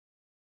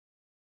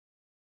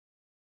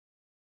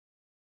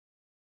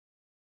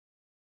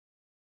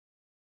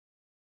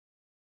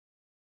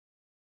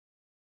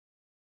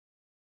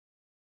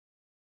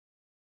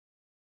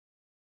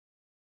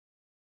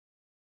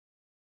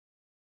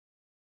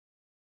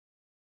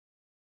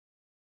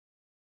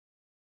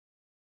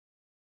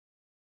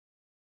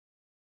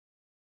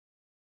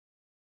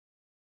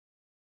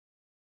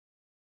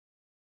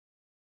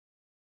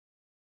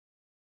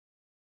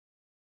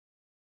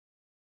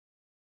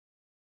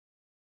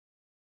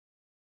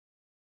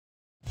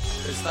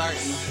We're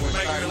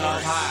starting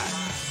off high.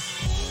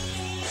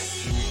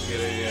 Get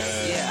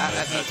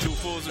a, two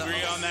fools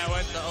agree on that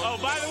one. Oh,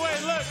 by the way,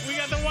 look, we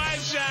got the wide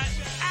shot.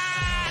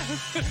 Ah!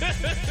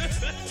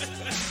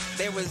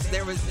 There was.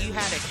 You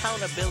had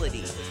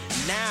accountability.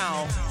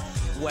 Now,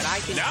 what I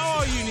can. Now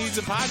all you need is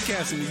a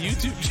podcast and a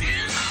YouTube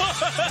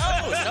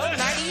channel. No,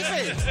 not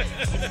even.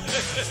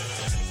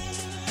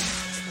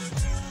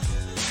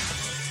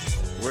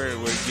 Where?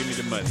 Give me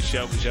the money.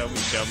 Show me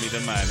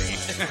the money.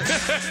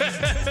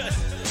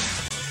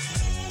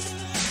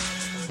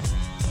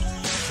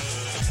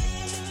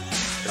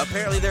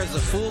 Apparently, there's a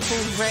food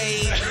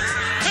raid.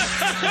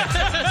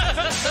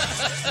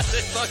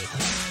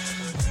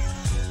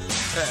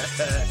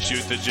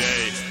 Shoot the J.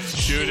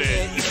 Shoot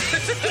it.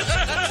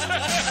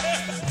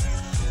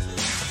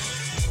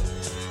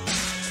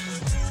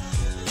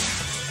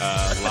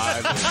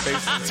 Live on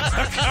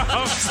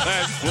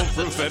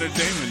Facebook.com/Foolproof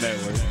Entertainment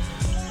Network.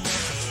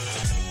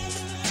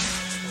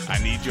 I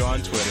need you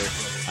on Twitter.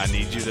 I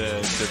need you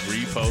to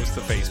repost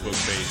the Facebook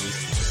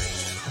pages.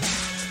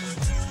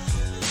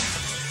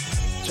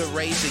 To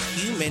raise a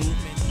human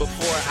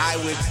before I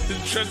would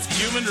trust a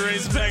human to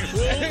raise back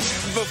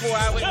wolves. Before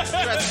I would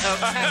trust a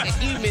pack of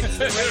humans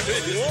to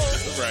raise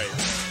wolves. Right.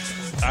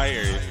 I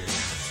hear you.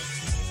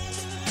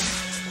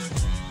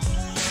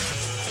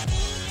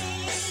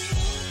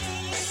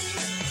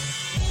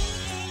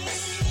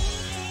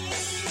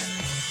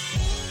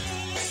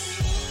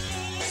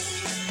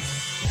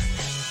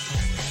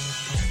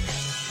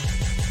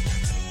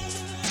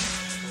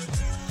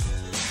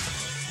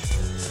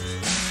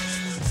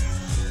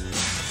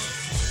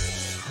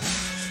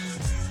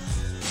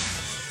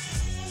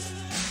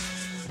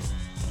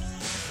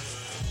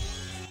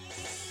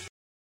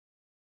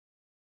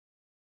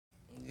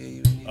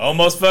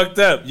 Almost fucked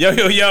up.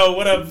 Yo,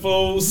 what up,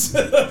 fools?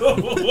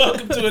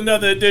 Welcome to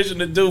another edition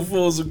of Do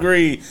Fools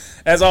Agree.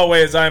 As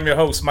always, I am your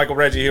host, Michael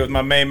Reggie, here with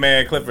my main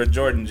man, Clifford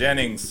Jordan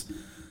Jennings.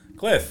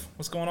 Cliff,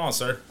 what's going on,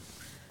 sir?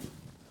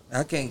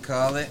 I can't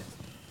call it.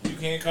 You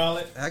can't call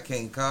it? I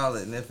can't call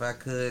it, and if I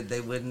could,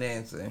 they wouldn't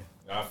answer.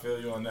 I feel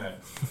you on that.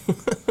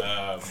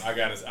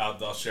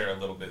 I'll share a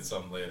little bit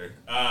something later.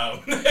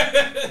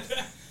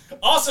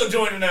 Also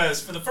joining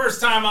us for the first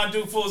time on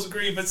Do Fools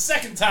Agree, but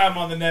second time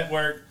on the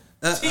network,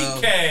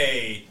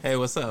 TK. Hey,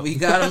 what's up? We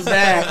got him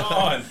back.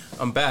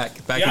 I'm back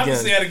You again.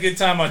 obviously had a good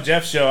time on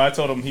Jeff's show. I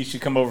told him he should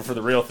come over for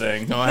the real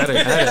thing. No, I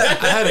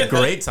had a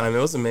great time. It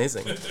was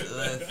amazing.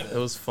 It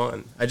was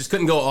fun. I just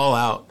couldn't go all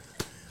out.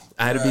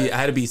 I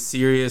had to be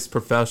serious,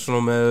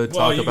 professional mode.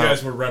 Well, you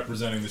guys were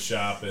representing the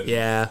shop. And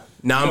yeah.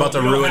 Now I'm about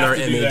to ruin our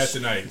image.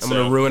 Tonight, I'm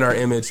going to ruin our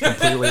image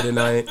completely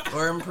tonight.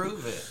 Or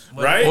improve it.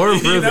 Right? Or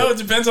improve it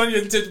depends on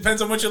it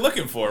depends on what you're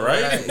looking for,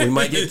 right? We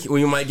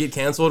might get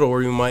canceled, or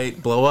we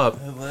might blow up.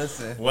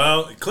 Listen.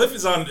 Well, Cliff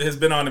has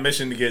been on a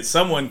mission to get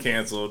someone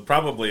canceled,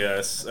 probably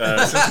us,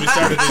 since we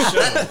started this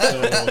show.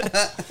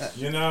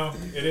 So,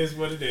 it is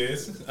what it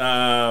is.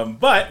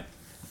 But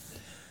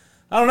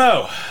I don't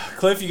know,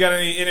 Cliff. You got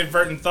any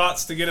inadvertent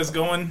thoughts to get us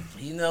going?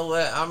 You know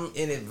what? I'm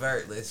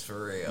inadvertless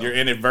for real. You're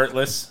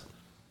inadvertless.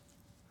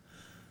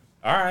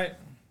 All right.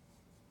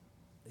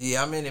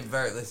 Yeah, I'm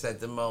inadvertless at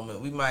the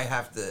moment. I might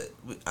have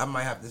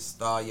to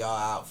stall y'all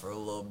out for a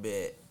little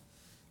bit.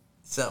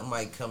 Something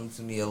might come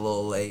to me a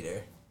little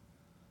later.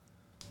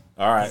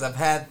 All right. Because I've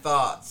had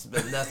thoughts,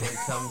 but nothing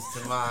comes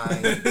to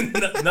mind.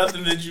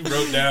 Nothing that you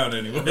wrote down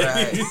anyway.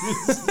 Right.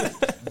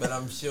 But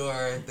I'm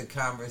sure the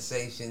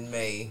conversation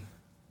may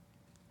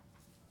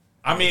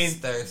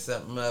stir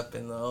something up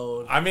in the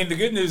old. I mean, the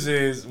good news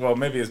is, well,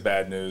 maybe it's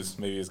bad news.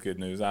 Maybe it's good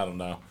news. I don't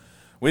know.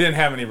 We didn't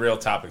have any real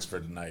topics for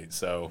tonight,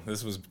 so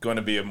this was going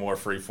to be a more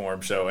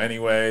free-form show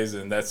anyways,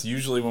 and that's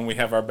usually when we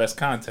have our best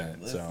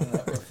content. Listen, so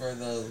I prefer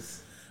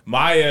those.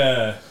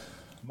 My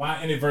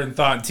inadvertent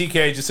thought, and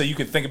TK, just so you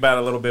can think about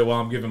it a little bit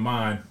while I'm giving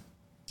mine,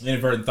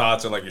 inadvertent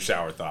thoughts are like your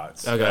shower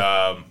thoughts.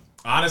 Okay.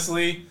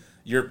 Honestly,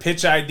 your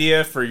pitch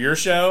idea for your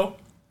show,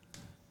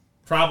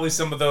 probably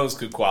some of those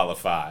could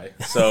qualify.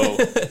 So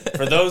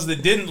for those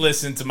that didn't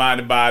listen to Mind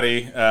and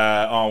Body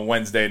on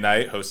Wednesday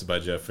night, hosted by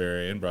Jeff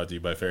Ferry and brought to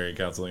you by Ferry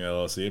Counseling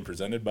LLC and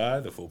presented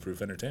by the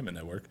Foolproof Entertainment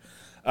Network,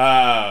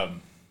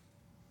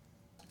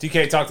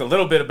 TK talked a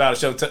little bit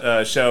about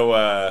a show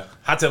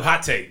Hot Tub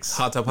Hot Takes.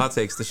 Hot Tub Hot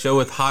Takes, the show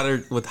with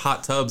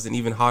hot tubs and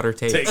even hotter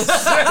takes.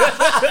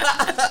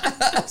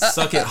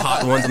 Suck it,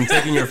 hot ones. I'm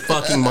taking your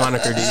fucking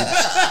moniker, dude.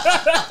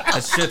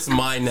 That shit's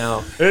mine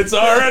now. It's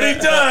already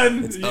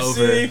done. It's you over.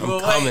 See? I'm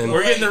coming.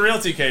 We're getting the real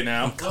TK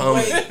now. I'm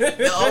coming.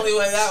 The only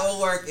way that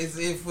will work is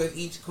if with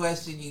each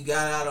question you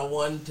got out of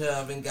one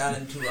tub and got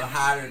into a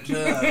hotter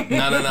tub.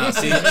 No.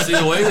 See,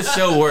 the way the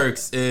show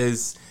works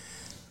is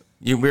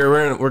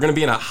we're going to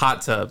be in a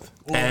hot tub.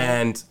 Mm-hmm.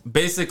 And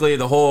basically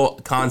the whole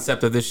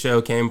concept of this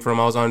show came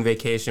from I was on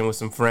vacation with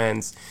some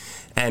friends.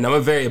 And I'm a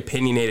very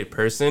opinionated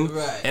person.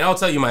 Right. And I'll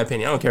tell you my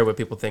opinion. I don't care what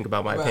people think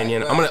about my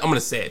opinion. Right. I'm gonna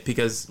say it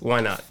because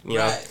why not? You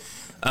know?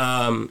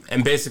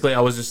 And basically I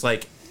was just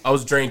like, I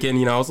was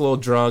drinking, I was a little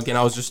drunk, and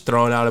I was just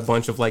throwing out a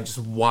bunch of like just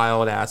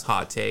wild ass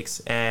hot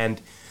takes.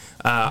 And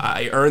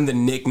I earned the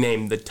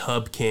nickname the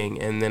Tub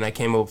King, and then I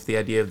came up with the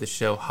idea of the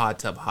show Hot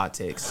Tub Hot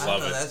Takes.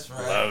 Love it. That's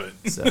right. Love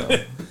it.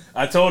 So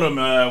I told him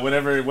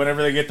whenever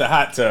they get the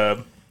hot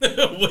tub,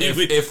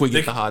 if we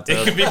get the hot it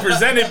tub, could be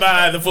presented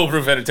by the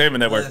Foolproof Entertainment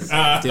Network. dude,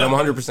 I'm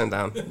 100%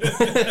 down.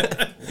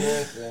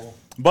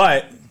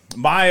 But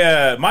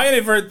my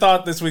inadvertent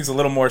thought this week's a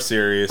little more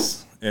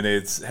serious, and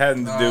it's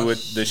having to do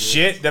with the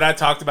shit that I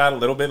talked about a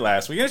little bit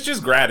last week. It's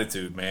just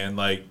gratitude, man.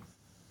 Like,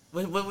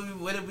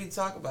 What did we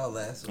talk about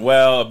last week?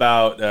 well,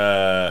 about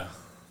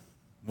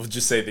we'll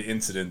just say the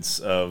incidents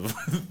of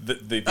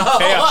the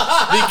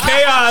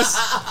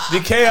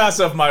chaos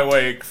of my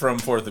wake from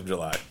 4th of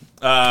July.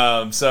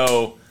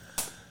 So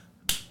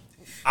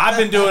I've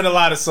been doing a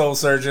lot of soul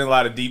searching, a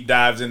lot of deep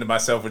dives into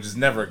myself, which is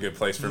never a good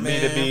place for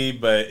me to be,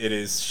 but it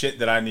is shit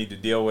that I need to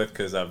deal with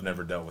because I've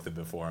never dealt with it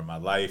before in my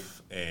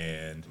life.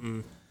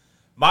 And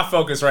my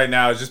focus right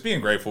now is just being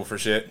grateful for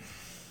shit.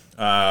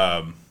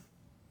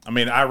 I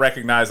mean, I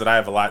recognize that I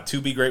have a lot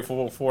to be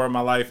grateful for in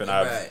my life, and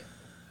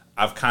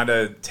I've kind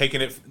of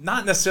taken it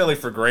not necessarily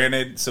for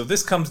granted. So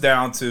this comes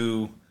down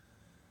to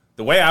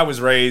the way I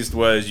was raised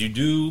was you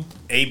do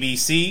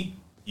ABC,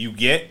 you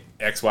get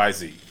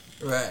XYZ.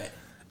 Right.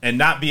 And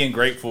not being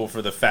grateful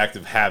for the fact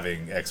of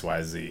having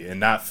XYZ and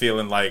not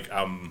feeling like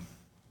I'm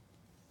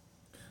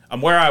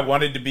where I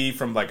wanted to be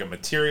from like a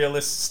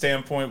materialist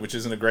standpoint, which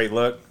isn't a great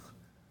look.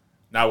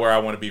 Not where I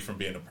want to be from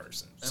being a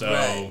person. So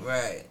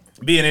right.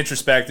 Being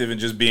introspective and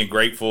just being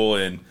grateful,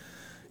 and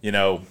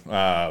the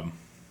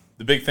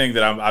big thing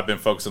that I've been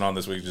focusing on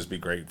this week is just be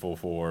grateful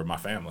for my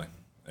family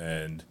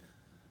and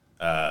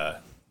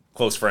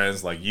close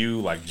friends like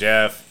you, like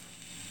Jeff.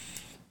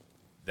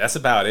 That's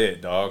about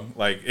it, dog.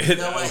 Like, you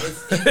know what?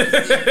 It's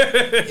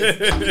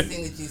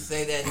interesting that you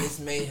say that, and this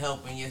may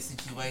help in your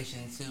situation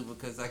too,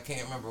 because I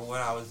can't remember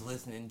what I was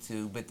listening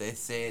to, but they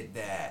said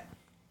that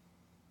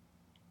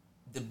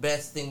the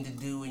best thing to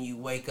do when you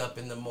wake up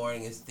in the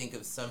morning is think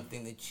of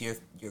something that you're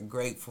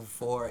grateful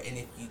for, and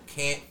if you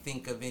can't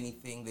think of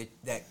anything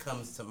that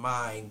comes to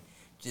mind,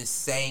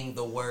 just saying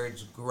the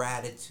words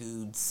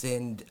gratitude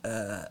send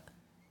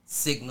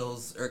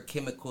signals or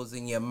chemicals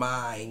in your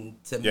mind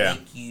to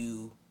make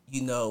you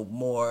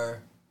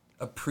more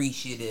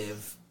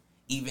appreciative,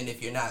 even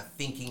if you're not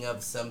thinking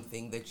of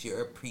something that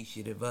you're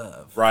appreciative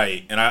of.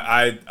 Right. And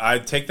I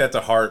take that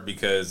to heart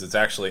because it's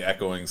actually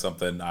echoing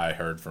something I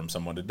heard from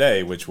someone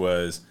today, which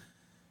was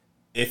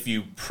if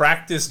you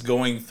practice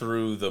going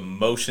through the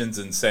motions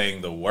and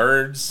saying the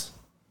words,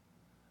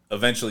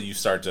 eventually you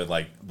start to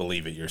like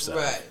believe it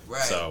yourself.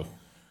 Right. So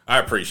I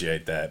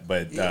appreciate that.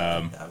 But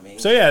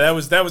so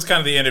that was kind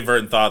of the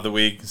inadvertent thought of the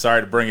week.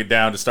 Sorry to bring it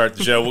down to start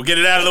the show. We'll get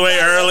it out of the way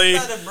early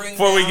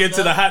before we get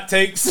to the hot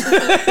takes.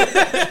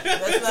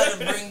 That's not a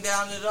bring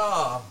down at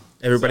all.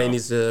 Everybody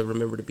needs to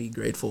remember to be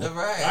grateful.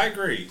 Right. I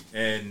agree.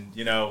 And,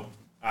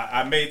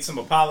 I made some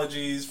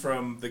apologies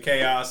from the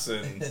chaos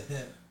and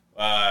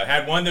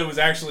had one that was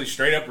actually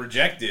straight up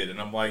rejected. And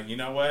I'm like, you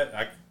know what?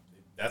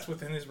 That's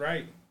within his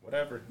right.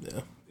 Whatever. Yeah.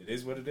 It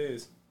is what it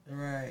is.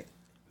 Right.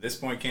 At this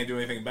point, can't do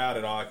anything about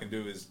it. All I can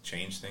do is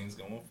change things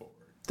going forward.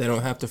 They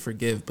don't have to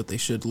forgive, but they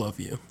should love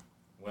you.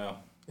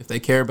 Well, if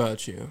they care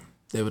about you,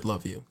 they would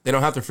love you. They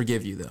don't have to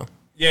forgive you, though.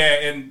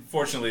 Yeah, and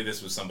fortunately,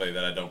 this was somebody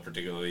that I don't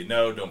particularly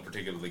know, don't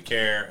particularly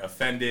care,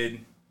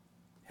 offended,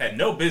 had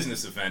no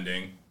business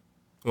offending.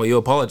 Well, you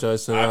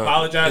apologize. So I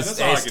apologize.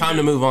 It's time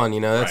to move on.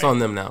 That's on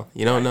them now.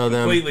 You don't know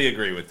them. Completely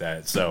agree with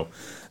that. So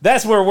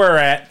that's where we're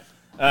at.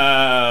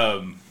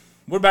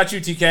 What about you,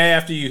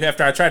 TK?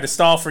 After I tried to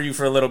stall for you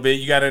for a little bit,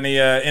 you got any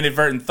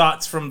inadvertent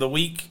thoughts from the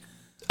week?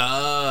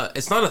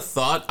 It's not a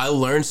thought. I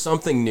learned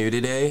something new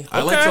today. Okay.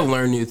 I like to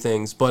learn new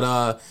things, but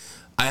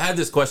I had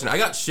this question. I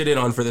got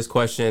shitted on for this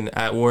question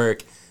at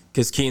work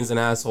because Keen's an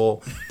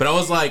asshole. But I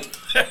was like,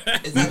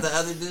 is that the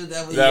other dude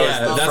that was?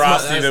 That was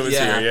Frosty that was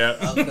here.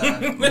 Yeah.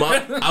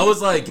 Okay. I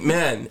was like,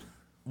 man,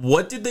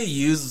 what did they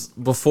use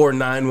before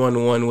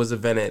 911 was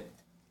invented?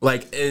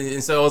 Like,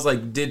 and so I was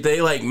like, did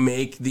they like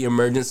make the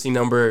emergency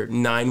number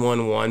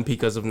 911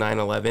 because of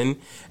 9/11?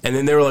 And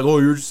then they were like, oh,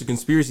 you're just a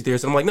conspiracy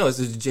theorist. I'm like, no, this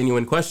is a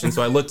genuine question.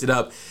 So I looked it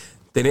up.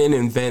 They didn't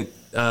invent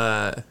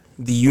the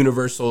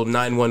universal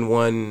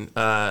 911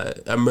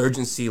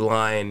 emergency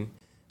line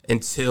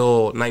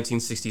until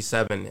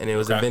 1967, and it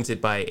was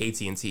invented by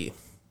AT&T.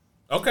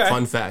 Okay.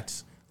 Fun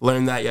fact.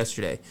 Learned that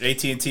yesterday.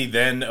 AT&T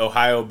then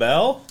Ohio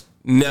Bell?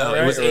 No,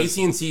 it was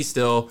AT&T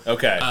still.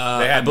 Okay.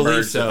 They had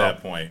merged at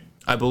that point.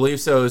 I believe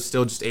so. It was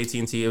still just AT&T.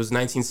 It was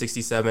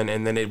 1967,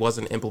 and then it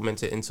wasn't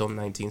implemented until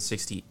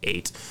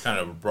 1968. Kind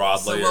of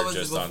broadly, so what was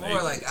just it on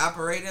before? Like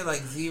operated,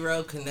 like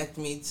zero, connect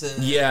me to.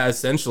 Yeah,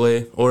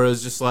 essentially. Or it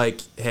was just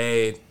like,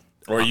 hey,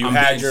 or you I'm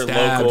had being your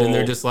stabbed, local, and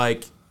they're just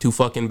like, too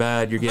fucking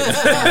bad. You're getting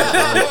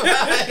stabbed.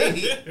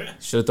 Right.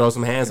 Should have thrown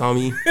some hands,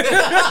 homie.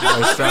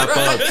 Strap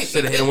up.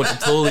 Should have hit him with the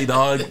toolie,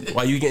 dog.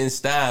 Why you getting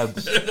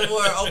stabbed? Should have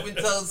wore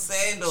open-toed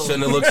sandals.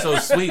 Shouldn't have looked so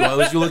sweet. Why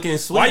was you looking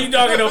sweet? Why you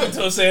dogging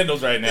open-toe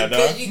sandals right now,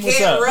 dog? Because you What's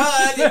can't up?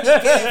 run if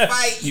you can't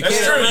fight. You That's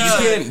can't true. run. You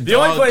can't The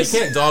only dog, place- you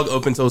can't dog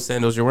open toe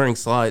sandals. You're wearing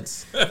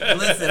slides.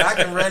 Listen, I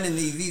can run in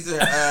these. These are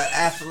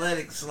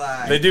athletic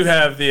slides. They do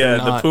have the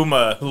not.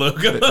 Puma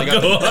logo. They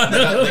got on.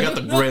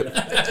 the grip.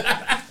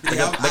 They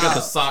got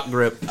the sock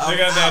grip. They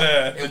got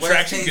that In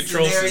traction worst case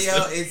control scenario,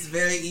 system. it's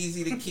very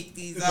easy to kick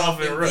these It's off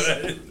off and and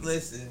run.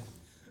 listen,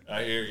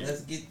 I hear you.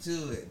 let's get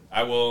to it.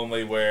 I will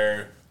only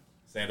wear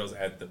sandals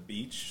at the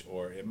beach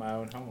or in my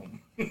own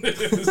home.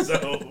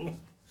 So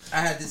I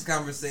had this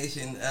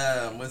conversation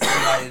with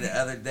somebody the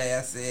other day.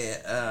 I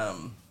said,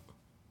 and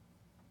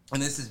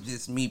this is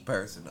just me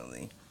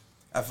personally,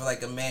 I feel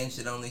like a man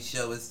should only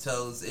show his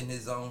toes in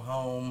his own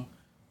home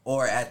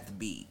or at the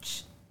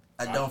beach.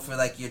 I don't feel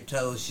like your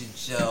toes should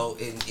show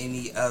in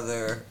any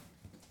other.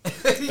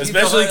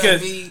 especially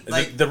because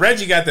the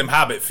Reggie got them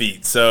Hobbit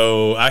feet,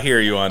 so I hear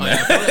you on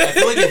that. I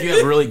feel like if you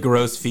have really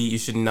gross feet, you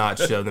should not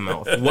show them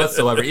off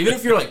whatsoever. Even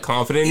if you're like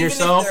confident in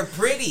yourself. If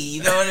they're pretty,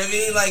 you know what I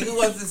mean? Like, who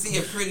wants to see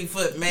a pretty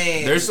foot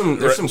man? There's some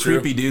True.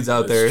 creepy dudes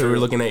out there That's who true. are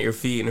looking at your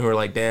feet and who are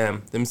like,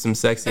 damn, them some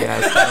sexy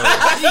ass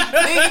toes. You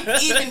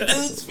think even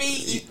dudes'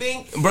 feet? You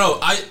think? Bro,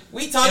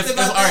 We talked if-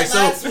 about all that right, so-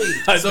 last week.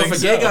 I so if think a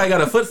gay so. guy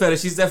got a foot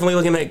fetish, he's definitely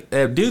looking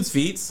at dudes'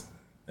 feet.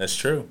 That's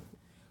true.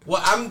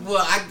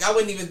 I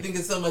wouldn't even think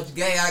of so much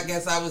gay. I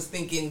guess I was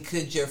thinking,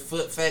 could your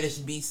foot fetish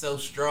be so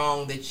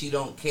strong that you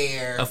don't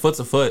care? A foot's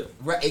a foot.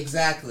 Right,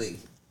 exactly.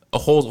 A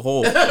hole's a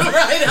hole. Right,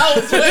 I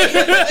was waiting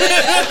for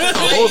that. A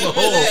hole's a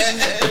hole.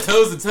 A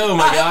toe's a toe,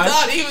 my I guy.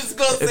 thought he was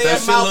going to If say that a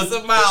shit mouth's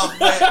look- a mouth,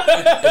 but If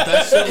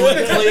that shit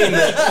look clean,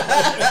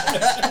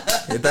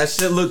 if that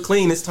shit look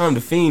clean, it's time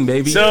to fiend,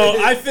 baby. So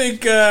I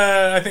think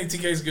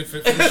TK's a good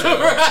fit for the show.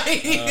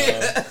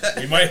 right.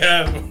 We might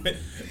have,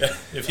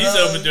 if he's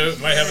open to it,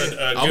 we might have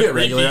a I'll good be a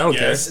regular, I don't repeat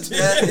care. guest.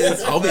 That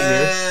is I'll be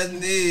here.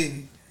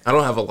 funny. I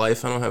don't have a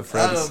life. I don't have I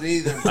friends. don't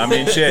either. I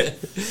mean,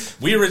 shit.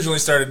 We originally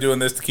started doing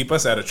this to keep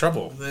us out of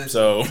trouble.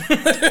 So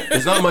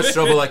There's not much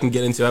trouble I can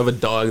get into. I have a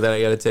dog that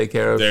I got to take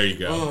care of. there you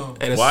go.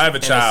 And a- Well, I have a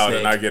and a child snake.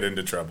 and I get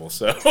into trouble.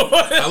 So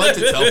I like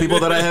to tell people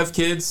that I have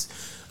kids.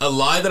 A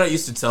lie that I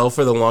used to tell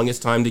for the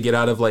longest time to get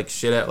out of like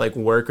shit at like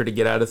work or to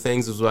get out of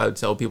things was what I would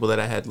tell people that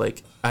I had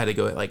to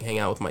go like hang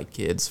out with my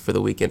kids for the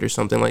weekend or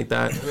something like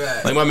that.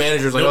 Right. Like my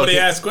manager's like, nobody okay.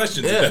 asked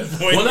questions Yeah. at that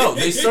point. Well, no,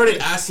 they started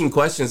asking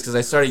questions because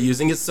I started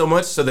using it so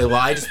much, so the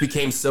lie just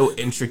became so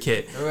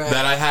intricate Right.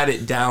 that I had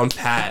it down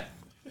pat.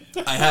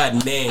 I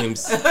had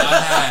names. I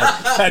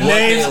Had what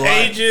they names,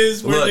 like.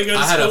 ages, where Look, they go to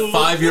I had school. a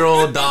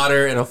 5-year-old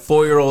daughter and a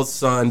 4-year-old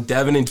son,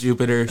 Devin and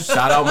Jupiter.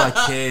 Shout out my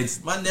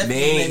kids. My nephew's They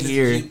name ain't is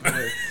here.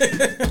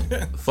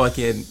 Jupiter.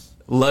 Fucking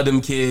love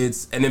them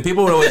kids. And then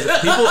people would always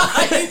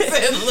I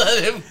said,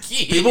 let him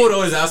keep. people would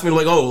always ask me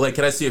like, oh, like,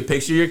 can I see a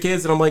picture of your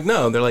kids? And I'm like,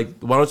 no. They're like,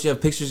 why don't you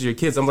have pictures of your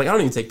kids? I'm like, I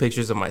don't even take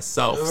pictures of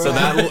myself. So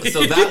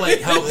that like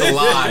helped a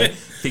lie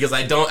because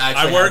I don't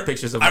actually have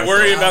pictures of myself. I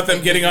worry about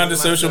them getting onto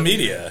social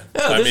media.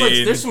 Yeah,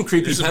 there's some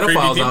creepy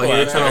pedophiles out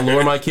here trying to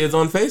lure my kids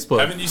on Facebook.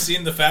 Haven't you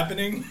seen the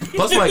fappening?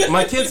 Plus,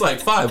 my kid's like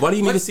 5. Why do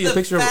you need to What's see a the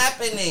picture of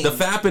fappening? the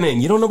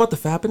fappening? You don't know about the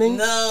fappening?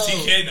 No.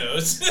 TK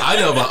knows. I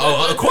know about.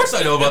 Oh, of course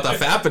I know about the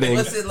fappening.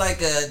 What's it like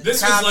a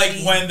This was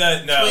like comedy when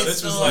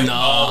this was like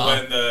Nah.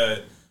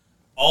 when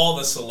all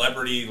the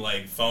celebrity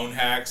like phone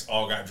hacks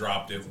all got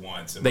dropped at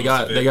once. And They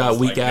most of got it was,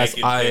 weak ass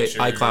naked pictures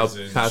iCloud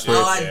and password.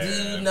 Oh, I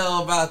shit. do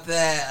know about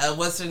that.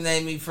 What's her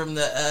name from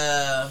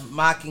the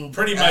Mocking?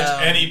 Pretty much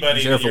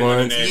anybody. Jennifer that you're gonna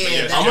Lawrence. name, but Yeah,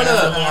 yes, that- I'm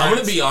gonna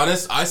Lawrence. be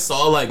honest. I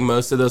saw like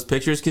most of those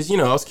pictures because I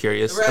was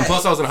curious, Right. and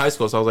plus I was in high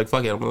school, so I was like,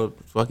 "Fuck it, I'm gonna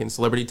fucking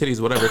celebrity titties,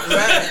 whatever."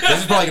 Right. This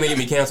is probably gonna get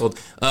me canceled.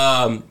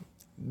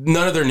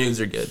 None of their nudes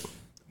are good.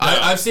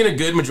 I've seen a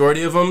good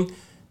majority of them.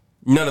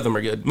 None of them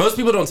are good. Most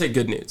people don't take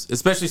good nudes,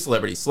 especially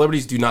celebrities.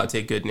 Celebrities do not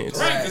take good nudes.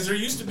 Right, because they're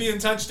used to being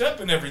touched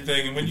up and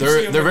everything, and when you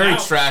see them They're very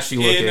out trashy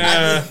looking.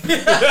 like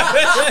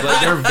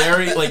They're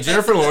very like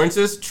Jennifer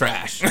Lawrence's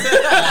trash.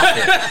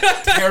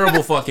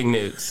 Terrible fucking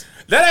nudes.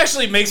 that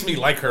actually makes me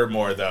like her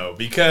more though,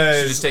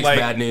 because She just takes like,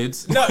 bad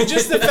nudes. No,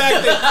 just the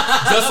fact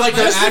that Just like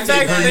her just the acting,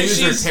 fact her that nudes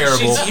she's are terrible.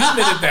 She's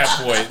human at that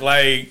point.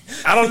 Like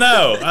I don't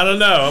know.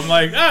 I'm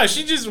like,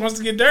 she just wants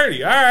to get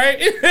dirty. All right.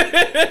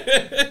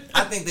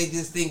 I think they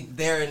just think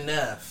they're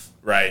enough.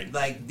 Right.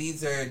 Like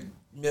these are $1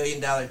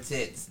 million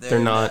tits. They're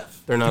not.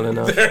 enough. They're not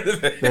enough.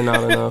 They're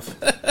not enough.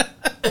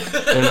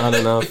 They're not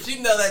enough. But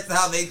you know that's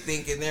how they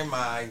think in their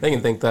mind. They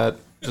can think that.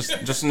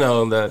 Just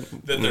know that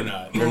They're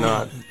not. They're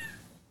not.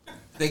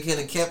 They could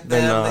have kept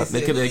They're them. not. They,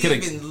 They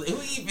said, coulda-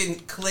 who even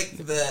clicked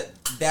the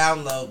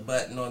download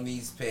button on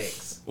these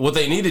pics? What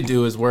they need to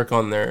do is work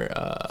on their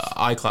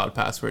iCloud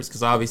passwords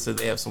because obviously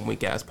they have some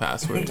weak ass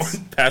passwords.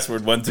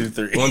 Password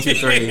 123.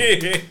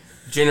 123.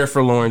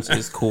 Jennifer Lawrence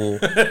is cool.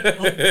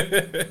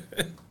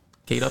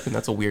 Kate Upton,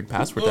 that's a weird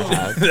password to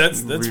have.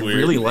 That's We weird.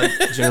 really like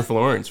Jennifer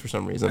Lawrence for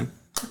some reason.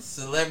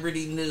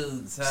 Celebrity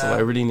nudes, huh?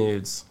 Celebrity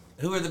nudes.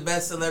 Who are the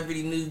best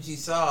celebrity nudes you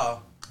saw?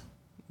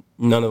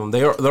 None of them.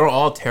 They're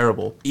all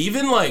terrible.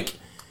 Even like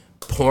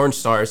porn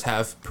stars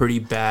have pretty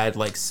bad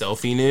like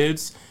selfie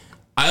nudes.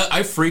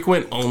 I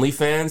frequent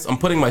OnlyFans. I'm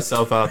putting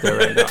myself out there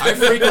right now. I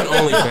frequent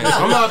OnlyFans.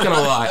 I'm not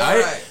gonna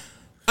lie.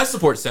 I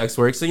support sex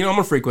work, so I'm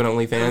gonna frequent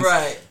OnlyFans.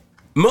 Right.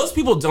 Most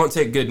people don't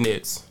take good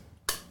nudes.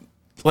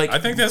 Like I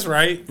think that's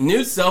right.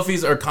 Nude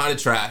selfies are kind of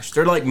trash.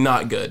 They're like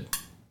not good.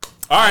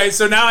 All right,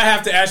 so now I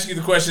have to ask you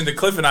the question that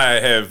Cliff and I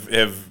have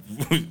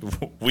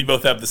we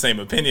both have the same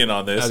opinion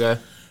on this. Okay.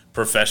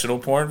 Professional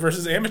porn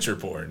versus amateur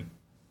porn.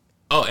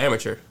 Oh,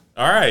 amateur.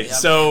 All right, Yeah,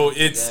 so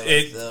it's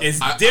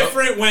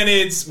different when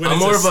it's more a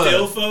of a-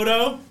 still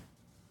photo.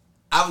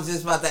 I was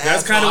just about to ask.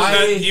 That's kind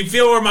of you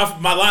feel where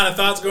my line of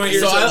thoughts going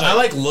here. So I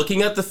like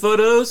looking at the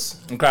photos.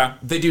 Okay,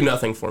 They do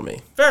nothing for me.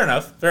 fair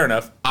enough.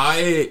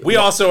 We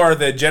also are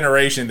the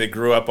generation that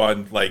grew up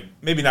on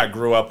maybe not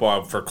grew up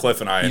on for Cliff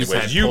and I. You just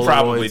Anyways, had you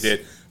probably Polaroids.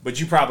 did, but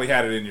you probably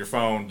had it in your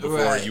phone before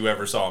Right. you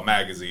ever saw a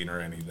magazine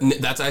or anything.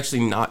 That's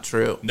actually not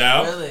true.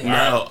 No, Really?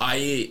 All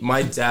right. No,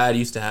 my dad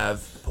used to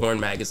have porn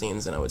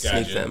magazines, and I would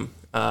sneak Gotcha.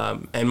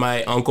 them. And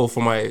my uncle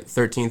for my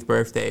 13th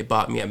birthday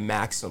bought me a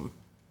Maxim.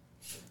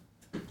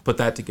 Put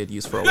that to good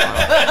use for a while.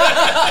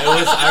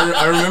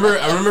 I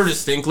remember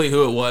distinctly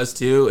who it was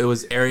too. It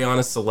was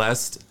Ariana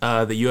Celeste,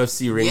 the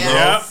UFC ring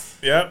Yeah. girl.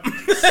 Yep.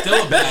 Still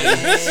a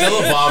baddie, still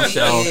a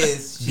bombshell. She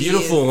is. She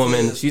Beautiful is,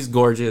 woman. too. She's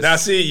gorgeous. Now,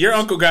 see, your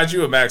uncle got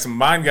you a Maxim.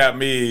 Mine got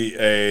me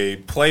a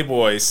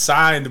Playboy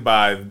signed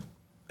by,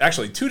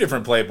 actually, two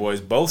different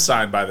Playboys, both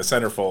signed by the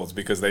Centerfolds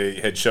because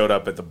they had showed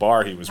up at the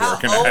bar he was How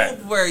working old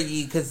at. were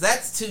you? Because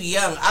that's too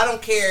young. I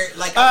don't care.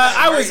 Like I'm not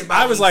I worried was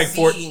about you like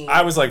seeing-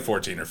 I was like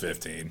 14 or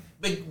 15.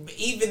 But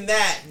even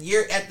that,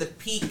 you're at the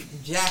peak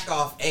jack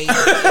off age. You're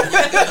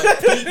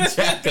gonna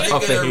Jack You're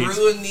off gonna age.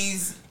 ruin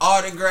these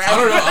autographs. I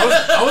don't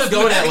know. I was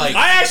going at like.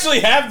 I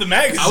actually have the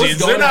magazines.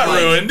 They're going not at,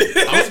 like- ruined.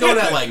 I was going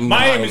at like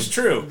My 9. aim is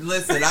true.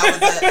 Listen,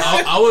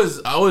 I was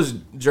at. I was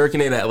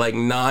jerking it at like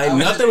 9.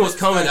 was Nothing was just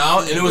coming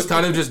out, and it was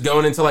kind of just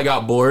going until I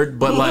got bored.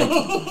 But like,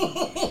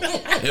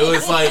 it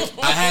was like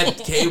I had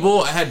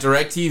cable, I had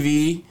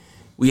DirecTV,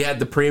 we had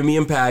the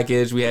premium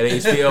package, we had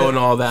HBO and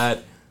all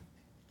that.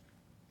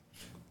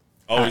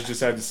 Always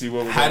just had to see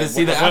what Had to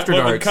see the After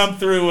what would Darks. come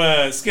through.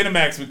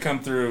 Skinemax would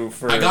come through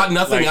for. I got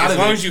nothing out as of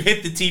long it. as you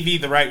hit the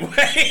TV the right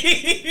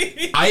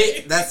way.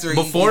 That's where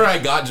you Before get- I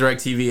got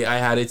DirecTV, I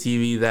had a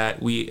TV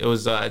that it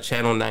was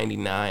channel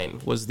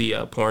 99 was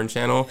the porn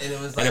channel. And it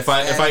was And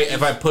like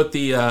if I put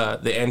the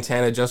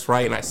antenna just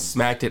right and I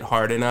smacked it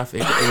hard enough,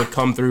 it would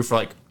come through for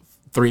like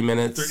 3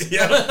 minutes.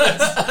 Yeah,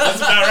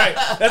 that's about right.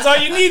 That's all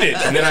you needed.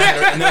 And then I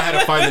had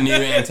to find the new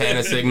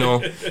antenna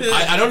signal.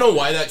 I don't know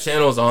why that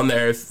channel's on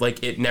there if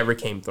like it never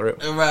came through.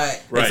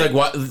 Right. Right. It's like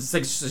what? It's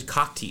like just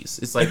cock tease.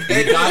 It's like we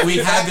had this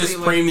Exactly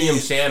what it premium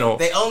is. channel.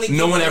 They only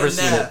no give one it ever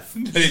seen it. enough.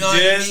 You know what I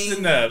Just mean?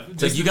 enough. It's like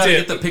Just you a gotta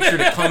tip. get the picture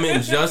to come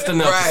in just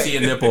enough Right. to see a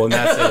nipple, and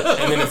that's it.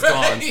 And then it's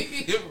gone.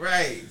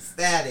 Right.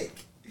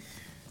 Static.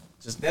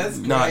 Just That's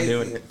not crazy.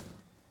 doing it.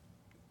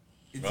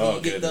 Until Oh,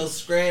 you get goodness. those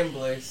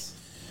scramblers.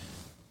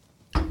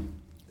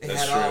 They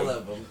That's had all true.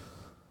 of them.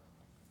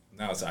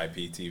 Now it's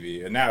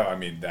IPTV, and now I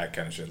mean that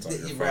kind of shit's on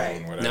your phone.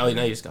 Right. Whatever. Now you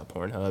just got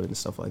Pornhub and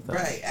stuff like that.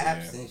 Right.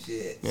 Apps and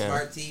shit. Yeah.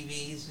 Smart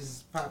TVs.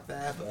 Just pop the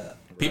app up.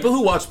 People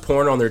who watch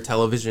porn on their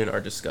television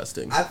are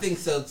disgusting. I think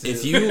so too.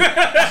 If you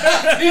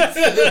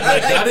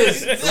that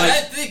is I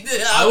like think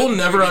that I will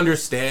never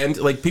understand.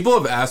 Like people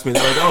have asked me,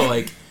 they're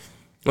like,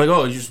 oh,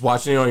 you're just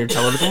watching it on your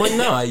television. I'm like,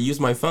 no, I use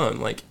my phone.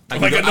 Like I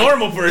can Like a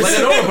normal person. Like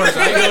a normal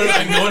person.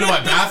 I can go into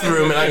my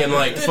bathroom and I can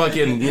like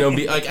fucking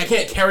be like I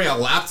can't carry a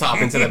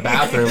laptop into the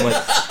bathroom. Like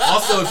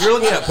also, if you're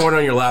looking at porn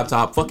on your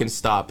laptop, fucking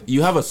stop.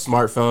 You have a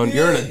smartphone.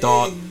 You're an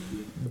adult.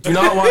 Do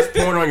not watch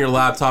porn on your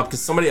laptop because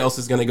somebody else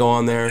is gonna go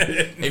on there.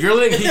 If you're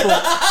letting people,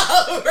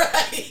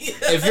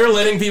 if you're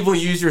letting people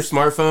use your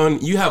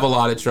smartphone, you have a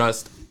lot of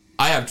trust.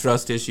 I have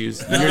trust issues.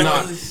 You're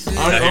not. shit.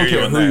 I I don't hear you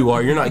care on who that. you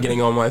are. You're not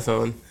getting on my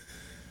phone.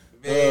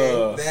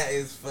 Man, that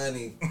is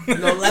funny.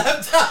 No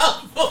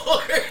laptop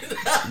porn.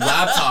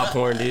 Laptop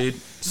porn, dude.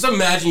 Just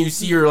imagine you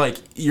see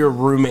your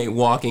roommate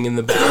walking in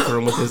the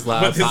bathroom with his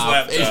laptop,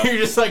 laptop. and you're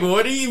just like,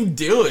 "What are you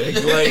doing?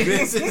 Like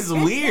this is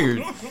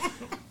weird."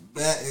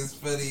 That is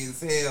funny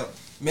as hell.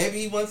 Maybe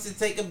he wants to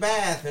take a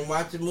bath and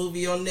watch a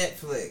movie on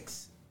Netflix.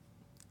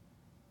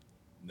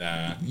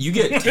 Nah. You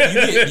get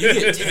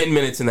 10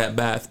 minutes in that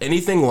bath.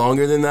 Anything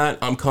longer than that,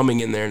 I'm coming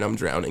in there and I'm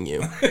drowning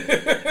you. 10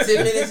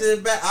 minutes in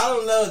the bath. I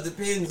don't know. It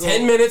depends.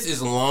 10 on, minutes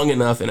is long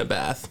enough in a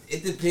bath.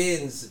 It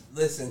depends.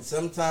 Listen,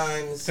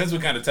 sometimes. Depends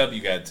what kind of tub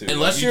you got too.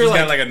 Unless you you're just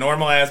like- got like a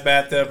normal ass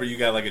bathtub, or you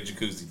got like a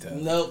jacuzzi tub.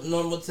 Nope,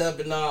 normal tub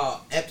and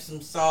all.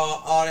 Epsom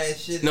salt, all that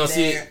shit. No, in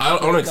see, there. I don't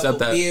Put a accept couple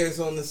that. Beers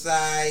on the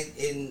side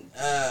and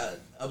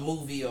a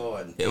movie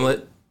on.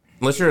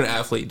 Unless you're an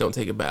athlete, don't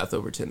take a bath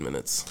over 10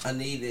 minutes. I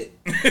need it.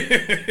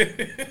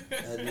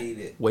 I need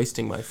it.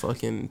 Wasting my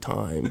fucking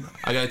time.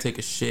 I gotta take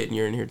a shit and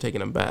you're in here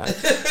taking a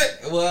bath.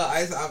 Well,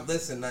 I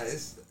listen.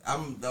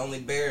 I'm the only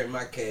bear in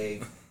my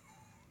cave.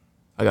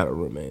 I got a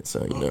roommate,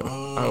 so I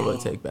don't really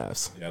take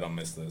baths. Yeah, I don't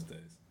miss those days.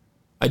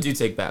 I do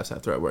take baths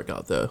after I work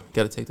out, though.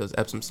 Got to take those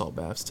Epsom salt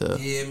baths to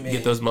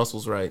get those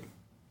muscles right.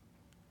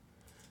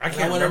 I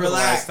can't remember the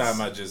last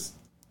time I just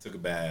took a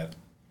bath.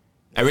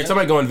 Every time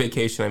I go on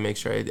vacation, I make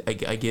sure I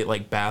get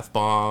like bath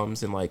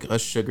bombs and like a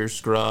sugar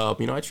scrub.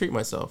 You know, I treat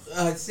myself.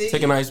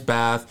 Take a nice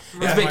bath.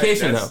 It's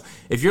vacation though.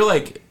 If you're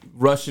like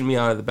rushing me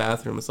out of the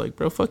bathroom, it's like,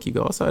 bro, fuck you,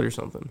 go outside or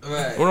something.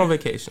 Right. We're on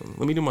vacation.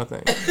 Let me do my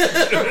thing.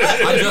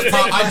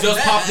 I just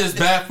popped this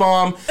bath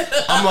bomb.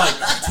 I'm like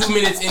 2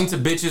 minutes into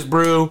Bitches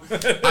Brew.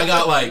 I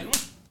got like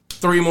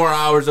 3 more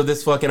hours of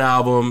this fucking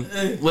album.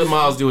 Let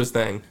Miles do his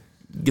thing.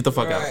 Get the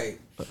fuck out.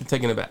 I'm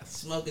taking a bath.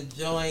 Smoke a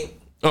joint.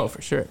 Oh,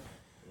 for sure.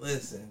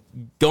 Listen.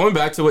 Going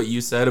back to what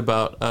you said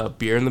about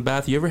beer in the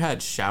bath, you ever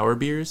had shower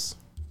beers?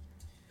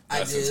 I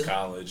do. Since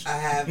college. I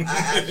have. I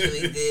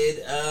actually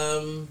did.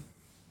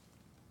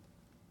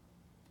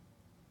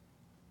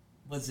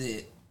 Was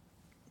it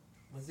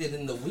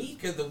in the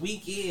week or the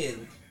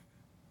weekend?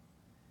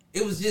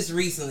 It was just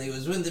recently. It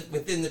was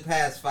within the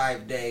past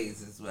 5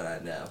 days is what I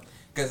know.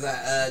 Because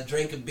I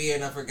drank a beer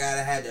and I forgot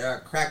I had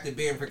to, cracked a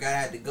beer and forgot I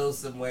had to go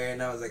somewhere.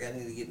 And I was like, I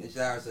need to get in the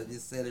shower. So I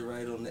just set it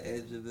right on the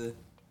edge of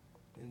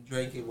and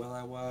drank it while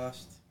I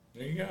washed.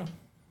 There you go.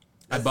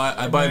 I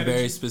buy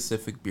very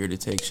specific beer to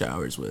take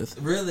showers with.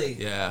 Really?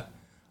 Yeah.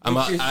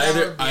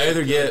 I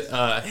either get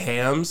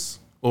Hams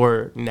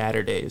or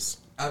Natter Days.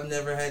 I've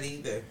never had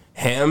either.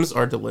 Hams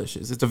are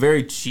delicious. It's a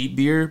very cheap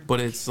beer, but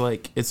it's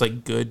like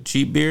good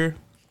cheap beer.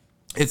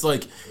 It's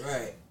like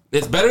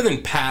it's better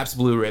than Pabst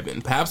Blue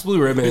Ribbon. Pabst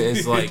Blue Ribbon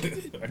is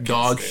like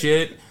dog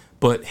shit,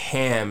 but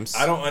Hams.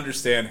 I don't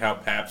understand how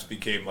Pabst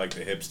became like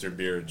the hipster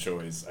beer of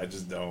choice. I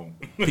just don't.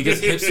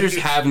 Because hipsters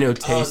have no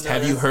taste.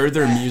 Have you heard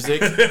their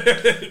music?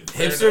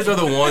 Hipsters are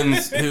the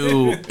ones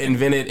who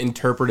invented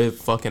interpretive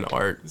fucking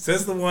art.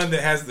 Says the one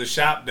that has the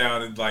shop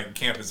down in like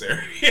campus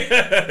area.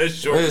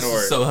 This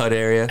is so HUD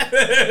area.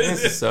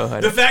 This is so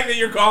HUD. The fact that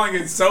you're calling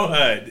it so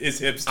HUD is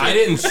hipster. I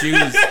didn't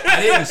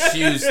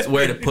choose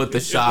where to put the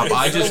shop.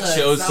 I just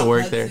chose to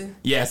work there.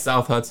 Yeah,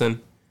 South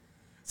Hudson.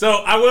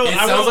 So It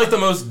sounds like the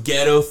most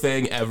ghetto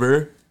thing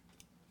ever.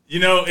 You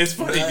know, it's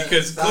funny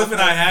because Cliff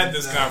and I had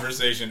this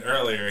conversation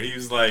earlier. He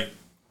was like,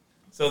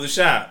 so the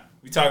shop,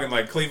 we talking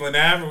like Cleveland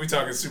Ave or we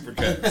talking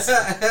Supercuts?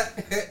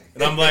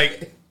 And I'm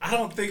like, I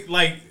don't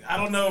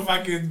know if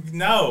I could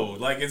know.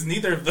 Like, it's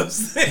neither of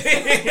those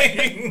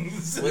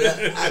things.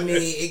 Well, I mean,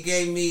 it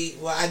gave me,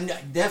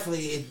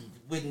 definitely it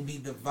wouldn't be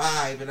the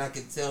vibe, and I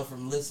could tell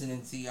from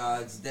listening to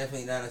y'all, it's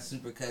definitely not a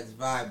Supercuts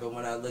vibe, but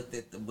when I looked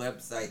at the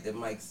website that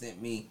Mike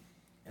sent me,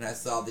 and I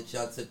saw that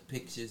y'all took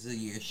pictures of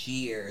your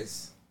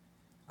shears,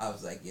 I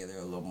was like, yeah,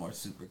 they're a little more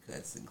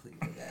Supercuts than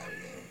Cleveland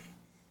Avenue.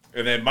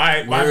 And then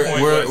my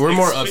point was... We're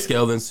more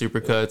upscale than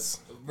Supercuts.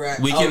 Right.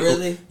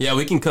 Really? Yeah,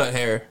 we can cut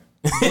hair.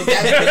 we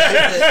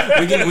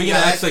can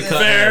actually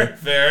cut hair.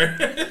 Fair.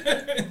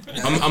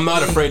 I'm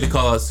not afraid to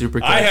call out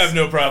Supercuts. I have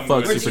no problem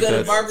with Where'd you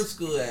go to barber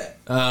school at?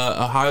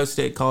 Ohio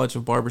State College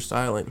of Barber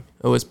Styling,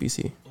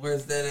 OSBC.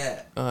 Where's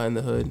that at? In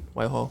the hood,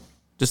 Whitehall.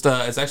 Just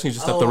it's actually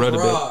just up the road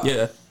a bit.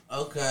 Yeah.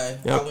 Okay.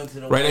 Yep. I went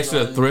to the right next to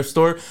the thrift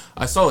store.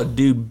 I saw a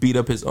dude beat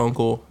up his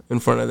uncle in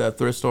front of that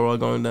thrift store while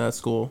going to that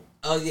school.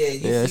 Oh yeah,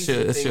 that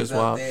shit's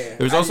wild. There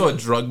was also a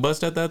drug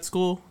bust at that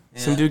school. Yeah.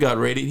 Some dude got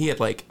raided. He had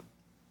like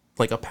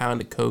a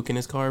pound of coke in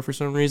his car for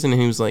some reason, and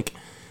he was like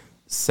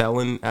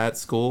selling at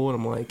school. And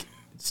I'm like,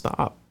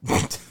 stop,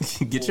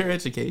 get your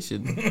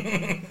education.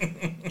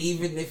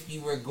 Even if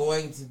you were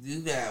going to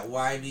do that,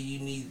 why do you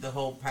need the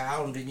whole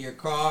pound in your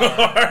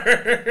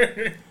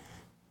car?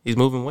 He's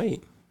moving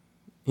weight.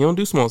 He don't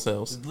do small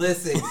sales.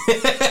 Listen.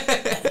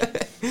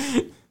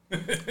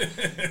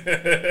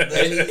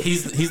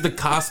 He's the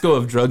Costco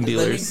of drug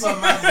dealers. Let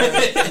me put my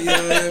foot, you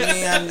know what I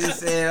mean? I'm just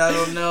saying, I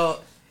don't know.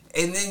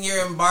 And then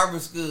you're in barber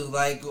school.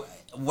 Like,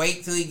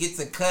 wait till he gets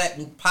a cut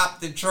and pop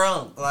the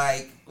trunk.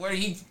 Like, where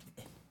he's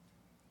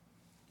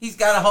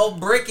got a whole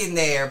brick in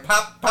there.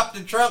 Pop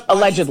the trunk.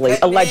 Allegedly.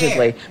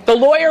 The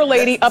lawyer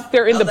lady up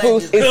there in the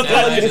booth is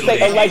telling you to say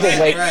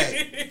allegedly.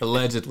 Right.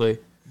 Allegedly.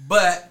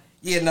 But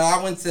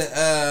I went to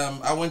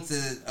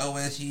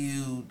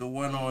OSU, the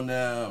one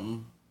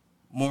on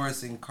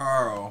Morris and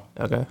Carl.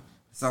 Okay.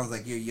 Sounds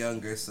like you're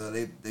younger, so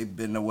they've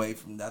been away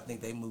from. I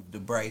think they moved to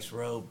Bryce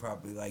Road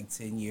probably like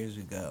 10 years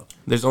ago.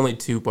 There's only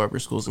 2 barber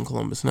schools in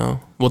Columbus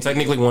now. Well,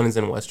 technically one is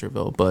in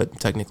Westerville, but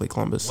technically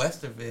Columbus.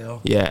 Westerville.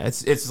 Yeah,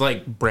 it's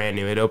like brand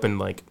new. It opened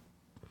like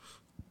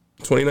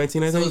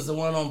 2019, I think. So is the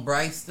one on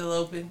Bryce still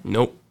open?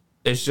 Nope.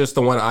 It's just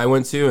the one I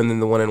went to, and then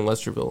the one in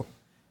Westerville.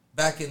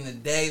 Back in the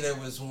day, there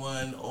was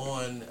one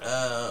on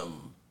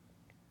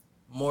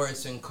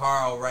Morris and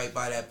Carl right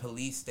by that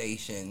police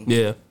station.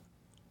 Yeah.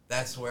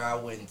 That's where I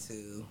went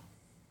to.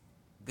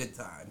 Good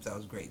times. That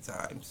was great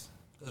times.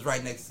 It was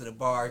right next to the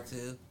bar,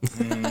 too.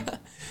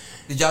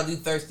 Did y'all do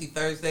Thirsty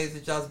Thursdays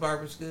at y'all's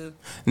barber school?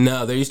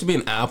 No, there used to be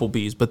an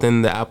Applebee's, but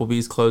then the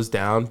Applebee's closed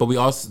down. But we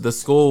also, the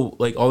school,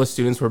 like, all the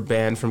students were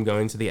banned from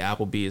going to the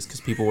Applebee's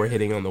because people were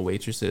hitting on the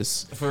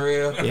waitresses. For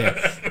real?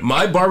 Yeah.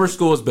 My barber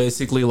school was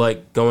basically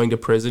like going to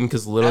prison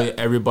because literally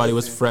everybody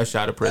was fresh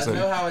out of prison.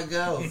 I know how it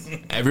goes.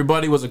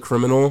 Everybody was a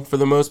criminal for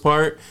the most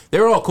part. They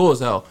were all cool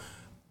as hell.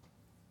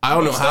 I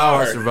don't know how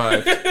I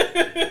survived.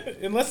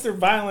 Unless they're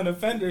violent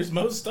offenders,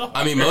 most are.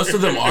 I mean, most of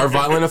them are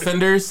violent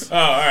offenders. Oh,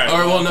 all right.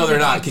 Or, well, no, they're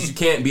not, because you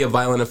can't be a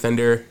violent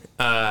offender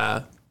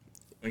and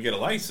get a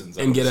license.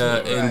 and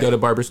go to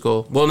barber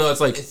school. Well, no,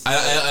 it's like,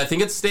 I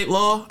think it's state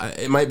law.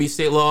 It might be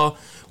state law,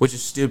 which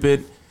is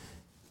stupid.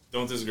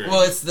 Don't disagree.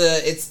 Well, it's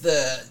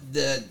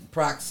the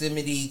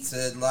proximity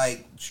to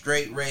like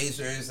straight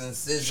razors and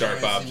scissors Sharp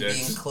and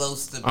objects. being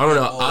close to people. I don't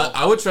know.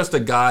 I would trust a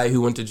guy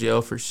who went to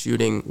jail for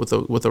shooting with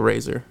a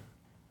razor.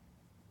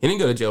 He didn't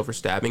go to jail for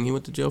stabbing. He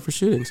went to jail for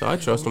shooting, so I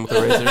trust him with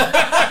a razor.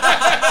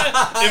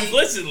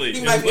 Implicitly.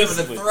 He might be able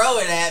to throw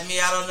it at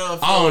me. I don't know.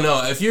 I don't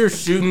know. If you're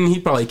shooting, he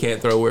probably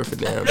can't throw worth a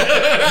damn.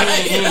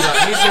 He's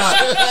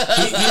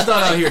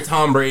not out here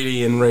Tom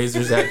Brady and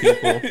razors at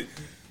people.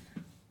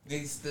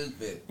 He's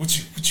stupid.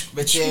 But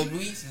But then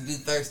we used to do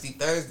Thirsty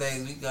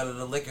Thursdays. We go to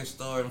the liquor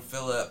store and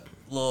fill up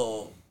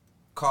little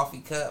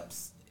coffee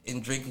cups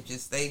and drink at your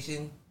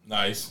station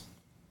nice.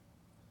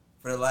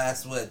 for the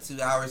last 2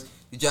 hours.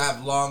 Did y'all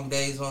have long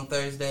days on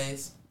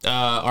Thursdays?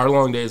 Our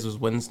long days was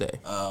Wednesday.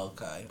 Oh,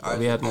 okay.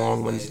 We had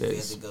long Thursdays,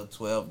 Wednesdays. We had to go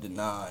 12 to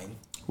 9.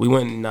 We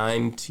went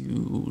 9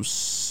 to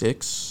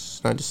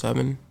 6, 9 to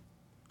 7.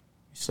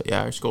 So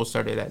yeah, our school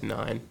started at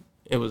 9.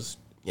 It was,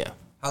 yeah.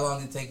 How long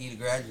did it take you to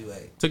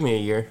graduate? Took me a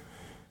year.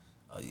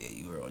 Oh yeah,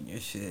 you were on your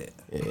shit.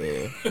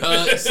 Yeah.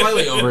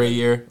 Slightly over a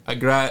year.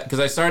 Because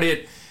I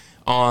started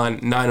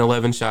on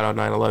 9/11. Shout out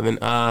 9/11.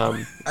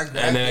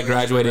 And then I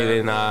graduated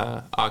in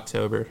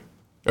October.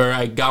 Or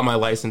I got my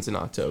license in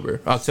October.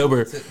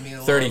 October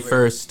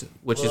 31st,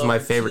 which is my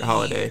favorite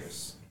holiday.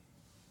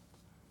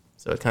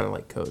 So it kind of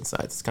like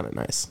coincides. It's kind of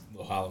nice. A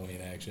little Halloween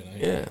action.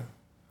 Yeah.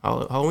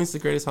 Halloween's the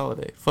greatest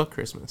holiday. Fuck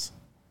Christmas.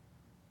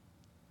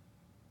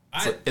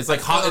 It's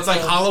like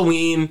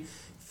Halloween,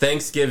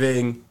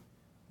 Thanksgiving,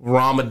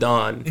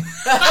 Ramadan,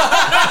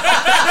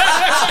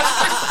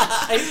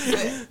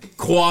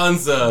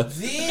 Kwanzaa,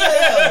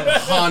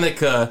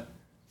 Hanukkah,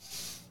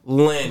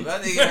 Lent,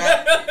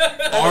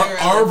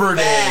 Arbor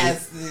Day,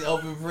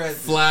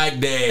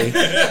 Flag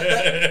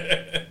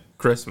Day,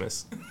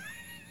 Christmas.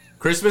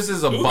 Christmas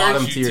is a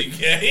bottom tier.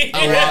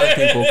 A lot of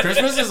people.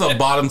 Christmas is a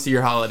bottom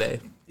tier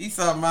holiday. You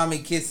saw mommy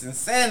kissing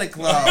Santa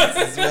Claus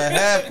is what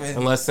happened.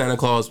 Unless Santa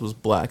Claus was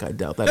black, I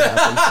doubt that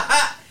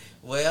happened.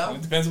 Well,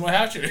 it depends on what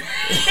hat you're.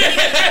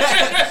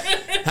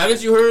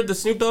 Haven't you heard the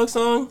Snoop Dogg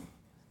song?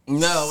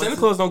 No. Santa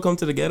Claus don't come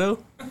to the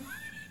ghetto.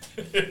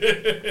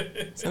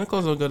 Santa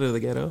Claus don't go to the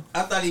ghetto.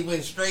 I thought he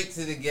went straight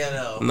to the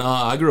ghetto.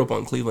 Nah, I grew up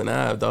on Cleveland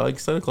Ave, dog.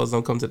 Santa Claus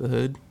don't come to the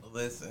hood.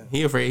 Listen.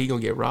 He afraid he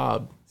gonna get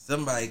robbed.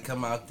 Somebody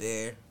come out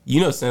there.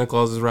 You know Santa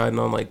Claus is riding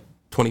on like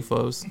 20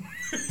 foes.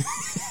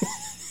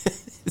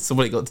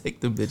 Somebody gonna take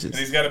them bitches. And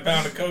he's got a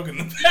pound of coke in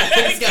the back.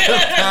 He's got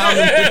a pound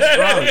in his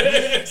trunk.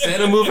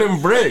 Santa moving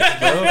bricks,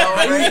 bro.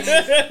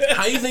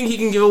 How you think he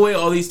can give away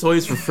all these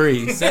toys for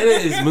free? Santa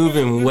is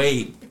moving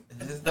weight.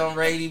 Just don't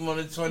raid him on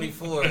the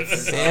 24th.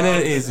 Santa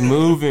is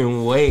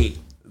moving weight.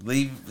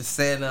 Leave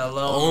Santa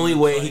alone. Only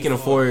way he can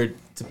afford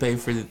to pay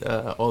for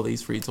all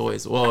these free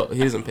toys. Well, he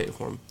doesn't pay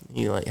for them.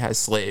 He like has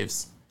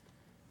slaves.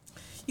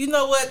 You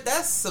know what?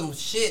 That's some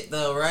shit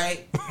though,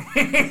 right?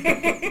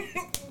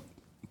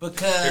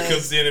 Because Here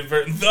comes the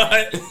inadvertent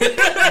thought.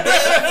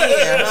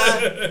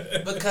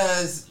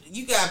 Because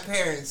you got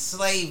parents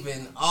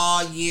slaving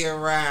all year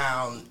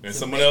round. And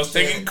someone else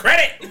taking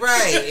credit.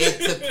 Right.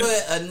 And to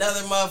put another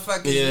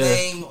motherfucker's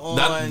name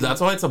on. That's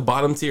why it's a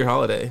bottom tier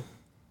holiday.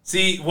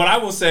 See, what I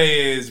will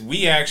say is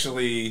we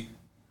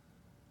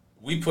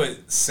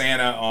put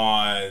Santa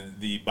on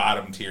the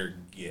bottom tier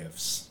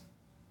gifts.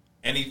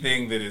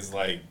 Anything that's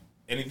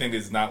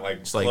not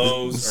like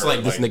clothes. It's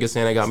like this nigga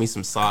Santa got me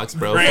some socks,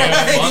 bro. Right.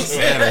 Fuck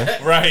Santa.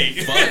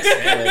 Right. Fuck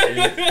Santa,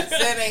 dude.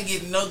 Santa ain't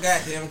getting no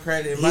goddamn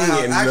credit. He My ain't house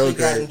getting no actually got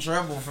credit. in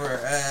trouble for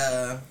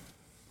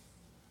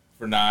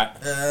not.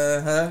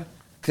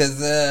 Cause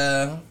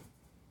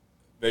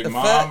Big the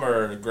mom fuck?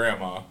 or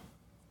grandma?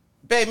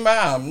 baby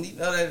mom, you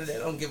know that they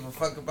don't give a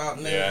fuck about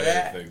none of Yeah, I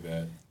that. didn't think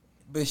that.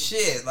 But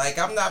shit, like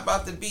I'm not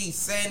about to be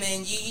Santa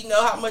and you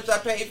know how much I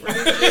paid for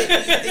this shit?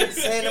 You think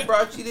Santa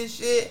brought you this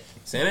shit?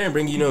 Santa didn't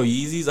bring you no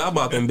Yeezys. I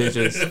bought them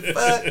bitches.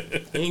 Fuck.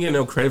 You ain't getting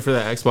no credit for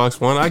that Xbox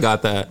One. I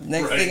got that.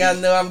 Next thing I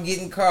know, I'm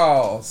getting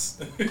calls.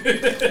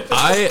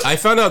 I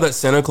found out that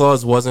Santa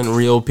Claus wasn't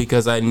real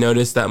because I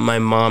noticed that my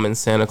mom and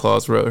Santa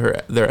Claus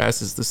wrote their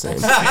S's the same.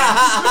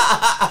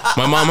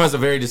 My mom has a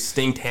very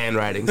distinct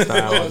handwriting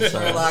style.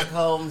 Sherlock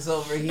Holmes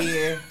over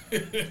here.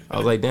 I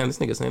was like, damn, this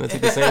nigga Santa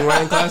took the same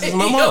writing class as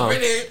my He mom. over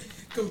there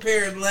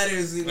comparing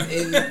letters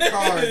in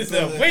cards.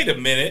 So, wait a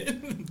minute.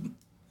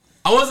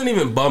 I wasn't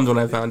even bummed when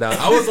I found out.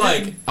 I was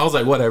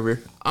like, whatever.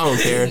 I don't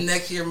care.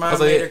 Next year, mom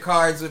made her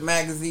cards with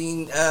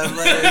magazine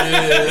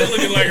letters.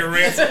 Looking like a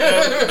ransom.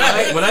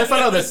 When I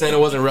found out that Santa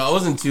wasn't real, I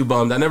wasn't too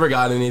bummed. I never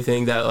got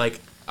anything that like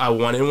I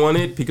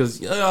wanted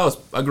because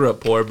I grew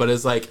up poor, but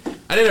it's like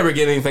I didn't ever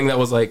get anything that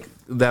was like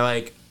that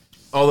like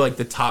all like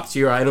the top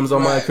tier items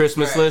on my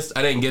Christmas list.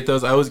 I didn't get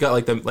those. I always got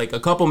like a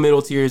couple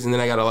middle tiers, and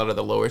then I got a lot of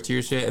the lower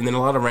tier shit, and then a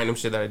lot of random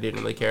shit that I didn't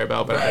really care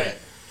about. But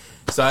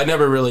so I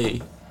never really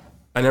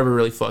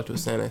fucked with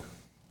Santa.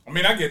 I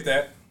mean, I get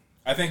that.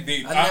 I think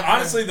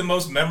honestly the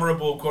most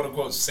memorable quote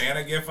unquote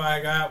Santa gift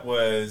I got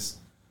was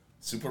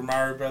Super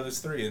Mario Brothers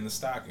 3 in the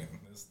stocking.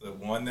 It's the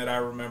one that I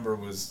remember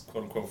was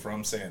quote unquote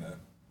from Santa.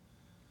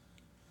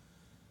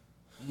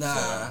 Nah.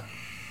 So.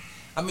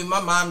 I mean,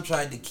 my mom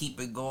tried to keep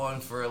it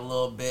going for a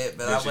little bit,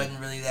 but I wasn't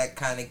really that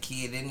kind of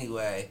kid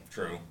anyway.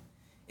 True.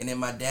 And then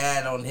my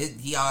dad, all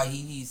he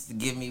used to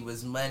give me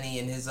was money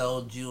and his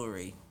old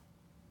jewelry.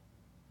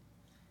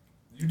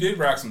 You did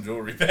rock some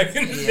jewelry back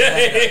in the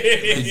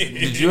day.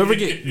 Did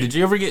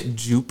you ever get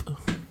Jupe?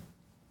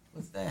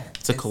 What's that?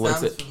 It's a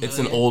cologne. It's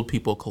an old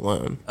people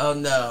cologne. Oh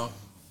no.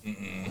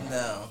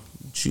 No.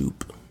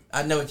 Jupe.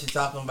 I know what you're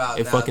talking about.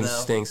 It fucking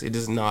stinks. It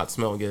does not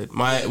smell good.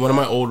 One of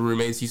my old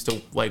roommates used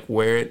to like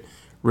wear it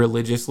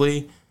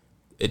religiously.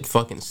 It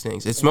fucking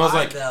stinks. It smells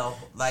like though?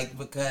 Like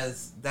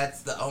because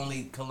that's the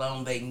only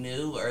cologne they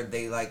knew, or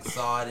they like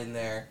saw it in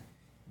their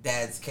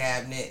dad's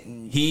cabinet.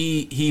 And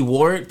he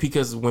wore it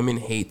because women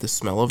hate the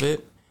smell of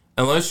it.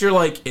 Unless you're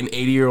like an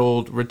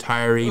 80-year-old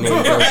retiree named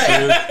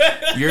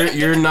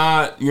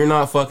you're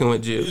not fucking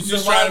with Jews. He's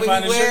just trying to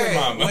find a sugar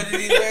mama. What did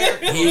he wear?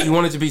 He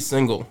wanted to be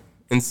single.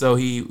 And so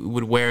he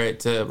would wear it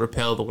to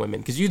repel the women.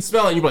 Because you'd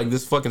smell it and you'd be like,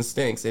 this fucking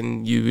stinks.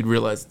 And you would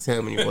realize it's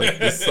him and you're like,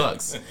 this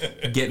sucks.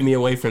 Get me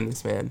away from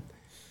this man.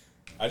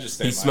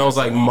 He smells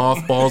like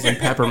mothballs and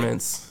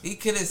peppermints. He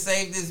could have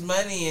saved his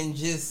money and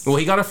just... Well,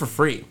 he got it for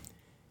free.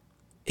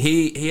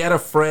 He had a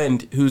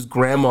friend whose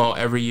grandma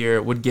every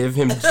year would give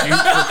him Jupe for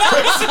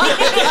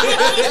Christmas.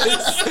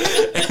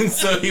 And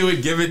so he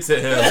would give it to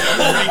him.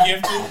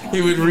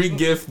 He would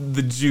re-gift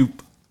the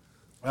Jupe.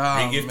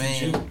 Oh, re-gift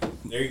man. the Jupe.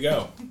 There you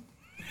go.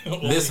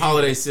 This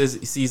holiday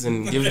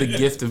season, give the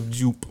gift of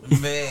Jupe.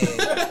 Man.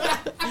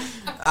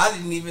 I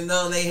didn't even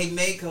know they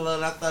made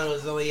cologne. I thought it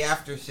was only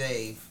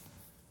aftershave.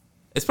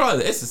 It's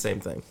the same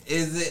thing.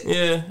 Is it?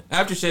 Yeah,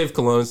 aftershave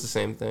cologne is the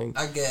same thing.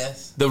 I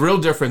guess. The real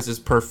difference is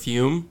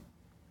perfume.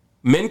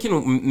 Men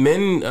can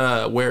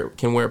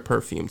wear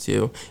perfume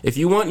too. If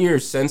you want your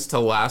scents to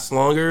last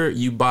longer,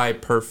 you buy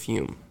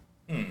perfume.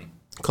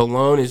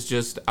 Cologne is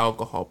just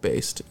alcohol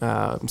based,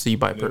 so you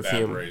buy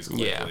perfume.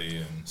 Yeah,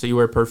 so you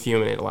wear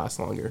perfume and it lasts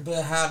longer.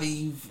 But how do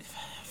you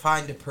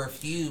find a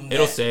perfume?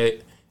 It'll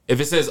say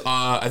if it says.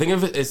 I think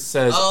if it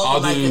says,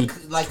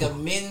 like a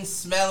men's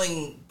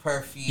smelling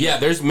perfume. Yeah,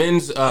 there's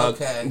men's.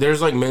 Okay.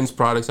 There's like men's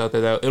products out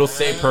there that it'll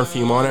say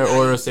perfume on it,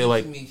 or it'll say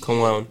like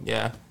cologne.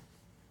 Yeah.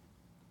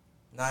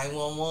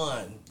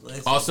 911.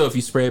 Listen. Also, if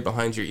you spray it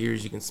behind your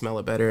ears, you can smell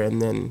it better, and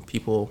then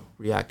people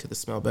react to the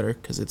smell better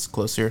because it's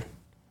closer.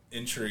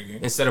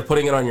 Intriguing. Instead of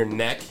putting it on your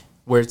neck,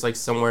 where it's like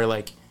somewhere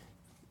like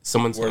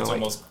someone's where it's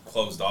almost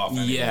closed off.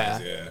 Anyways,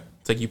 yeah.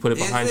 It's like you put it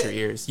behind your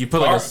ears. You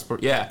put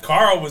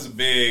Carl was a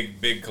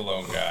big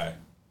cologne guy.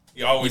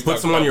 He always put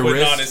some on your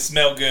wrist. On it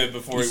smell good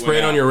before you he spray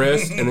went it on out. your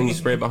wrist, and then you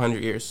spray it behind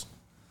your ears.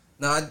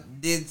 No, I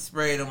did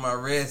spray it on my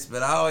wrist,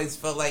 but I always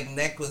felt like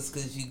necklace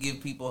because you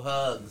give people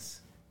hugs.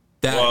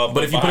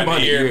 But if you put it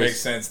behind your ear, it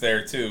makes sense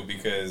there too.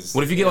 Because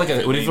what if you get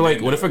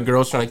what if a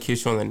girl's trying to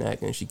kiss you on the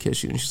neck and she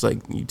kisses you and she's like,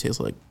 you taste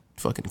like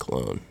fucking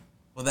cologne?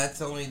 Well, that's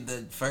only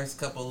the first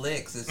couple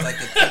licks. It's like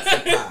a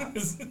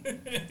Tootsie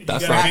Pop.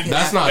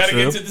 That's not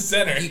true. Get to the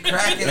center. You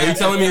crack it. Are you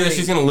telling me that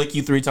she's gonna lick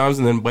you 3 times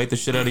and then bite the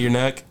shit out of your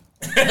neck?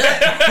 I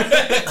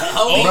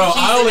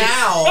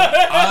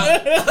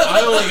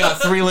only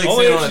got 3 licks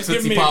in on a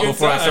Tootsie Pop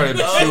before I started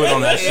chewing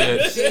on that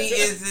shit. She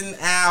is an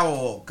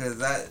owl,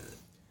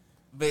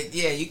 but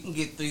yeah, you can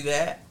get through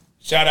that.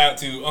 Shout out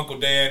to Uncle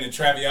Dan and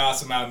Travi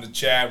Awesome out in the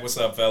chat. What's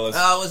up, fellas?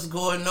 Oh, what's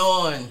going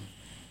on?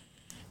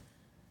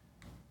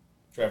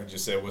 Travi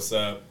just said, what's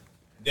up?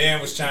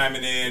 Dan was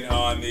chiming in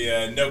on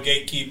the no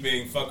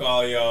gatekeeping, fuck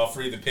all y'all,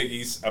 free the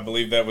piggies. I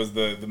believe that was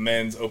the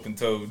men's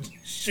open-toed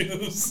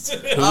shoes.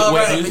 Who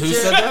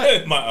said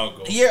that? My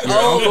uncle. Your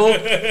uncle?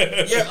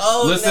 You're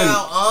old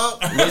now,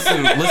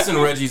 Listen,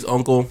 Reggie's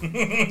uncle.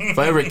 If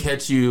I ever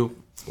catch you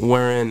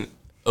wearing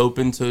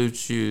open-toed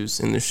shoes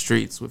in the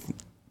streets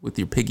with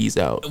your piggies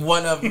out,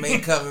 one of them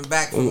ain't coming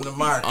back from the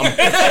market.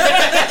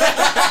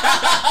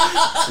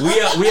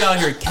 We out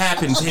here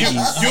capping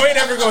piggies. You ain't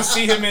ever gonna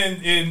see him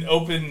in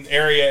open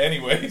area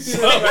anyway.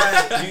 So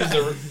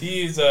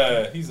he's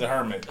a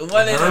hermit.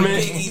 One of them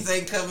piggies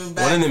ain't coming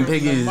back from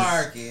the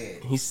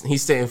market.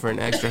 He's staying for an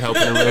extra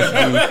helping a real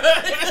food.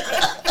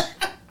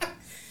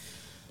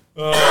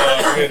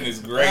 Oh goodness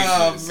gracious!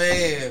 Oh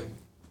man,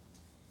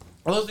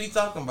 what was we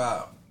talking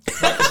about?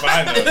 fucking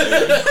fine though,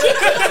 dude.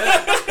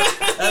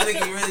 I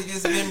think you really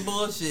just been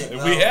bullshit.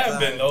 We have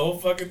been the whole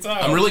fucking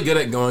time. I'm really good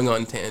at going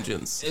on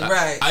tangents.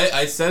 Right.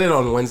 I said it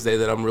on Wednesday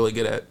that I'm really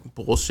good at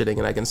bullshitting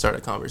and I can start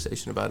a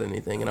conversation about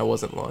anything, and I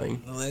wasn't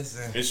lying.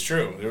 Listen. It's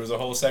true. There was a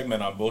whole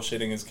segment on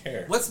bullshitting is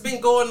care. What's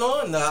been going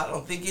on, though? I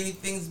don't think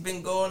anything's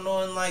been going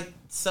on, like,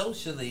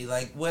 socially.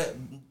 Like, what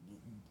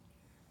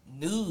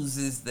news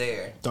is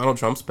there? Donald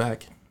Trump's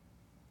back.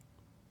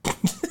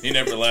 He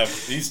never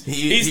left. He's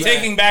He-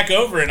 taking back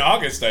over in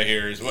August, I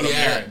hear, is what I'm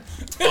hearing.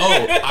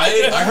 Oh,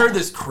 I heard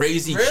this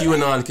crazy Really?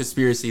 QAnon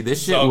conspiracy.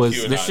 This shit all was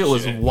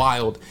QAnon shit.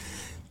 wild.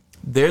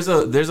 There's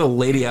a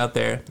lady out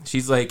there.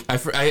 She's like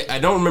I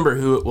don't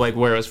remember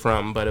where it was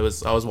from, but I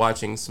was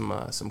watching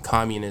some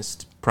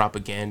communist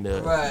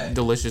propaganda Right.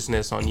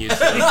 deliciousness on YouTube.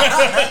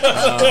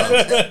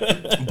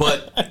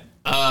 But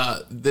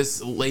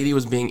this lady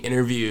was being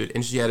interviewed,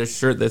 and she had a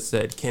shirt that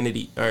said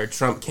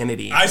Trump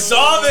Kennedy. I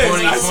saw this.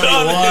 I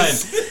saw 2021.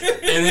 this.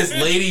 And this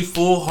lady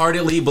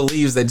full-heartedly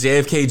believes that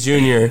JFK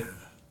Jr.,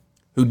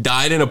 who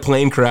died in a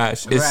plane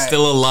crash, is Right.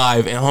 still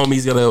alive, and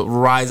homie's gonna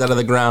rise out of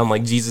the ground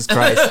like Jesus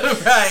Christ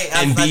Right.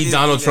 and I be did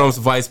Donald see Trump's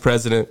vice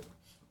president.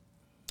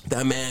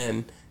 That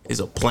man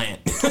is a plant.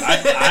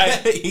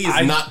 He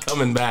is not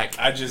coming back.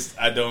 I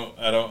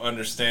don't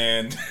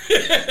understand.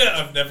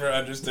 I've never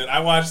understood. I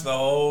watched the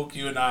whole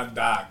QAnon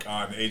doc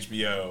on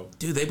HBO.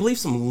 Dude, they believe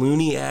some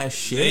loony ass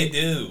shit.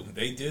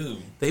 They do.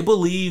 They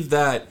believe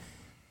that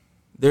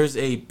there's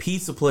a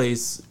pizza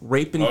place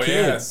raping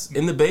kids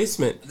in the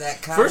basement.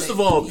 That First of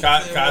all,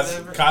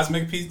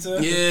 Cosmic Pizza?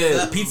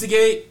 yeah,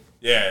 Pizzagate.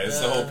 Yeah, it's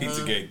the whole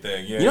Pizzagate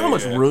thing. Yeah, You know how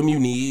much yeah. room you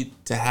need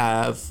to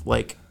have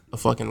like a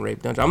fucking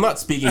rape dungeon? I'm not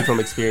speaking from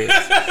experience,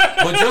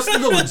 but just the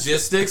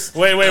logistics.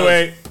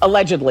 Allegedly.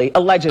 Allegedly,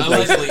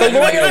 The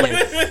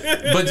lawyer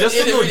but just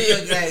In the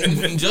video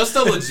game. just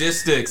the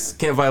logistics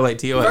can't violate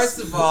TOS. First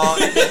of all,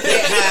 you can't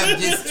have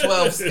just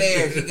 12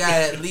 stairs. You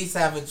gotta at least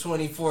have a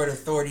 24 to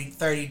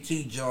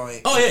 32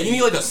 joint. Oh yeah, you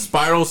need like a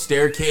spiral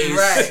staircase.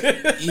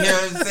 Right. You know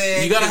what I'm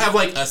saying? You gotta have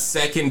like a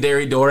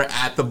secondary door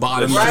at the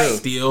bottom Right. of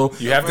steel.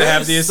 You have to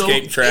have the So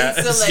escape trap,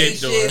 escape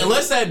door. insulation.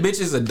 Unless that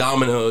bitch is a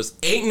Domino's,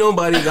 ain't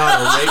nobody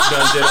got a rape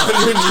dungeon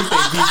underneath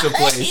a pizza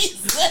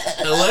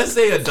place. Unless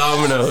they a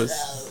Domino's,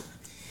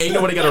 ain't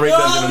nobody got a rape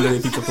dungeon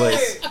underneath a pizza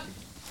place.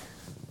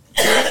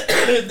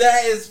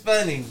 That is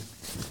funny.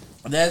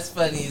 That's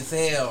funny as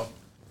hell.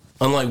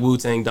 Unlike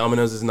Wu-Tang,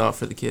 Domino's is not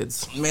for the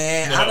kids.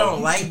 Man, I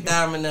don't like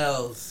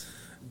Domino's.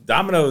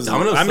 Domino's.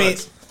 Domino's I mean,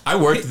 sucks. I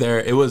worked there.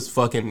 It was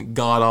fucking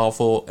god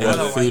awful, and I the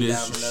don't food like is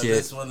Domino's. shit.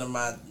 That's one of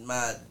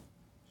my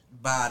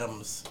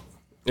bottoms.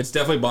 It's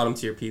definitely bottom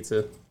tier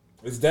pizza.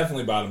 it's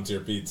definitely bottom tier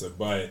pizza,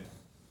 but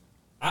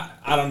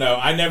I don't know.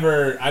 I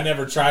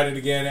never tried it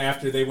again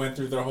after they went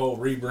through their whole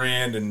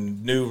rebrand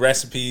and new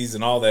recipes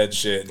and all that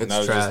shit. And It's I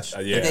was trash.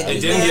 yeah. They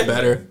It didn't get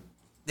better.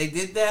 They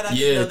did that? I Yeah,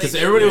 didn't know because they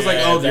did everybody was like,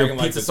 Yeah, "Oh, back your in,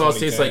 like, pizza the sauce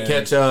tastes like 2010s.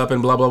 ketchup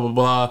and blah blah blah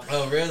blah." that.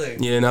 Oh, really?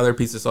 Yeah, now their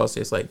pizza sauce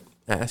tastes like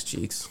ass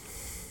cheeks.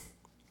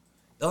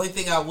 The only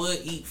thing I would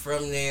eat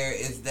from there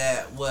is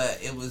that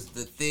it was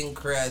the thin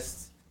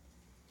crust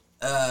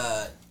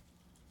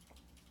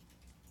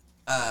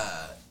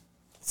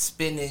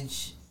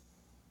spinach,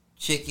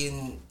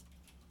 chicken,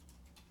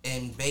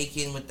 and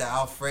bacon with the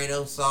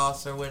Alfredo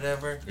sauce or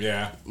whatever.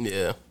 Yeah,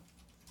 Yeah,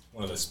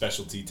 one of the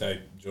specialty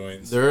type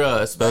joints. their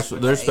the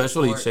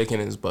specialty A-port. chicken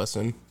is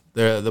bussin'.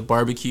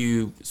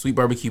 The sweet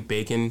barbecue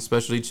bacon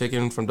specialty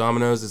chicken from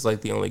Domino's is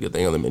like the only good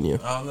thing on the menu,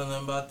 I don't know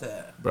nothing about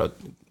that. bro.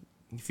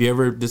 If you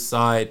ever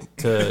decide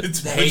to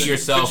hate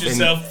yourself Put and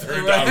yourself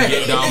through Right.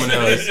 get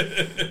Domino's,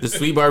 the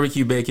sweet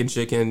barbecue bacon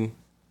chicken,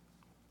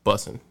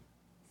 bussin',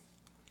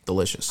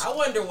 delicious. I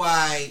wonder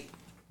why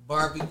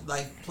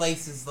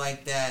places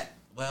like that.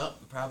 Well,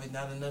 probably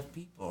not enough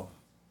people.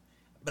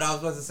 But I was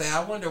about to say,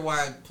 I wonder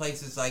why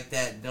places like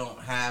that don't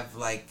have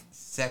like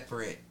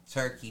separate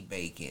turkey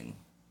bacon.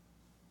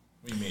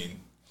 What do you mean?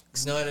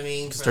 You know what I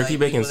mean? For, Turkey like,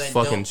 bacon's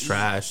people that fucking don't eat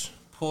trash.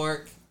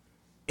 Pork.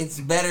 It's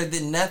better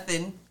than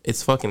nothing.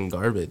 It's fucking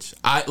garbage.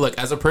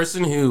 As a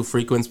person who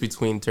frequents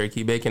between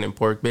turkey bacon and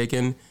pork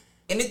bacon,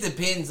 And it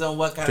depends on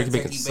what kind Turkey of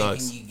bacon turkey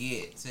sucks. bacon you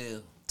get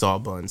too. it's all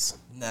buns.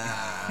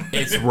 Nah.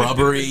 It's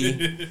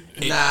rubbery.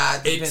 Nah,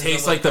 It depends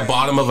tastes on like what the kind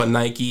bottom you of a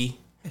Nike.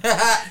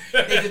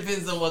 It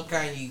depends on what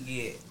kind you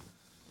get.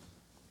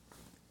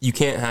 You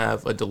can't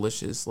have a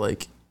delicious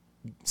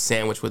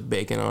sandwich with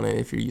bacon on it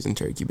if you're using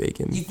turkey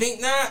bacon. You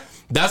think not?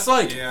 That's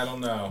like Yeah, I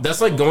don't know. that's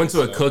like going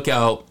to a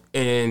cookout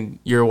and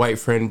your white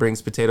friend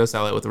brings potato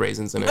salad with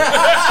raisins in it.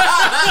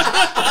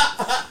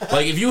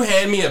 Like if you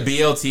hand me a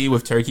BLT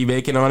with turkey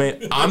bacon on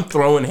it, I'm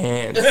throwing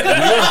hands. We are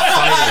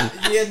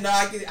fighting. Yeah, no,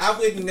 I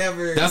would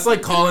never. That's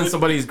like calling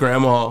somebody's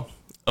grandma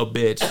a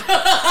bitch.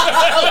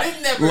 I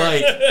would never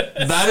Like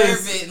that serve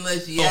is it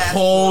unless you a ask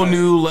whole for it.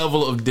 new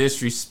level of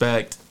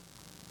disrespect.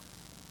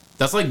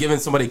 That's like giving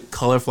somebody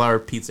cauliflower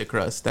pizza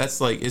crust.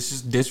 That's like it's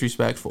just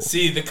disrespectful.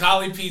 See, the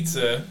Kali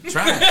pizza,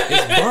 Trash.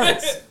 It's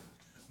buns.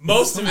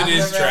 most of it I've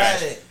is never had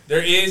trash.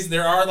 it.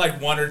 There are like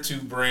one or two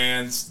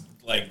brands,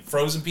 like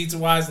frozen pizza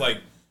wise, like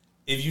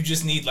if you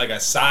just need like a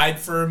side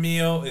for a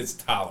meal, it's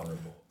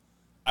tolerable.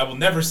 I will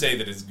never say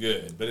that it's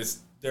good, but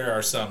there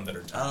are some that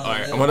are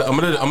tolerable. All right,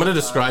 I'm gonna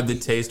describe the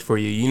taste for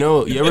you. You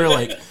know, you ever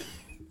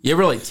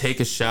like take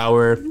a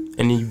shower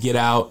and you get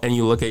out and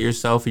you look at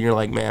yourself and you're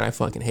like, man, I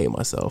fucking hate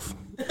myself.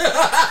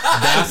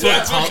 That's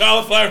what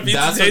cauliflower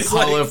pizza tastes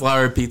like.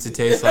 Cauliflower pizza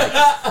tastes like.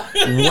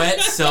 Wet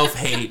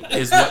self-hate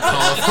is what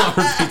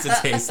cauliflower pizza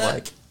tastes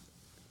like.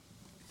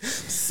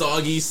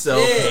 Soggy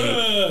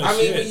self-hate. I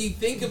mean, when you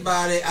think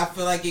about it, I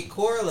feel like it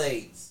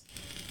correlates.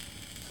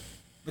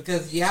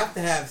 Because you have to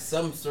have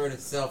some sort of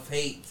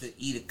self-hate to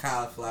eat a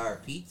cauliflower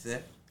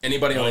pizza.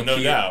 Anybody on a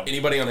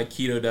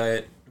keto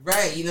diet.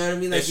 Right, you know what I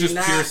mean? Like, it's just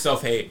pure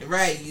self-hate.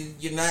 Right,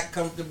 you're not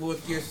comfortable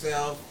with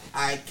yourself.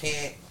 I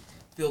can't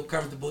feel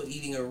comfortable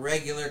eating a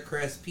regular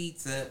crust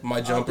pizza.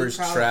 My jumper's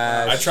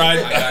trash. I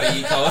gotta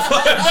eat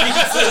cauliflower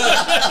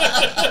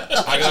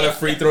pizza. I got a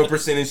free throw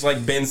percentage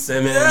like Ben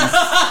Simmons.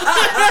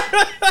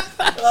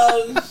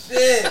 Oh,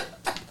 shit.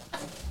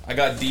 I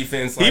got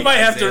defense like he might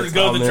have Isaiah to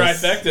go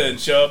Thomas. the trifecta and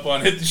show up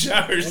on Hit the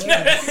Showers.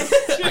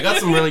 I got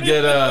some really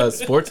good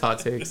sports hot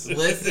takes.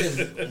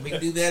 Listen, we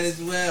do that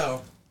as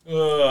well.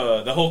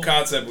 The whole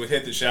concept with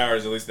Hit the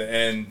Showers, at least the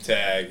end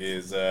tag,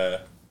 is they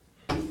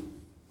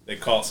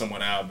call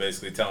someone out,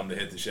 basically tell them to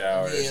hit the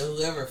showers. Yeah,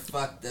 whoever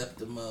fucked up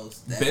the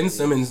most. Ben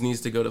Simmons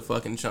needs to go to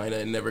fucking China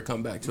and never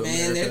come back to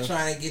America. Man, they're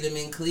trying to get him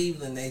in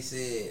Cleveland, they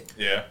said.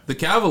 Yeah. The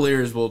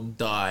Cavaliers will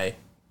die.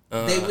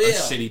 They will. A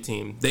shitty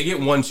team. They get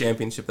one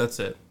championship, that's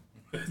it.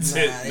 That's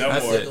Nah, it. No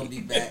more. They're gonna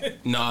be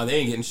back. Nah, they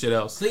ain't getting shit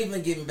else.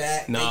 Cleveland getting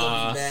back. They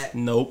gonna be back.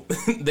 Nope.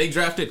 They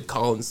drafted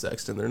Colin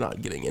Sexton. They're not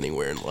getting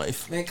anywhere in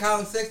life. Man,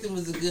 Colin Sexton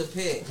was a good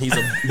pick. He's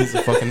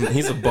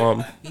a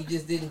bum. He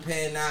just didn't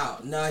pan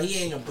out. No,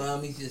 he ain't a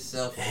bum. He's just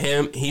selfish.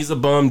 He's a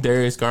bum.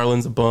 Darius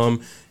Garland's a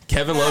bum.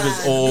 Kevin Love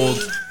is old.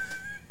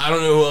 I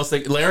don't know who else.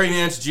 Larry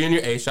Nance Jr.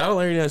 Hey, shout out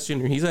Larry Nance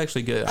Jr. He's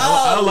actually good.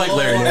 I don't like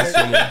Larry Nance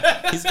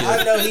Jr. He's good.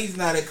 I know he's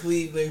not a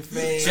Cleveland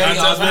fan. I'm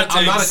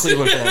not a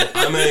Cleveland fan.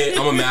 I'm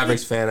a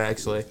Mavericks fan,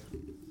 actually.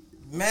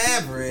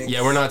 Mavericks?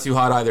 Yeah, we're not too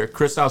hot either.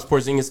 Kristaps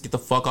Porzingis, get the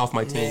fuck off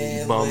my team,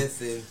 Man, you bum.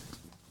 listen.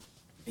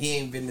 He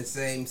ain't been the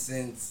same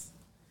since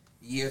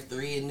year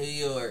 3 in New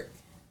York.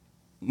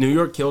 New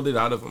York killed it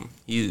out of him.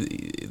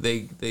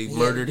 They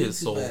murdered his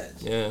soul. Much.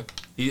 Yeah.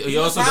 He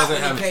also was hot doesn't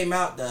when have. He came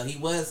out though. He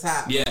was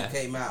hot when he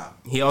came out.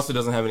 He also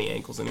doesn't have any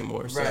ankles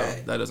anymore, so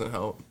Right. that doesn't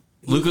help.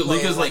 He's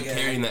Luka's like like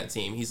carrying that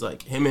team. He's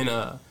like him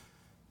and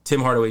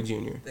Tim Hardaway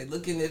Jr. They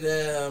looking at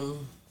who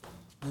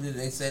did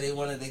they say they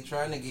wanted? They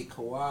trying to get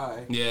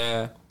Kawhi.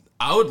 Yeah,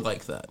 I would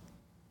like that.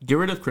 Get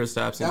rid of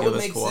Kristaps and That give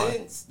would us make Kawhi.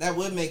 sense. That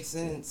would make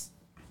sense.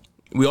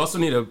 We also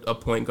need a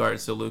point guard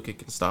so Luka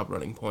can stop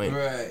running point.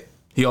 Right.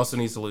 He also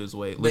needs to lose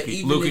weight. But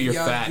Luka, if you're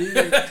y'all fat.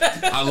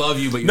 do- I love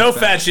you, but you're No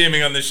fat. fat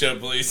shaming on the show,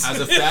 please. As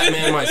a fat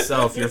man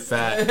myself, you're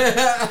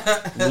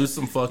fat. Lose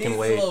some fucking He's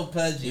weight. a little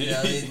pudgy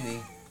though, isn't he?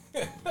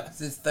 It's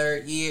his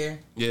 3rd year.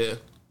 Yeah.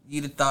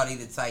 You'd have thought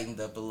he'd have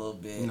tightened up a little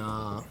bit.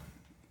 Nah.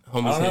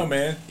 I don't know,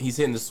 man. He's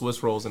hitting the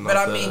Swiss rolls and But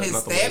not I mean, the, his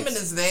not the weights.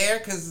 stamina's there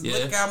because Yeah.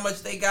 look how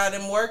much they got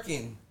him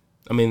working.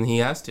 I mean, he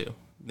has to.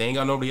 They ain't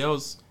got nobody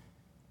else.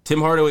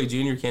 Tim Hardaway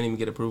Jr. can't even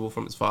get approval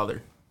from his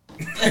father.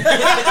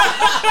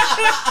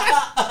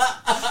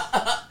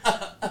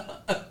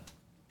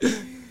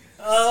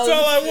 Oh, That's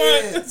all I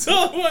want. shit. That's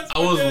all I want. I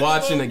was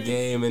watching a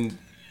game and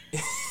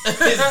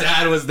his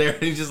dad was there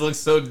and he just looked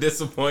so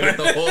disappointed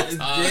the whole time.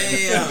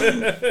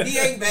 Damn. He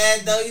ain't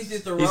bad though. He's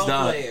just a He's role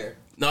not. player.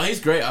 No,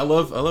 he's great. I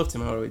love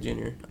Tim Hardaway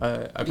Jr.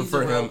 I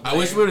prefer a role him. I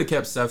wish we player. would have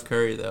kept Steph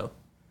Curry though.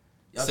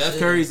 Y'all Steph should.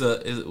 Curry's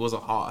was a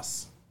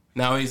hoss.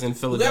 Now he's in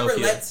Philadelphia.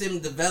 Whoever lets him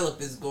develop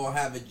is gonna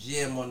have a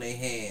gym on their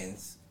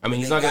hands. I mean,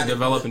 he's They not going to gotta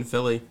develop do it- in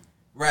Philly.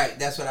 Right,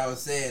 that's what I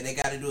was saying. They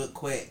got to do it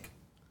quick.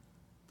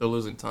 They're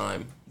losing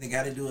time. They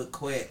got to do it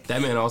quick.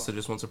 That man also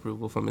just wants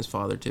approval from his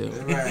father too.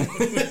 Right, and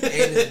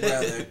his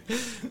brother.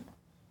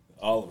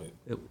 All of it.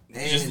 And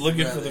Just his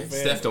looking brother. for the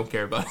fans. Steph don't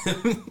care about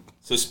him.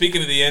 So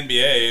speaking of the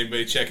NBA,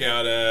 anybody check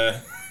out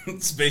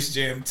Space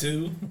Jam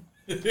 2?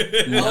 Oh, it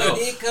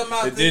did come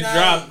out It did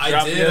tonight.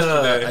 drop.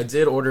 yesterday. I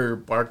did order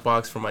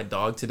BarkBox for my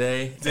dog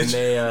today, and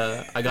they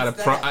I got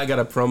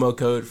a promo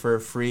code for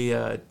a free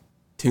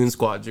Toon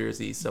Squad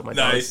jersey, so my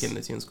dog's Nice. getting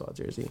the Toon Squad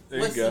jersey. There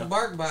What's you the go.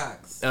 bark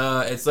box?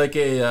 It's like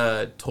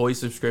a toy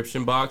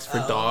subscription box for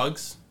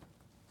dogs,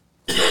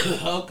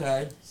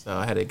 Okay. so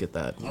I had to get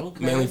that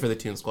Okay. mainly for the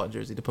Toon Squad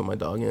jersey to put my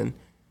dog in.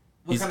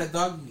 What kind of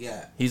dog you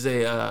got? He's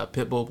a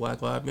pit bull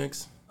black lab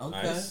mix.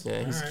 Okay. Nice.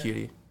 Yeah, he's a Alright.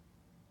 cutie.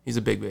 He's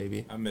a big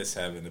baby. I miss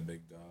having a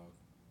big dog.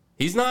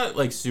 He's not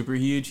like super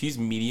huge. He's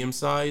medium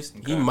sized.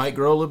 He Okay. might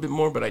grow a little bit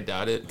more, but I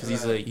doubt it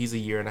because Right. he's a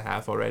year and a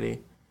half already.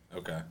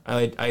 Okay.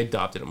 I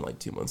adopted him like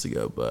 2 months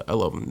ago, but I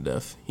love him to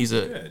death. He's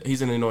Good.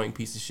 an annoying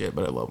piece of shit,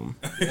 but I love him.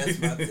 That's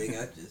my thing.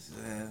 I just.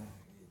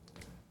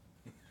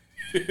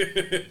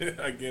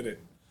 I get it.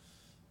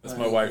 That's I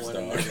my don't wife's want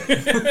dog.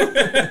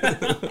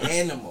 another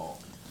animal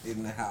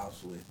in the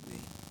house with me.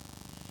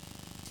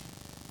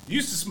 You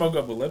used to smoke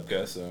up with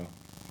Lipka, so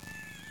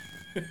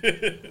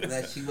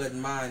That she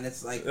wouldn't mind.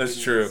 That's like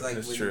true. It's like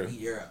That's when true.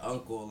 your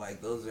uncle,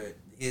 like those are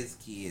his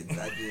kids.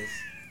 I just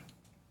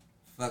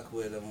fuck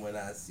with him when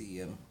I see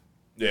him.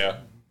 Yeah,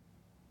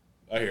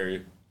 I hear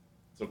you.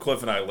 So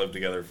Cliff and I lived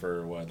together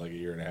for what, like a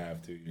year and a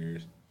half, 2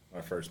 years.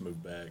 When I first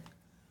moved back,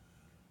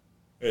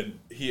 and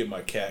he and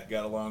my cat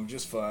got along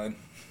just fine.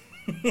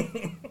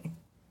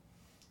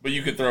 But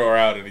you could throw her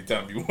out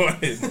anytime you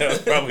wanted. That was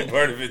probably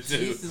part of it too.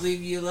 She used to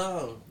leave you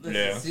alone. Listen,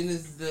 Yeah. As soon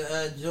as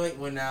the joint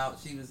went out,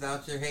 she was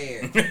out your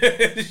hair.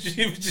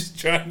 She was just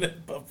trying to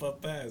puff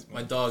up past me.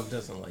 My dog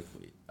doesn't like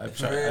weed. I've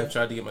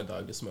tried to get my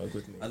dog to smoke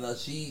with me. I know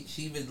she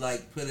would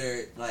like put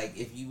her like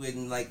if you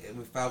wouldn't like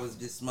if I was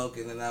just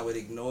smoking and I would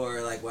ignore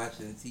her like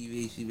watching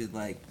TV, she would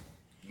like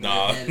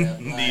Nah, her head up,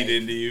 need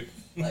into you.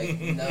 like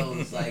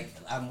nose like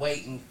I'm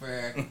waiting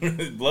for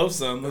Blow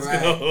some. Let's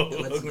right, go.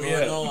 what's Hook me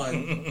going up. on.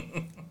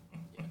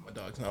 Yeah, my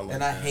dog's not like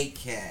And that. I hate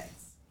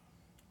cats.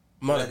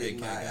 I'm not I a big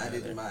didn't cat mind. guy I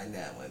didn't either. mind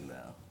that one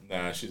though.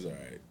 Nah, she's all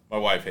right. My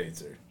wife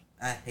hates her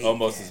I hate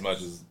almost cats. as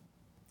much as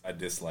I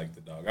dislike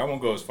the dog. I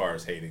won't go as far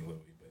as hating Louis,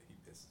 but he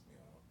pisses me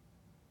off.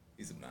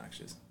 He's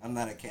obnoxious. I'm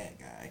not a cat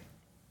guy.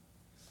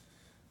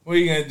 What are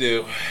you gonna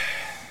do?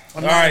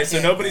 I'm All not a right, so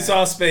cat nobody guy.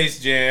 saw Space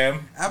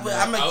Jam. I'm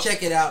gonna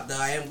check it out though.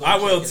 I am. Gonna I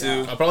will, check it too.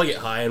 out. I'll probably get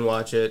high and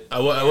watch it. I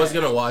was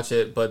gonna watch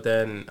it, but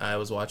then I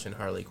was watching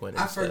Harley Quinn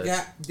I instead.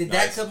 forgot. Did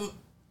Nice. that come?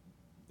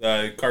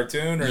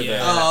 Cartoon or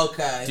Yeah. Oh,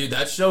 okay. Dude,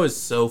 that show is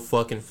so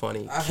fucking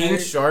funny. I King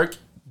heard- Shark,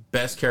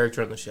 best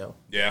character on the show.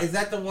 Yeah. Is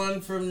that the one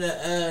from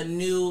the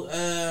new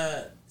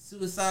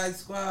Suicide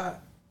Squad?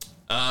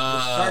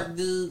 Shark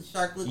dude,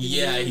 shark looking.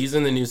 Yeah, dude? he's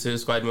in the new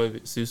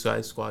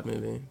Suicide Squad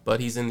movie, but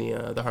he's in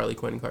the Harley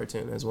Quinn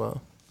cartoon as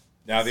well.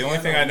 Now, the See, only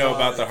I thing don't I know know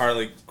about the that.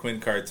 Harley Quinn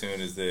cartoon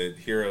is that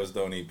heroes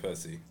don't eat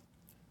pussy.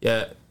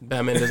 Yeah,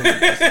 Batman doesn't. Eat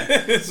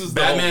pussy. This is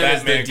the whole Batman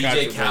is the Batman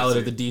DJ Khaled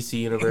of the controversy. DC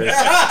universe.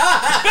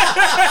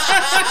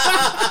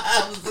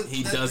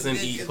 He doesn't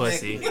eat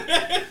pussy,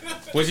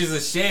 which is a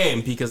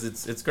shame because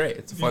it's great.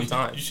 It's a fun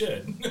time. You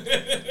should.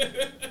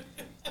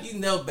 You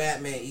know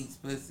Batman eats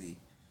pussy.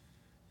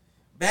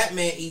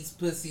 Batman eats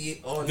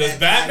pussy on Does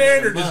that Batman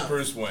time or of the does month.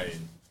 Bruce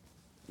Wayne?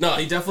 No,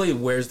 he definitely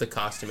wears the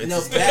costume. It's No,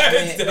 his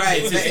Batman.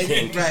 right, It's his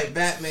kink. right.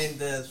 Batman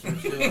does for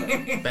sure.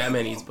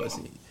 Batman eats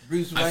pussy.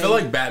 Bruce Wayne. I feel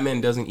like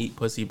Batman doesn't eat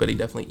pussy, but he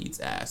definitely eats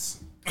ass.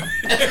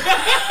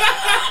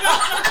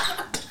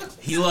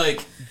 He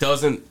like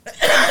doesn't.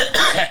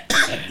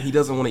 He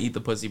doesn't want to eat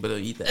the pussy, but he'll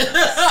eat the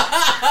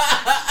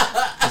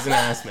ass. He's an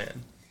ass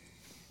man.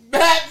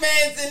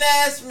 Batman's an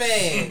ass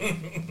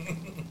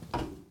man.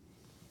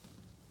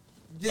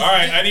 Just All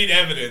right, I need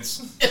evidence.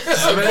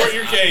 Support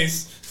your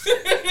case.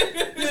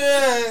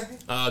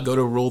 Go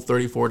to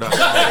rule34.com.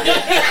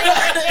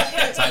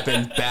 Type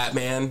in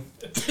Batman.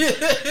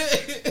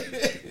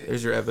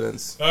 There's your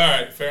evidence. All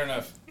right, fair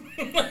enough.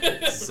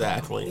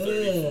 Exactly.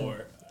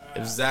 34.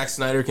 If Zack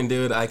Snyder can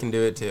do it, I can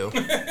do it too.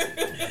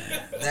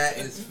 That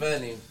is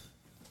funny.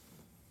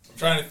 I'm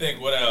trying to think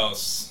what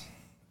else.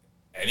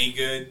 Any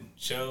good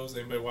shows?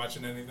 Anybody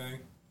watching anything?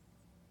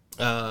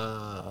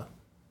 Trying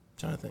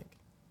to think.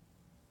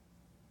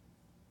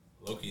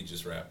 Loki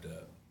just wrapped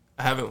up.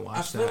 I haven't I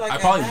watched feel that. like I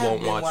probably have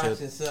won't been watch watching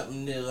it.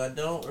 something new. I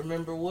don't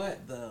remember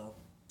what though.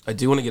 I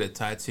do want to get a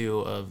tattoo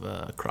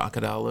of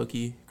Crocodile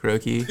Loki.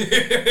 Croaky.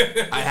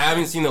 I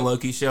haven't seen the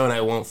Loki show and I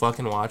won't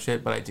fucking watch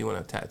it, but I do want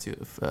a tattoo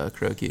of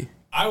Croaky.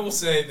 I will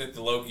say that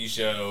the Loki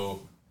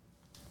show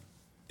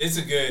is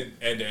a good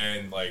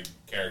end-to-end like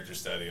character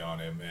study on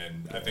him,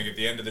 and I think at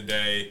the end of the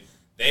day,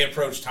 they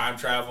approach time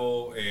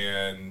travel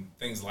and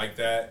things like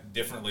that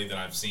differently than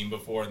I've seen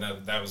before, and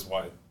that was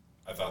why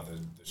I thought the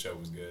show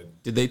was good.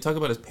 Did they talk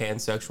about his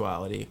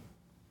pansexuality?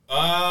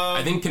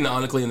 I think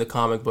canonically in the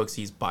comic books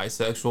he's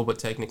bisexual, but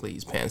technically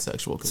he's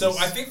pansexual. 'Cause So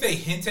I think they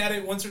hint at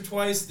it once or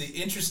twice. The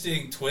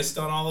interesting twist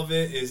on all of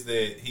it is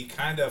that he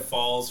kind of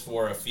falls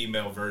for a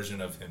female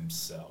version of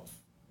himself,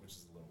 which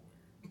is a little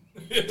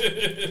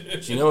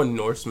weird. do you know in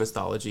Norse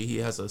mythology he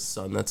has a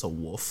son that's a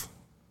wolf?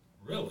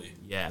 Really?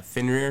 Yeah,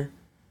 Fenrir.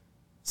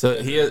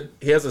 So he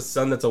has a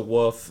son that's a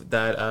wolf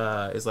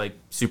that is like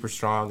super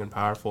strong and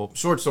powerful.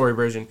 Short story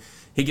version,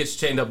 he gets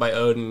chained up by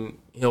Odin.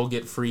 He'll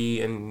get free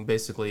and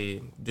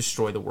basically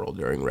destroy the world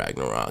during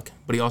Ragnarok.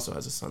 But he also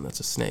has a son that's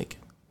a snake,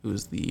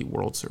 who's the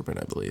world serpent,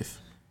 I believe.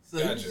 So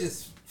he Gotcha. was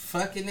just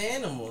fucking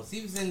animals.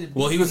 He was in the.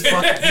 Well, he was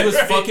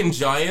fucking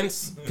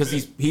giants because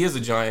he is a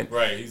giant.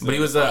 Right. But he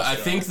was I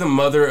think the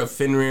mother of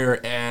Fenrir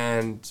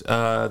and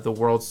the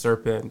world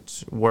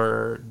serpent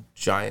were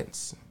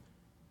giants.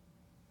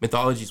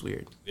 Mythology's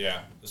weird. Yeah,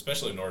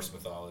 especially Norse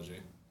mythology.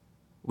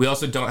 We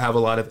also don't have a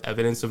lot of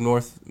evidence of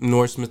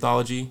Norse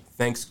mythology.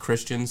 Thanks,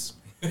 Christians.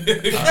 Burnt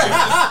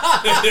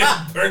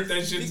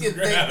that shit You to can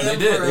the thank ground. them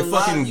They did. for They a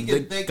lot. fucking You they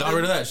can thank got them.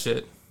 rid of that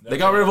shit. They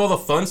got rid of all the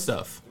fun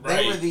stuff.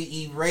 They were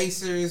the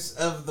erasers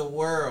of the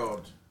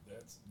world.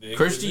 That's the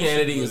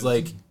Christianity Inquisition is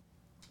like,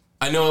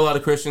 I know a lot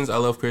of Christians. I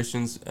love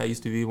Christians. I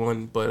used to be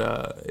one,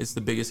 but it's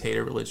the biggest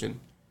hater religion.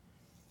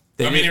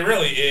 I mean, it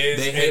really is.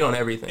 They hate on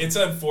everything. It's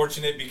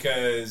unfortunate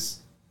because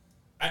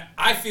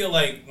I feel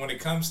like when it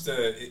comes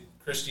to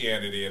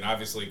Christianity, and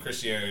obviously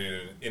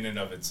Christianity in and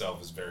of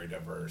itself is very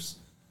diverse.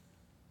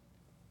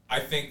 I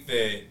think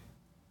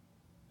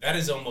that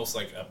is almost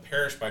like a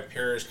parish by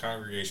parish,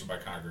 congregation by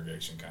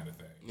congregation kind of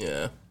thing.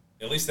 Yeah.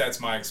 At least that's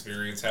my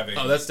experience, having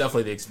that's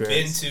definitely the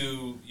experience. been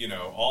to,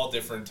 all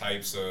different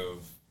types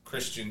of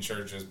Christian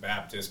churches,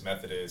 Baptist,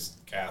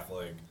 Methodist,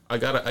 Catholic. I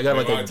got like a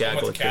went to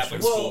Catholic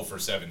Catholic Christian. school for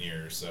 7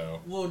 years,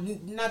 so. Well,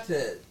 not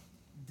to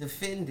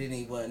defend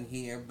anyone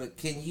here, but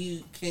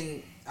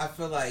I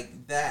feel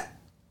like that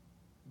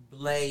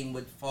blame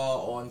would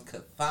fall on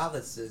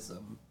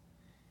Catholicism,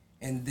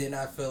 and then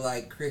I feel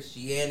like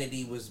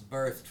Christianity was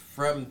birthed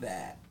from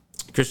that.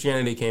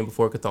 Christianity came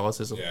before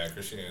Catholicism. Yeah,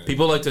 Christianity.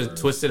 People like to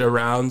twist it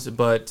around,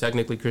 but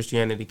technically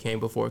Christianity came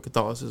before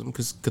Catholicism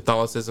because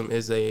Catholicism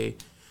is a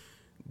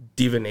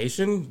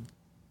divination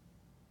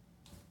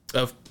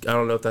of, I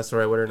don't know if that's the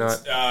right word or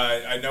not.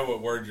 I know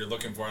what word you're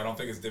looking for. I don't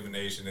think it's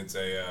divination. It's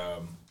it's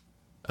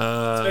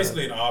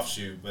basically an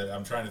offshoot, but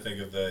I'm trying to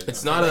think of the.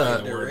 It's not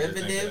a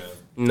derivative.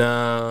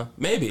 Nah,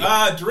 maybe.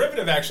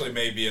 Derivative actually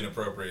may be an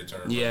appropriate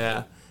term.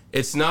 Yeah,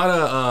 it's not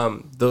a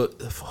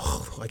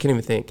I can't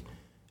even think.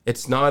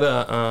 It's not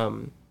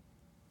a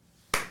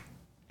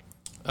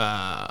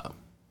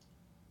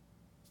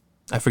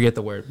I forget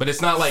the word, but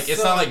it's not like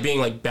being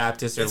like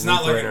Baptist or it's Lutheran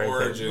not like or an anything.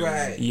 origin.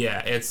 Right.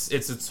 Yeah, it's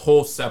its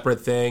whole separate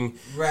thing.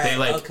 Right.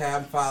 They Okay,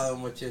 I'm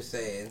following what you're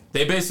saying.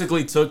 They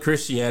basically took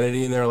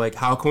Christianity and they're like,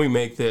 how can we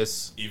make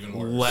this Even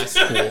worse. less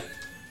cool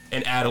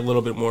and add a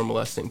little bit more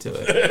molesting to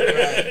it?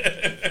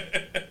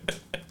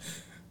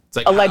 It's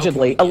like,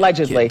 Allegedly.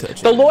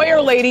 The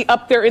lawyer lady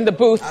up there in the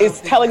booth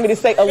is telling me to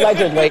say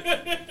allegedly.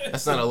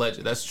 That's not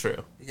alleged. That's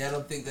true. Yeah, I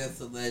don't think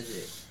that's alleged.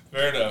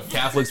 Fair enough.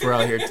 Catholics were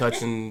out here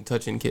touching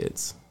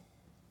kids.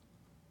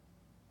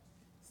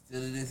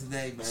 Still to this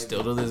day, baby.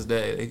 Still to this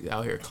day, they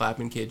out here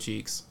clapping kid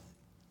cheeks.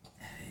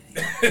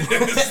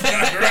 It's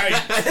not right.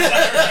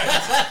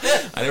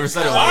 I never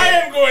said it was. I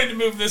am going to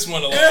move this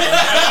one along.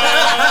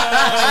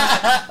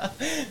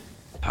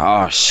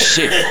 Oh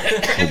shit!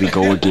 Here we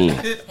go again.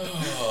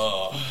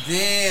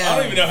 Damn. I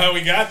don't even know how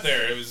we got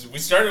there. We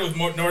started with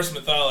Norse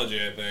mythology,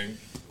 I think,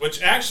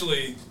 which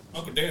actually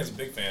Uncle Dan's a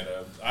big fan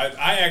of.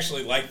 I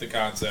actually like the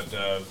concept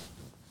of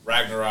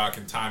Ragnarok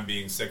and time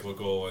being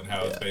cyclical and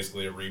how it's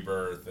basically a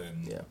rebirth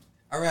and. Yeah.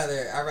 I'd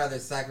rather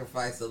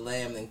sacrifice a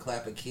lamb than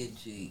clap a kid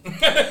cheek.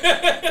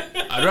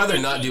 I'd rather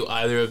not do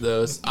either of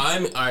those. All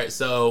right.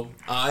 So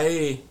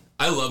I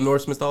love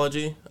Norse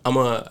mythology. I'm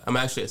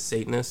actually a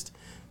Satanist,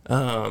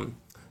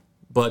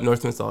 but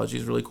Norse mythology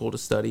is really cool to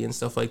study and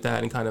stuff like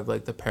that, and kind of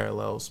like the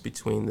parallels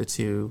between the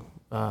two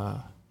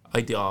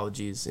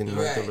ideologies and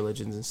like the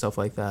religions and stuff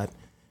like that.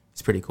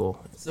 It's pretty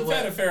cool. So we've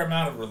had a fair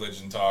amount of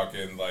religion talk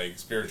and like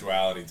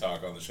spirituality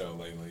talk on the show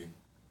lately.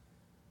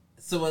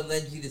 So what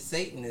led you to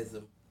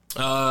Satanism?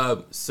 And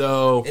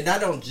I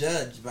don't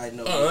judge by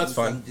no means. Oh, that's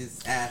fine. I'm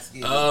just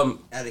asking.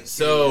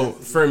 So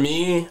for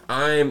me,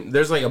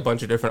 there's like a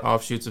bunch of different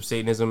offshoots of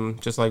Satanism,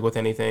 just like with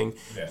anything.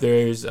 Yeah.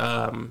 There's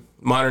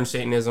modern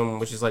Satanism,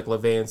 which is like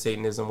LaVeyan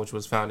Satanism, which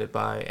was founded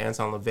by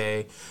Anton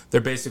LaVey. They're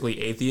basically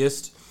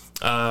atheists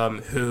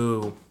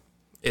who,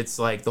 it's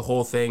like the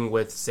whole thing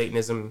with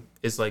Satanism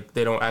is like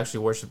they don't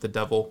actually worship the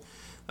devil.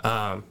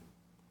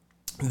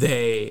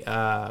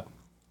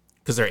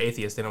 Because they're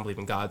atheists, they don't believe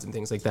in gods and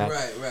things like that.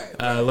 Right.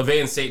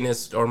 LaVeyan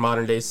Satanist or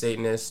modern day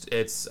Satanist,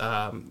 it's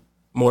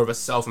more of a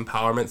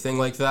self-empowerment thing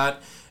like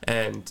that,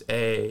 and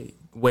a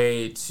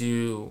way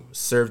to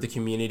serve the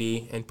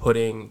community and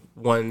putting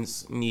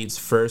one's needs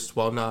first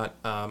while not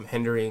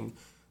hindering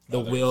the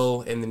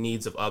will and the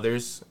needs of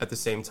others at the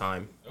same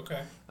time.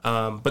 Okay.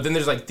 But then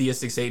there's like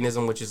theistic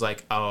Satanism, which is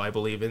like, I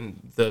believe in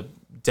the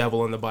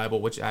devil in the Bible,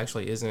 which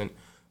actually isn't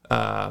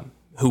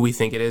who we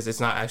think it is. It's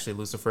not actually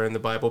Lucifer in the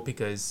Bible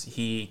because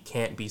he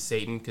can't be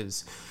Satan,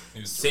 because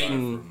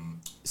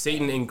Satan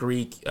in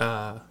Greek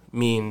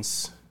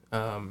means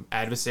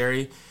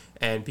adversary,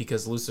 and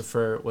because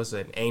Lucifer was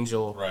an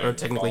angel, or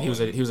technically he was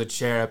a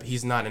cherub,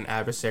 he's not an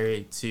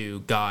adversary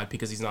to God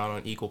because he's not on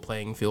an equal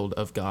playing field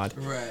of God.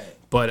 Right.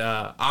 But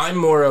I'm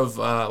more of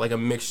like a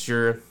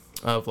mixture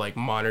of like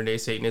modern day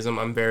Satanism.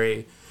 I'm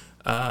very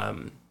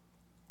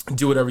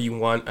do whatever you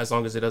want as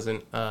long as it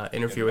doesn't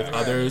interfere with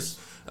others.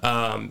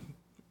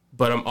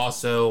 But I'm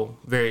also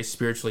very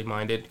spiritually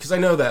minded because I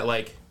know that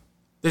like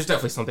there's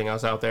definitely something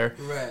else out there,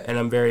 and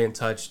I'm very in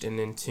touch and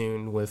in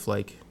tune with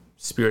like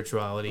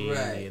spirituality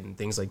and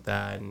things like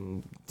that,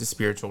 and the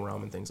spiritual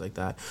realm and things like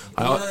that.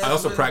 I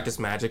also practice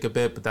magic a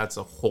bit, but that's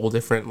a whole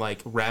different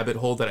like rabbit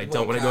hole that I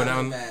don't want to go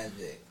down.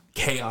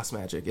 Chaos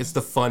magic. It's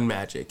the fun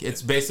magic.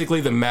 It's basically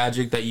the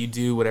magic that you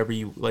do whatever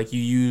you like. You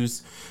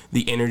use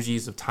the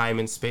energies of time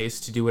and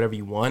space to do whatever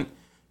you want,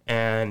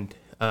 and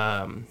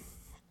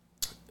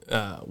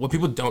what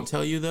people don't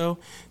tell you though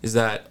is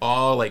that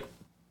all like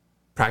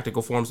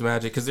practical forms of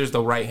magic, because there's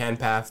the right hand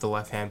path, the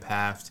left hand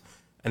path,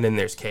 and then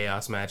there's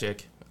chaos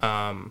magic.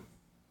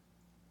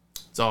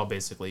 It's all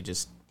basically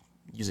just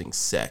using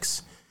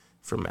sex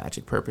for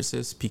magic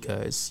purposes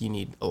because you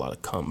need a lot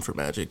of cum for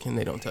magic, and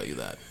they don't tell you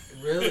that.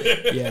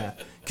 Really? Yeah,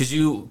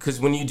 because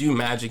when you do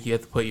magic, you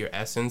have to put your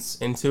essence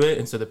into it,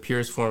 and so the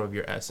purest form of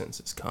your essence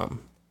is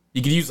cum.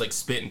 You could use like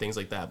spit and things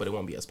like that, but it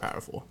won't be as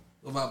powerful.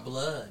 What about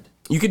blood?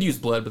 You could use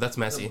blood, but that's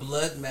messy. The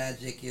blood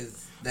magic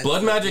is...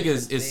 Blood magic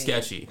is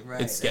sketchy.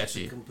 Right. It's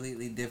sketchy. That's a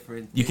completely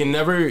different thing. You can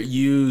never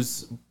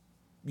use...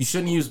 You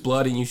shouldn't use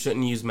blood, and you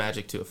shouldn't use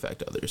magic to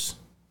affect others.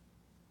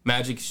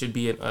 Magic should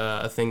be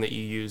a thing that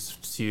you use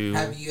to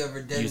Have you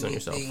ever done use on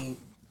yourself. anything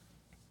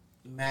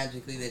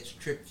magically that's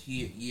tripped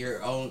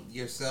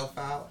yourself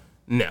out?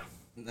 No.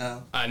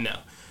 No? No.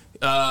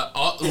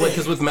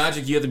 Because with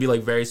magic, you have to be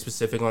like very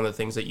specific on the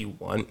things that you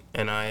want,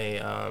 and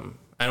I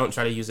don't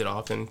try to use it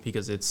often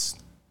because it's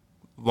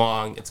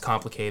long, it's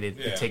complicated,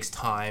 Yeah. it takes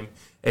time.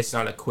 It's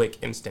not a quick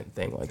instant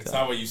thing like It's that.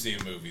 not what you see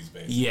in movies,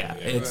 basically. Yeah,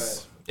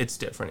 it's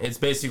different. It's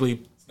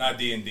basically It's not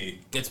D&D.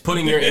 it's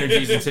putting your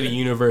energies into the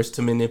universe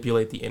to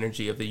manipulate the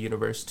energy of the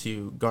universe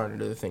to garner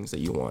the things that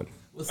you want.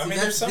 Well, I see, mean,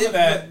 that's there's some different,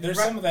 of that. There's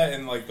right? some of that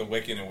in like the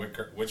Wiccan and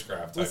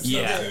witchcraft type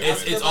Yeah, stuff. too.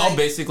 it's feel all like-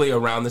 basically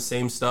around the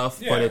same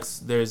stuff, Yeah. but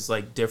there's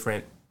like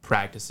different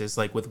practices.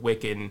 Like with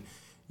Wiccan,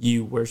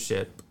 you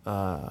worship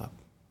a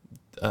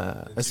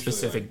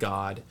specific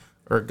god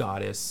or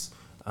goddess,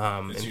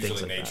 and It's things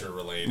usually like nature that.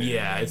 related.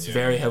 Yeah, it's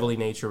very heavily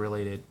nature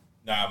related.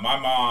 Nah, my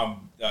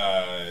mom,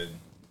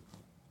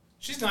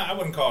 she's not. I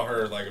wouldn't call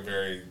her like a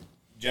very,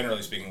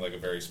 generally speaking, like a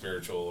very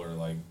spiritual or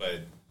like.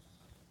 But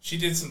she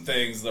did some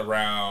things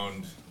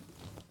around.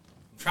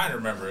 I'm trying to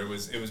remember. It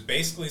was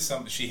basically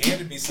something. She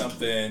handed me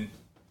something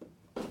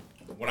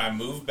when I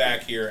moved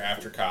back here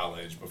after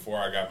college, before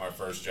I got my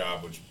first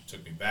job, which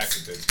took me back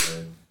to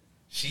Pittsburgh.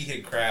 She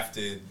had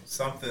crafted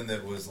something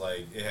that was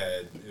like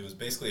it was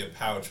basically a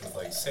pouch with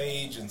like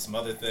sage and some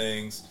other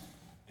things,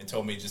 and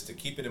told me just to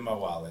keep it in my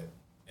wallet.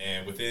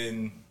 And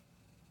within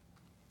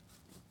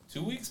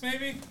 2 weeks,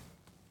 maybe,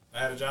 I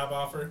had a job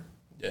offer.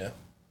 Yeah.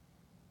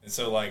 And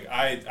so, like,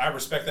 I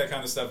respect that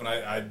kind of stuff, and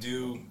I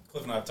do.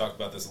 Cliff and I have talked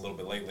about this a little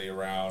bit lately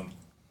around,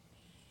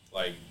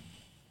 like,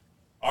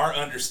 our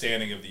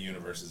understanding of the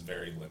universe is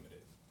very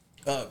limited.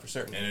 Oh, for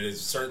certain. And it is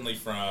certainly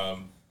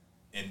from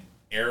an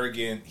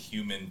arrogant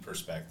human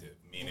perspective,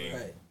 meaning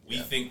Right. we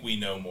think we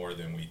know more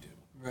than we do.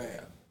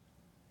 Right.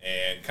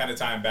 And kind of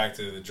tying back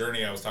to the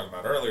journey I was talking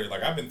about earlier,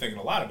 like I've been thinking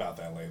a lot about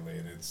that lately,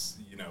 and it's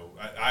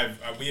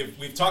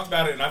we've talked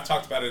about it, and I've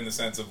talked about it in the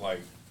sense of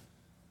like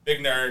big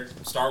nerd,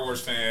 Star Wars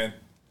fan,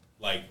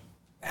 like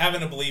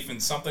having a belief in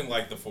something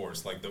like the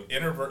Force, like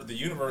the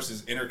universe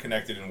is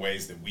interconnected in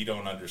ways that we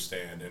don't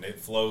understand, and it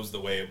flows the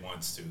way it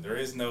wants to. There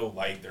is no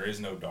light, there is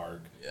no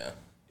dark. Yeah.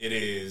 It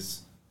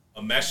is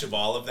a mesh of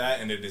all of that,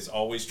 and it is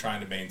always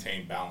trying to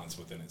maintain balance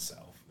within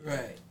itself.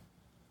 Right.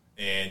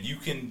 And you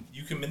can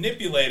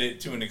manipulate it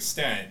to an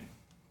extent,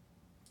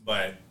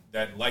 but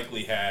that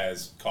likely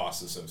has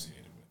costs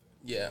associated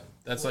with it. Yeah,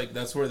 that's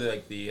where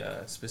the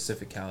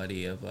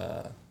specificality of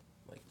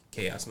like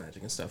chaos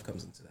magic and stuff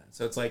comes into that.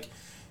 So it's like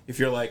if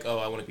you're like, oh,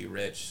 I want to be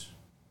rich,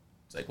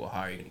 it's like, well,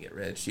 how are you gonna get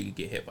rich? You could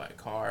get hit by a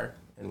car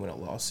and win a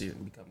lawsuit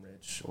and become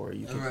rich, or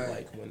you could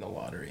like win the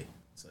lottery.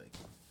 It's like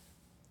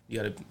you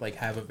gotta like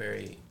have a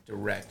very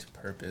direct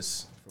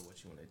purpose for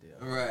what you want to do.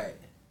 Right.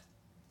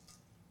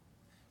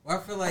 Well,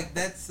 I feel like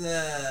that's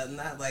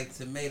not like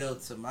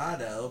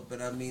tomato,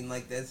 but I mean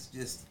like that's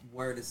just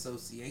word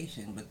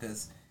association,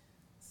 because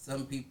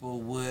some people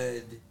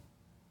would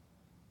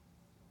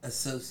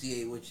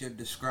associate what you're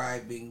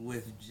describing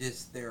with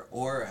just their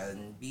aura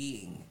and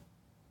being.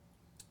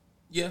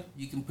 Yeah,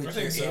 You can put I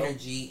your think so.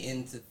 energy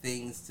into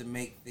things to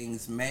make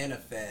things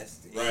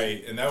manifest.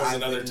 Right, and that was I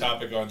another wouldn't-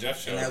 topic on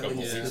Jeff's show And a I couple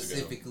wouldn't of weeks ago.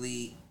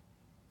 specifically,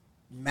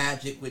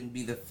 magic wouldn't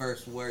be the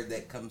first word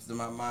that comes to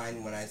my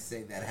mind when I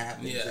say that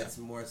happens. Yeah. That's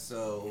more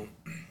so,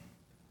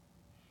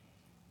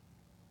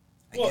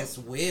 I Well, guess,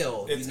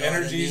 will. It's you know what I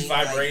energies, mean?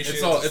 Like, vibrations.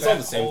 it's all the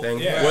that same whole- thing.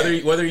 Yeah.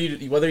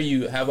 Whether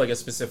you have like a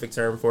specific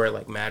term for it,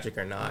 like magic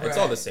or not, it's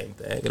all the Right. same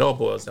thing. It all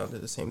boils down to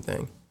the same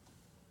thing.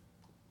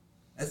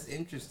 that's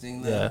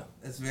interesting, though. Yeah.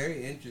 That's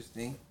very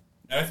interesting.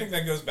 And I think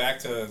that goes back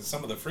to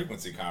some of the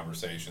frequency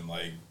conversation.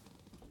 Like,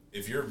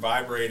 if you're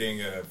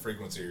vibrating a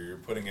frequency or you're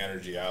putting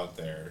energy out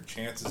there,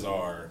 chances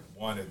are,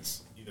 one,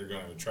 it's either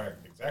going to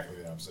attract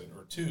exactly the opposite,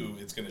 or two,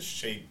 it's going to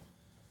shape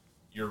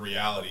your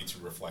reality to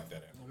reflect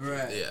that energy.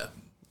 Right. Yeah,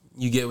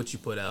 you get what you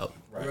put out.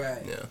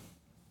 Right. Yeah.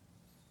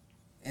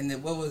 And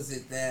then what was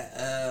it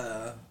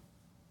that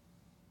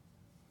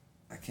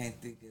I can't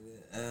think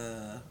of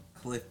the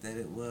clip that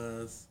it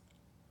was.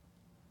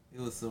 It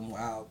was some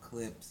wild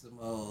clip, some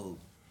old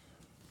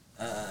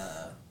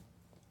I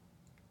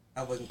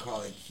wouldn't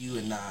call it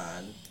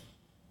QAnon,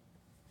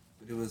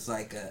 but it was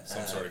like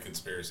Some sort of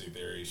conspiracy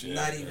theory shit.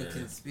 not even or-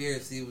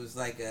 conspiracy. It was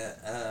like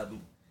a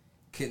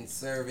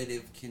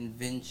conservative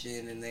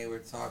convention, and they were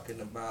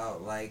talking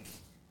about like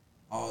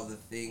all the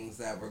things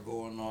that were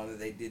going on that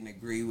they didn't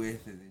agree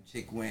with, and the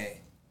chick went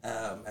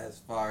as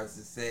far as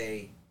to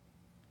say,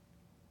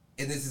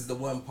 and this is the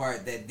one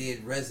part that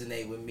did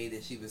resonate with me,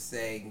 that she was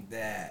saying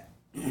that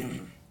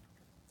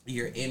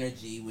your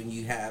energy when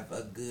you have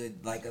a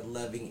good, like a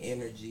loving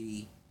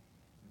energy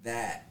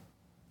that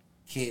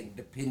can,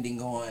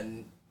 depending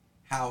on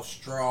how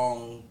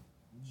strong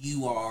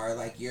you are,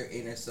 like your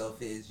inner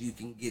self is, you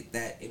can get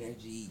that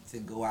energy to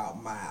go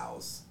out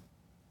miles.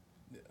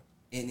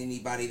 And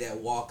anybody that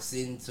walks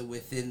into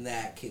within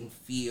that can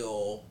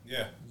feel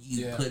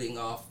you putting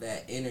off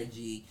that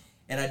energy.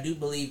 And I do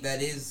believe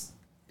that is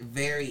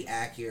very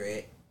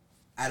accurate.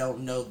 I don't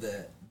know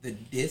the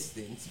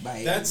distance by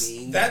any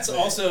means. That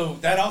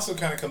also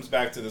kind of comes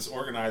back to this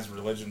organized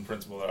religion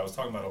principle that I was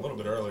talking about a little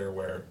bit earlier,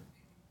 where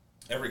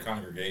every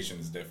congregation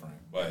is different.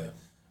 But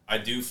I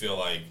do feel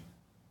like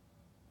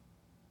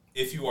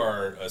if you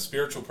are a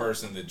spiritual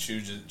person that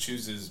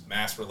chooses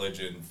mass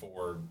religion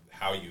for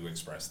how you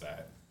express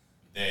that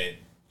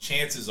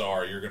chances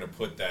are you're going to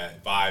put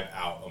that vibe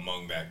out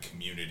among that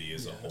community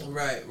as a whole.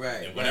 Right.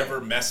 And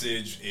whatever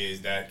message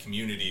is that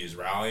community is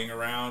rallying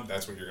around,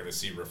 that's what you're going to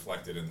see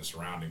reflected in the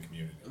surrounding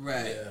community.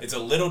 Right. Yeah. It's a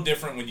little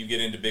different when you get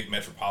into big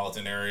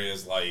metropolitan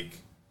areas like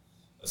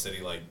a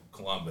city like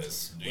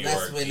Columbus, New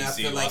York, when DC, I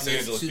feel Los like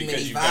Angeles, too because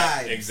many you've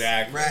got vibes.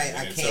 exactly Right.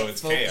 I and can't so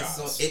it's focus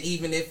chaos. on it.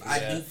 Even if I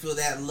do feel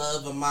that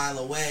love a mile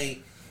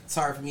away, it's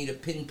hard for me to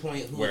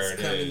pinpoint who Where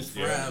it's it coming is,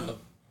 from. yeah.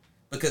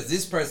 Because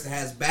this person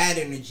has bad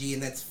energy,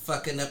 and that's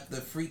fucking up the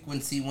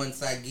frequency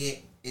once I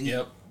get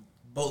in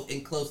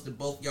close to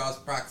both y'all's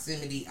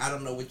proximity. I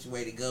don't know which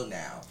way to go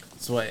now.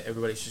 That's why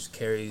everybody should just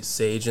carry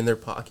sage in their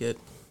pocket.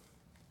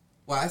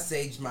 Well, I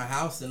saged my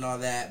house and all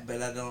that,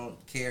 but I don't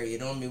carry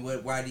it on me.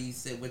 Why do you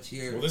say what's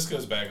your... Well, this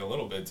goes back a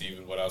little bit to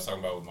even what I was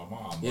talking about with my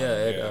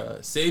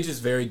mom. Sage is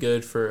very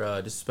good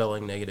for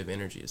dispelling negative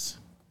energies.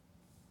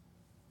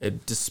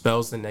 It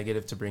dispels the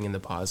negative to bring in the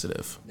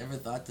positive. Never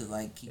thought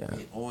to keep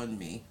it on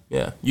me.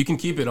 Yeah, you can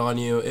keep it on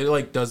you.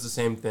 It does the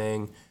same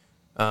thing.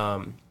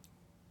 But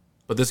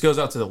this goes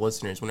out to the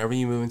listeners. Whenever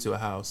you move into a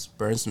house,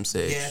 burn some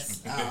sage.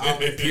 Yes, I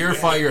always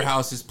Purify your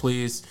houses,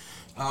 please.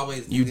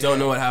 Always. You don't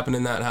know what happened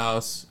in that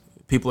house.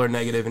 People are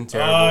negative and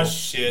terrible. Oh,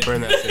 shit. Burn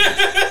that sage.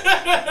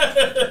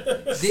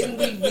 Didn't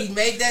we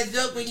made that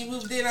joke when you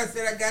moved in? I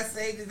said I got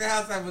sage in the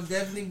house. I would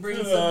definitely bring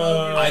some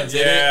over. I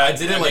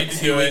did it like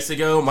 2 weeks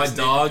ago. My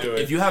dog,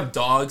 if you have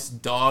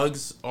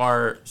dogs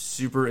are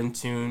super in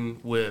tune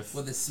with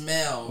the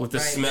smell. With the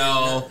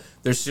smell.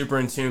 They're super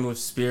in tune with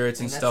spirits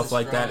and stuff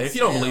like that. If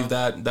you don't believe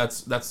that,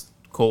 that's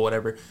cool,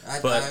 whatever.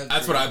 But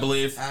that's what I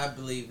believe. I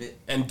believe it.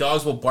 And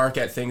dogs will bark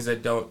at things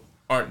that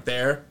aren't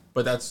there.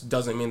 But that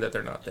doesn't mean that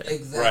they're not there.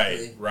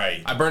 Exactly.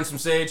 Right. I burned some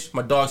sage.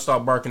 My dog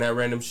stopped barking at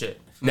random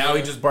shit. Now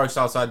he just barks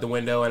outside the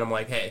window, and I'm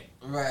like, hey.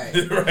 Right.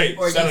 Right.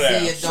 Or you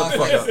see a dog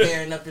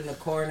staring up in the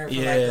corner for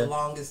the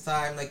longest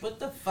time. Like, what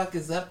the fuck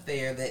is up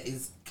there that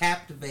is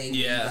captivating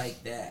you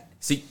like that?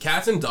 See,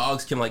 cats and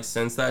dogs can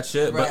sense that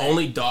shit, but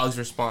only dogs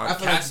respond.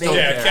 Cats don't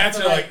care. care. Cats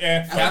are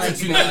Cats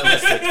are too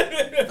nihilistic.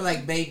 I feel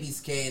like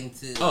babies can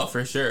too. Oh,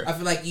 for sure. I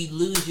feel like you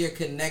lose your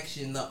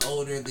connection the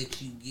older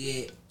that you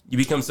get. You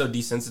become so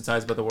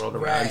desensitized by the world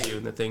around you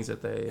and the things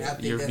that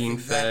you're being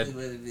fed.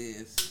 What it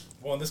is.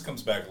 Well, and this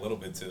comes back a little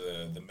bit to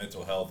the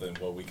mental health and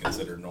what we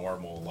consider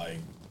normal. Like,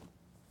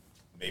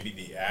 maybe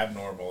the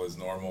abnormal is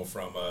normal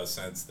from a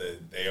sense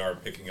that they are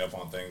picking up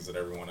on things that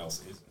everyone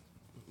else isn't.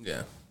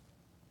 Yeah.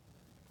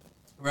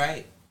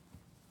 Right.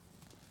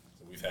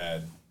 So we've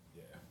had,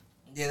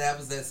 Yeah, that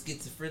was that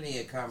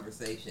schizophrenia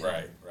conversation.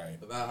 Right.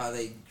 About how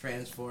they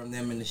transformed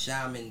them into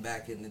shaman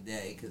back in the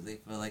day because they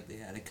felt like they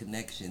had a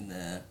connection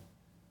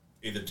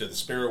either to the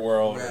spirit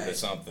world or to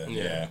something.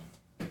 Yeah.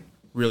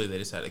 Really, they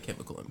just had a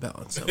chemical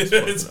imbalance.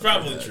 It's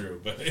probably true,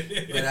 but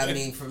I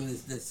mean, from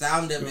the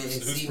sound of it,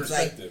 it seems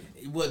like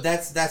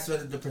that's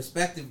what the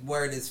perspective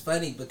word is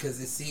funny because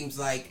it seems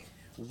like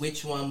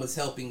which one was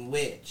helping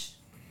which,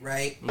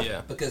 right?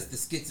 Yeah. Because the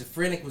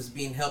schizophrenic was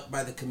being helped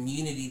by the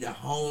community to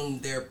hone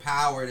their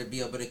power to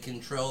be able to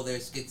control their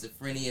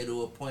schizophrenia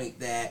to a point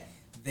that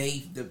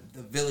the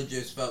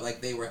villagers felt like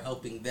they were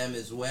helping them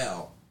as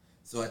well.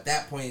 So at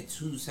that point, it's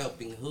who's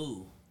helping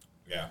who.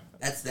 Yeah.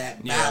 That's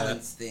that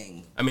balance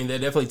thing. I mean, they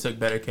definitely took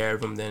better care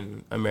of them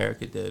than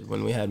America did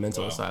when we had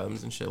mental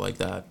asylums and shit like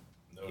that.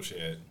 No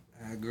shit.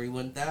 I agree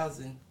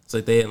 1,000. It's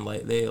like they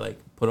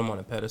put them on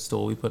a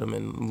pedestal. We put them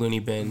in loony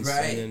bins,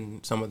 right. And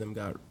then some of them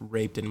got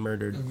raped and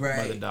murdered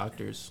by the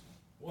doctors.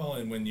 Well,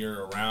 and when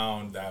you're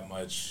around that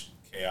much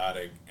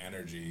chaotic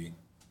energy,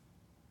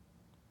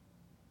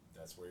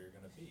 that's where you're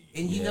gonna be.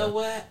 And you know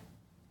what?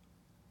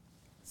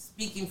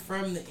 Speaking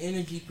from the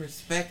energy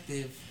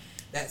perspective,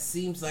 that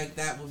seems like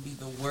that would be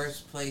the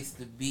worst place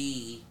to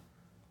be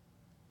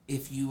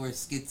if you were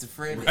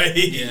schizophrenic. Right.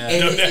 Yeah.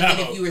 And then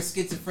if you were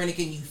schizophrenic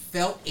and you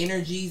felt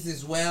energies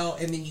as well,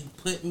 and then you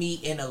put me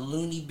in a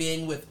loony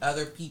bin with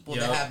other people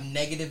that have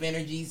negative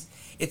energies,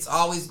 it's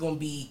always going to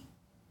be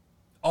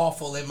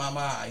awful in my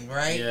mind,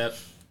 right? Yep.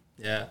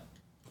 Yeah.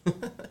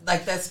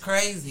 Like, that's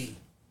crazy.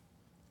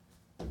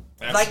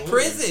 Absolutely. Like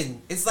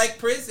prison. It's like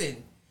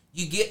prison.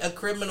 You get a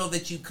criminal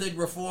that you could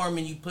reform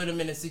and you put him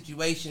in a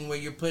situation where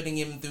you're putting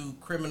him through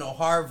criminal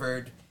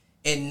Harvard,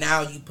 and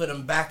now you put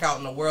him back out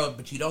in the world,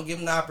 but you don't give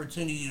him the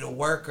opportunity to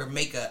work or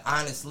make an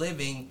honest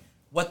living.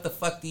 what the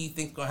fuck do you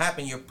think's gonna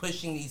happen? You're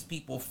pushing these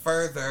people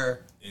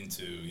further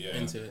into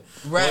right? it.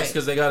 Well, it's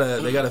because they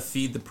gotta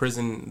feed the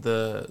prison,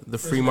 the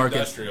free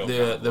market,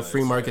 the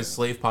free market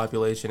slave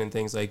population and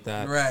things like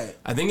that. Right.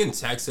 I think in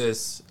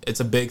Texas, it's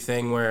a big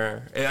thing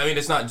where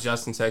it's not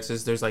just in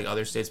Texas. There's like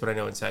other states, but I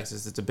know in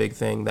Texas, it's a big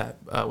thing that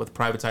with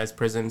privatized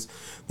prisons,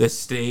 the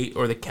state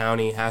or the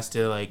county has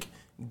to like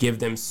give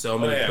them so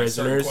many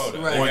prisoners,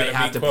 or they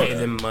have to pay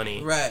them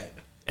money. Right.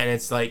 And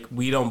it's like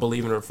we don't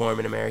believe in reform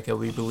in America.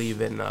 We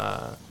believe in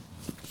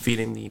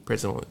feeding the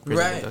prison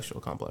industrial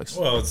complex.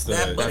 Well, it's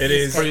it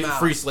is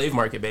free slave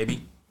market,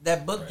 baby.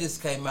 That book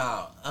just came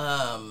out.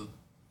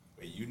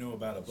 Wait, you know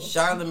about a book?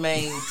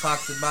 Charlemagne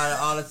talks about it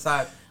all the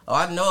time. Oh,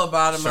 I know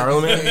about him.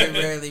 Charlemagne? I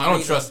rarely I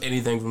don't trust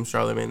anything from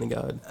Charlemagne the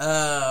God.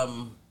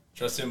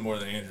 Trust him more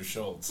than Andrew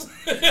Schultz.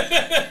 Listen,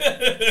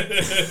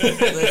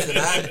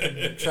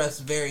 I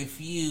trust very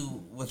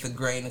few with a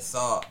grain of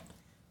salt.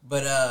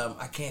 But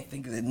I can't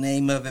think of the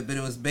name of it. But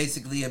it was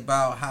basically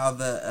about how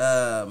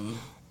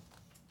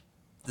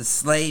the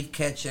slave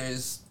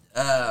catchers,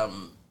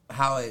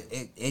 how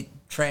it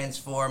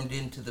transformed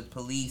into the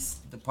police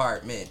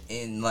department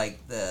in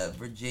like the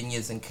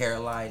Virginias and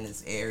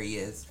Carolinas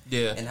areas.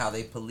 Yeah. And how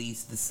they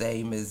police the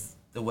same as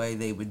the way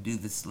they would do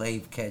the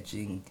slave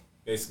catching.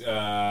 Basically,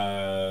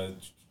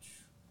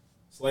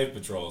 slave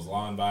patrols,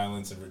 law and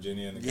violence in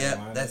Virginia and the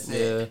Carolinas. Yep, that's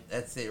it. Yeah.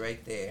 That's it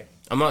right there.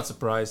 I'm not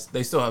surprised.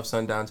 They still have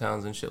sundown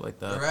towns and shit like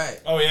that. Right.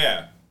 Oh,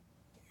 yeah.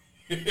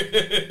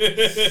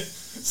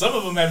 Some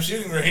of them have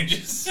shooting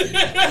ranges. Listen,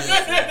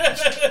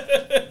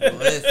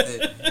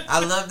 I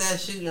love that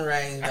shooting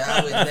range, but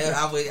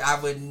I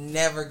would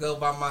never go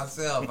by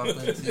myself. I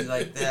put it to you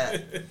like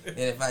that. And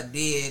if I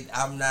did,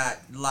 I'm not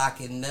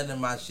locking none of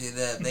my shit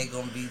up. They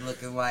gonna be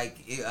looking like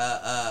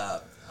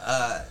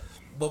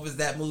what was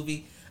that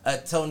movie?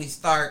 Tony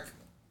Stark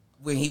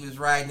when he was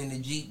riding in the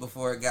Jeep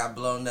before it got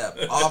blown up.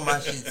 All my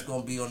shit's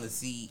gonna be on the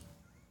seat.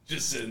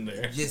 Just sitting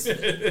there.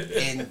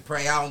 And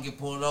pray I don't get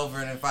pulled over,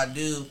 and if I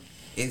do,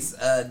 it's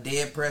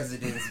dead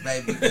presidents,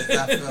 baby, because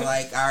I feel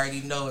like I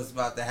already know it's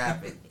about to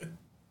happen.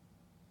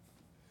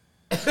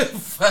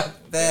 Fuck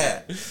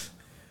that.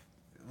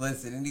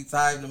 Listen,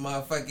 anytime the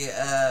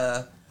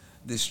motherfucking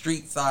the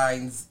street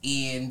signs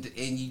end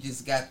and you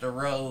just got the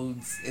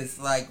roads, it's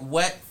like,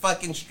 what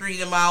fucking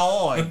street am I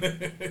on?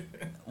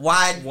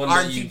 Why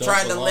aren't you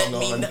trying to let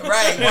me know?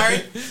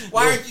 Right?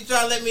 Why aren't you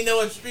trying to let me know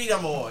what street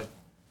I'm on?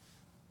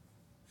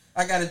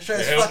 I gotta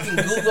trust fucking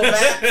Google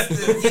Maps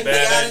to get me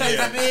out of this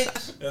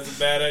bitch. That's a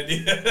bad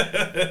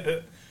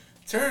idea.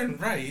 Turn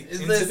right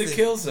into the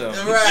kill zone.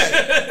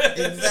 Right,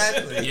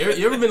 exactly.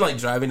 You ever been like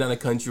driving down a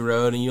country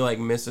road and you like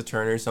miss a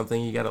turn or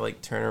something? You gotta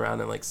like turn around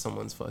and like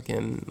someone's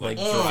fucking like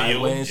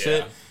driveway and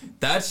shit.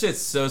 That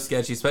shit's so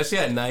sketchy, especially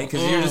at night,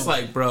 because you're just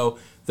like, bro,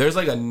 there's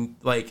like a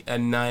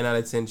 9 out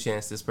of 10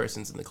 chance this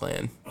person's in the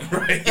Klan.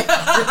 Right.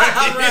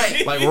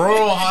 Like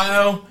rural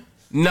Ohio.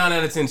 9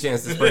 out of 10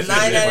 chance this person.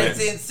 9 out of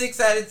 10, 6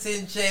 out of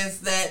 10 chance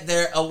that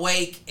they're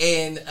awake,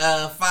 and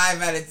 5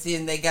 out of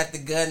 10 they got the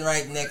gun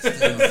right next to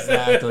them.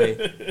 Exactly.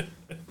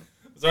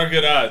 Those are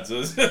good odds.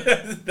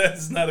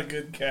 That's not a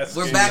good cast.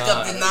 We're back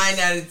up to 9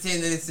 out of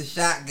 10 that it's a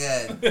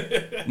shotgun.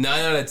 9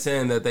 out of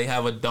 10 that they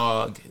have a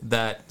dog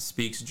that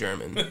speaks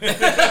German.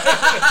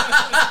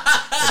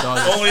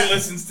 Only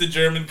listens to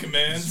German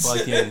commands.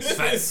 Fucking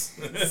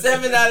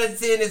 7 out of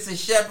 10 it's a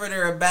shepherd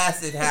or a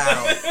basset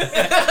hound.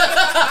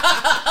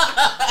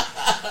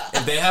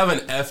 If they have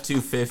an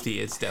F-250,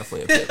 it's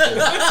definitely a pit bull.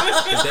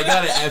 If they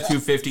got an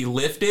F-250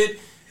 lifted,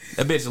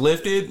 that bitch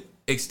lifted,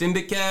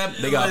 extended cab,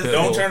 they got pit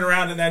bull. Don't turn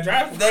around in that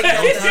driveway. Don't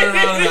turn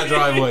around in that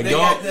driveway.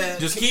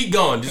 Just keep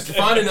going. Just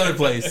find another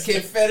place.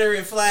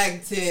 Confederate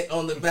flag tent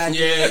on the back.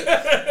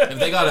 Yeah. If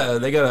they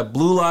got a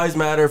Blue Lives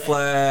Matter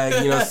flag,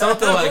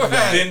 something like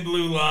that. Thin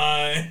blue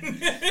line.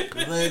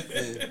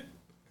 Listen,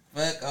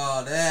 fuck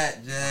all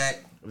that,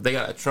 Jack. If they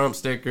got a Trump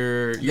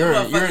sticker, you're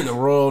in the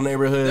rural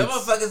neighborhoods. Them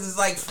motherfuckers is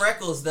like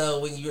freckles, though.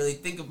 When you really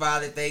think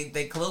about it,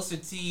 they closer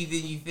to you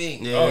than you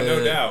think. Yeah. Oh,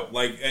 no doubt.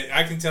 Like,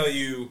 I can tell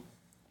you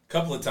a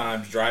couple of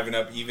times driving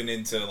up even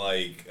into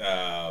like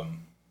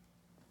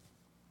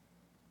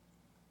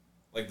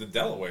the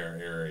Delaware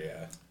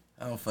area.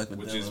 I don't fuck with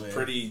Delaware. Which is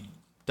pretty...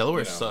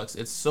 Delaware sucks.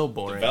 It's so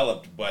boring.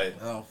 Developed, but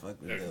I don't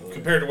fuck with Delaware.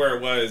 Compared to where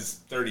it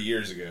was 30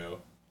 years ago.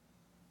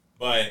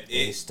 But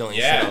it's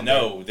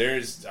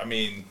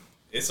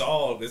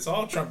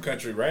all Trump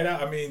country right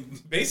out. I mean,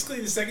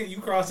 basically the second you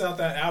cross out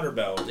that outer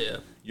belt,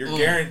 you're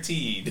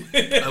guaranteed.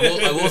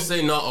 I will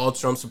say not all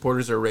Trump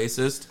supporters are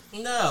racist.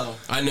 No.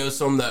 I know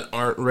some that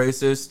aren't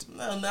racist.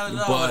 No, not at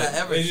all.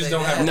 But they just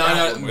don't have 9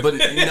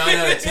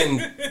 out of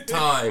 10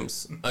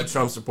 times a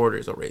Trump supporter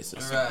is a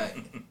racist. Right.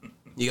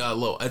 You got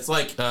low. It's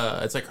like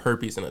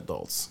herpes in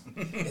adults.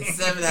 And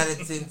 7 out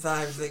of 10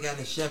 times they got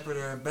a shepherd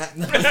or a back.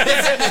 A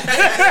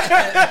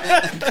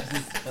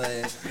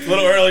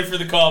little early for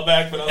the call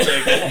back, but I'll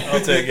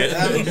take it.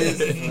 I'm just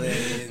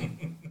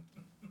playing.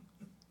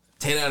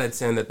 10 out of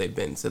 10 that they've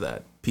been to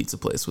that pizza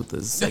place with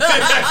this.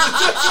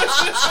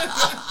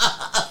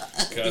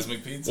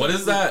 Cosmic pizza. What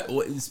is that?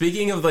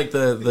 Speaking of like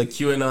the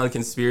QAnon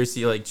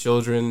conspiracy, like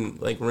children,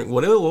 like what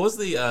was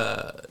the?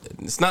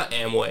 It's not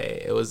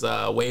Amway. It was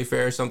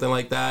Wayfair or something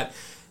like that.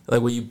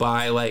 Like where you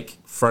buy like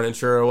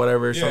furniture or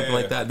whatever, or something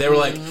like that. They were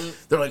like,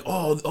 they're like,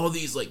 oh, all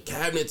these like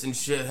cabinets and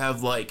shit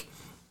have like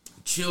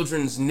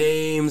children's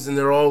names, and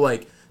they're all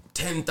like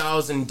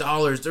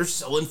 $10,000. They're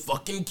selling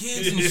fucking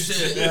kids and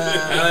shit.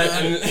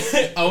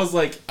 And I was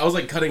like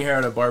cutting hair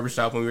at a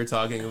barbershop when we were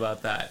talking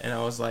about that, and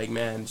I was like,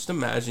 man, just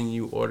imagine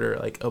you order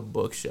like a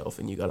bookshelf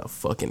and you got a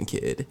fucking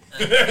kid.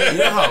 You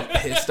know how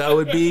pissed I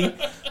would be?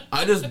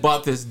 I just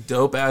bought this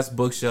dope ass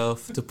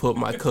bookshelf to put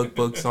my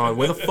cookbooks on.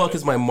 Where the fuck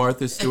is my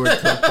Martha Stewart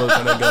cookbook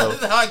gonna go?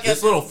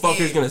 This little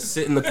fucker's gonna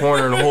sit in the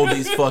corner and hold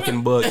these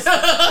fucking books.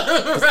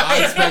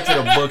 I expected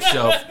a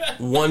bookshelf.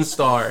 1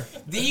 star.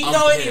 Do you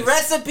know any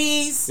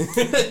recipes?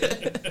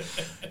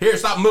 Here,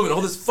 stop moving.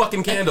 Hold this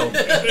fucking candle.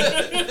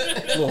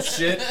 Little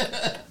shit.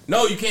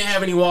 No, you can't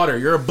have any water.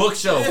 You're a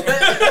bookshelf.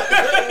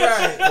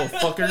 Right. Little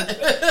fucker.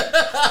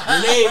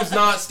 Your name's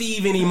not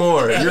Steve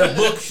anymore. You're a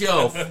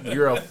bookshelf.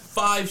 You're a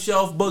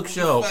 5-shelf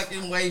bookshelf.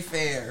 Fucking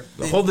Wayfair.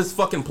 Now hold this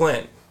fucking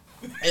plant.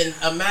 And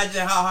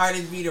imagine how hard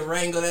it'd be to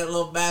wrangle that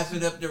little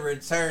bastard up to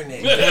return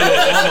it. Oh my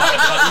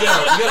God. You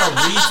gotta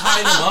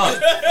retie them up.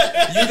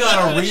 You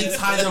gotta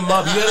retie them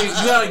up. You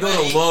gotta go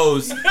to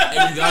Lowe's and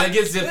you gotta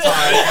get zip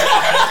ties.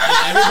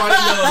 Everybody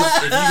knows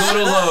if you go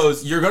to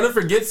Lowe's, you're gonna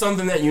forget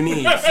something that you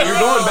need. So you're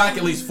going back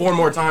at least 4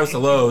 more times to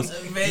Lowe's.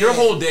 Man. Your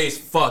whole day's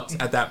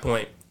fucked at that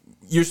point.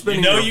 You're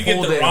spending your you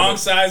whole get the day wrong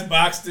size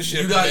box to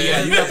ship. you got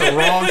the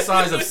wrong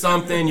size of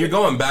something. You're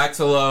going back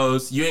to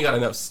Lowe's. You ain't got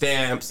enough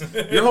stamps.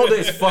 Your whole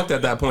day's fucked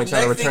at that point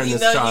trying to return this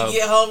child. You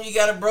get home, you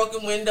got a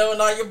broken window, and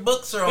all your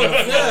books are on the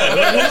floor.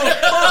 Yeah, who the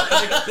fuck?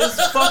 Like,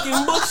 this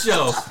fucking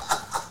bookshelf.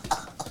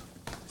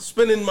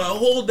 Spending my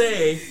whole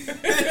day.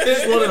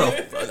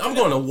 I'm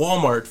going to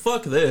Walmart.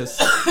 Fuck this.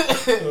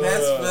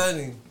 That's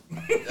funny.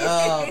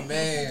 Oh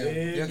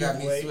man, you got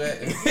me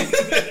sweating.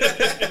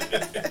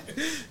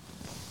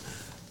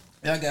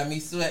 Y'all got me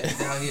sweating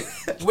down here.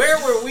 Where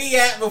were we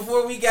at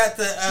before we got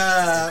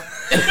to,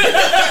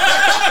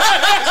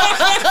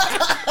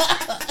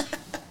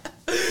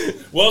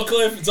 Well,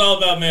 Cliff, it's all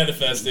about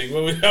manifesting.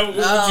 What would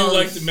you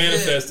like to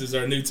manifest as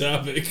our new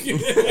topic?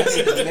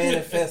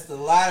 manifest a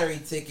lottery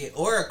ticket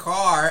or a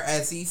car,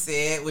 as he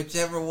said,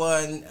 whichever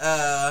one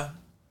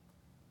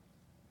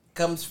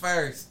comes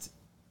first.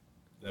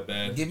 That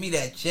bad? Give me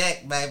that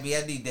check, baby.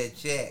 I need that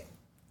check.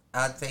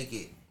 I'll take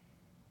it.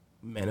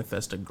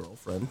 Manifest a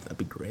girlfriend. That'd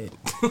be great.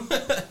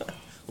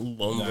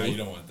 Lonely. No, you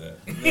don't want that.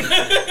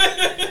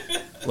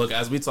 Look,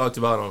 as we talked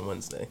about on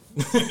Wednesday,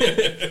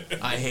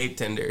 I hate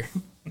Tinder.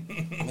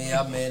 Me,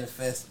 I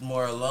manifest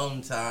more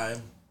alone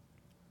time.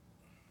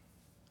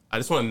 I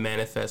just want to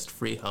manifest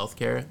free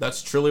healthcare.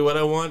 That's truly what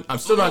I want. I'm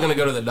still not going to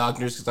go to the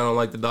doctors because I don't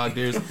like the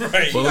doctors.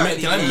 Right. But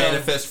can I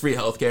manifest free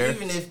healthcare?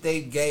 Even if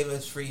they gave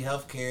us free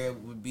healthcare, it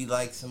would be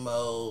like some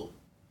old,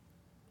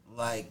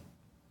 like...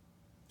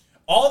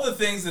 All the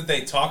things that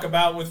they talk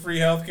about with free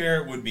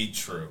healthcare would be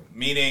true.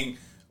 Meaning,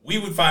 we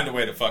would find a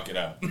way to fuck it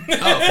up. Oh,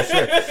 for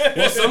sure.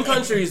 Well, some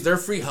countries, their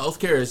free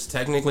healthcare is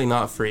technically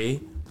not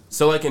free.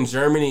 So, like in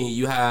Germany,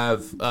 you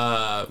have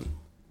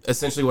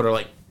essentially what are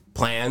like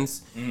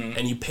plans,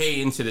 and you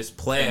pay into this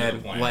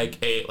plan, like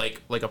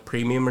a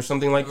premium or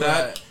something like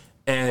that, Right.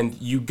 and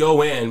you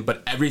go in,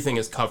 but everything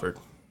is covered.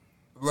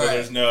 Right. So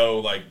there's no,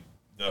 like,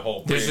 the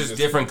whole... There's just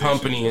different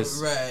companies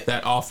Right.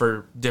 that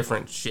offer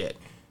different shit,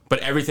 but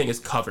everything is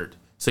covered.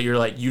 So you're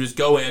like, you just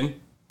go in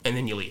and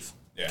then you leave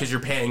because you're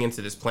paying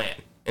into this plan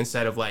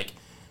instead of like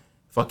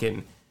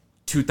fucking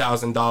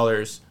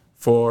 $2,000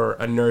 for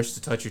a nurse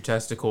to touch your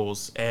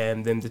testicles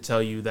and then to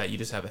tell you that you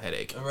just have a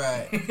headache.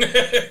 Right.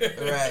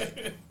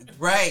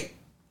 Right.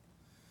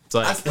 It's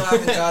like, I still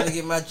haven't gone to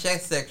get my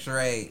chest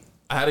x-rayed.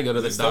 I had to go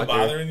to the Is it still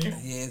doctor. bothering you?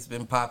 Yeah, it's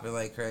been popping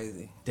like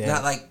crazy. Damn.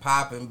 Not like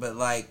popping, but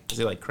like... Is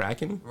it like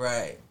cracking?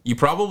 Right. You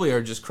probably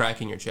are just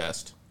cracking your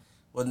chest.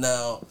 Well,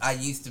 no, I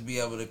used to be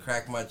able to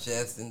crack my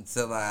chest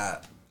until I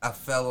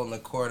fell on the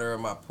corner of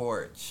my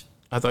porch.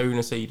 I thought you were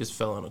going to say you just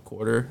fell on a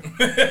quarter.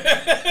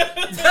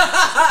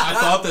 I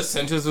thought the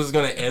sentence was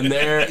going to end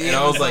there, and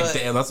I was like,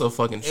 damn, that's a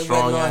fucking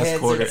strong-ass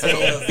quarter. That's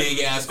a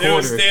big-ass quarter. It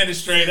was standing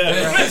straight up.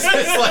 It's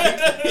just like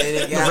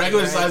the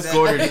regular-sized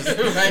quarter just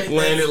right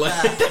landed there.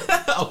 like...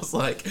 I was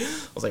like,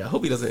 I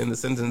hope he doesn't end the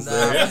sentence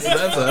there.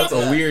 That's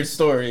a weird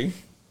story.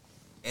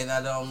 And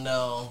I don't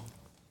know.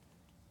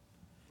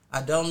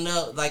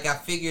 Like, I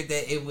figured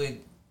that it would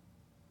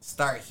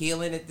start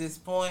healing at this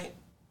point.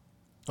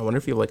 I wonder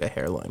if you have like a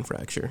hairline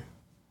fracture.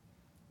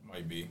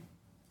 Might be.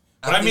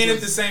 But I mean, at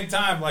the same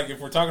time, like, if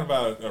we're talking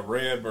about a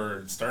rib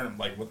or sternum,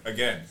 like,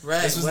 again,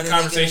 Right. this was What the are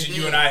they conversation gonna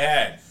you do? and I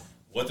had.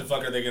 What the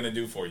fuck are they going to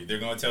do for you? They're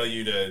going to tell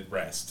you to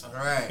rest. All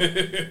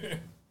right.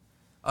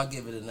 I'll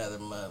give it another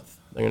month.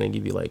 They're gonna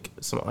give you like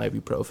some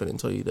ibuprofen and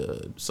tell you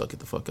to suck it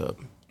the fuck up.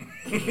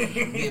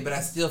 Yeah, but I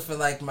still feel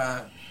like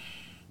my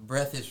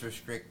breath is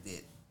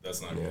restricted.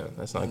 That's not Yeah, good.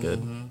 that's not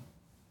good.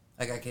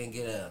 Like, I can't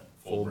get a...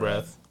 Full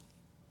breath.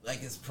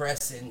 Like, it's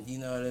pressing, you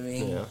know what I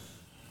mean? Yeah.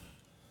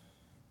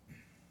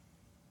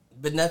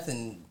 but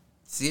nothing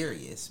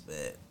serious,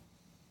 but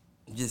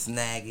just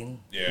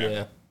nagging.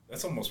 Yeah.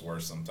 That's almost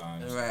worse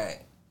sometimes. Right.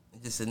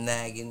 Just a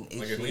nagging issue.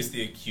 Like, at least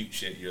the acute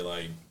shit, you're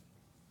like,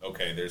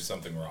 okay, there's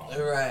something wrong.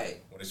 Right.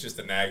 When it's just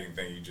a nagging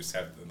thing, you just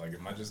have to, like,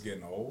 am I just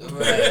getting old?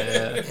 Right.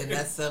 And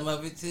that's some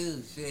of it,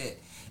 too.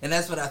 Shit. And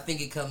that's what I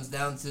think it comes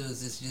down to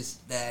is it's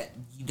just that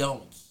you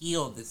don't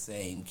heal the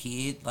same,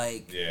 kid.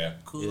 Like,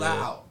 cool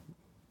out.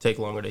 Take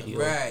longer to heal.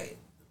 Right.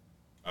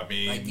 I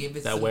mean, like, give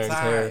it that some wear and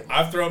time. tear.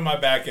 I've thrown my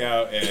back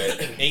out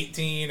at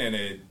 18 and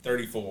at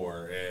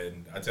 34,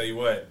 and I tell you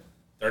what,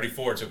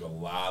 34 took a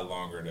lot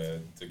longer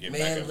to get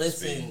back up to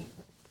speed. Man, listen,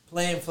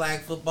 playing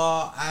flag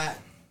football, I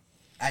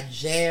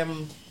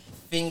jam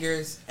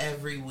fingers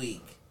every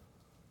week.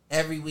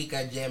 Every week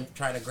I jam,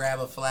 trying to grab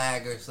a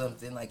flag or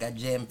something, like I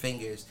jam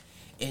fingers.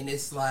 And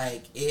it's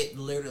like, it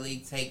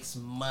literally takes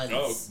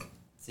months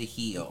to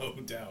heal. No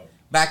doubt.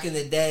 Back in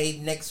the day,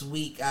 next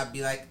week I'd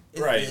be like,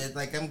 it's Right. good,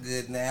 like I'm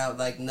good now.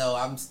 Like, no,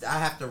 I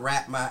have to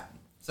wrap my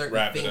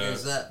certain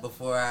fingers up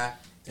before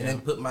and then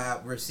put my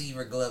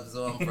receiver gloves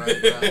on for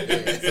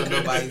so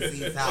nobody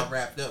sees how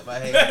wrapped up my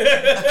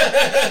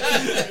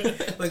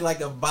head. Look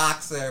like a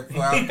boxer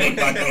before I put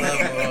my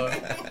glove on.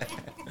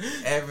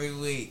 Every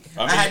week.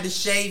 I had to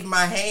shave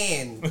my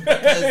hand.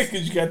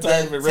 Because you got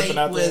tired of it ripping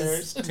out the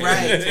hairs.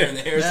 Right. Tearing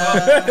the hairs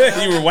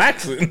off. You were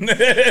waxing.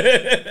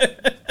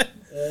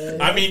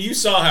 I mean, you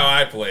saw how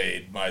I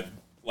played my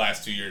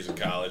last 2 years of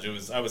college.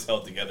 I was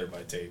held together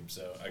by tape,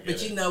 so I get But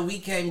it. you know, we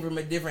came from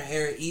a different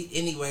era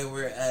anyway,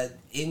 where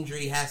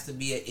injury has to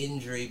be an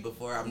injury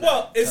before I'm.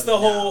 Well, not it's the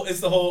coming whole. out. It's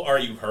the whole. Are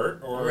you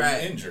hurt or Right.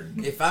 are you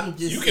injured? If I'm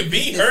just, You can if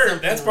be it's hurt.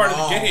 something That's part of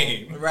the wrong,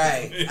 game.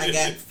 Right. I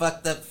got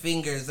fucked up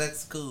fingers.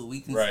 That's cool. We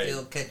can Right.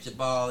 still catch a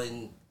ball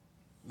and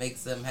make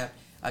something happen.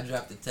 I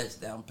dropped a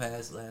touchdown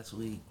pass last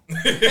week.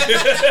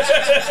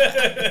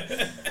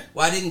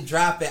 Well, I didn't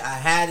drop it. I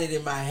had it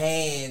in my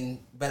hand,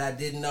 but I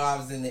didn't know I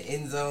was in the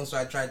end zone, so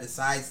I tried to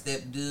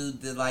sidestep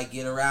dude to like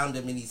get around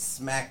him, and he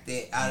smacked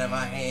it out of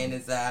my hand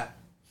as I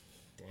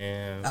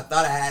Damn.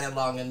 thought I had it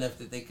long enough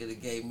that they could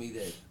have gave me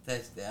the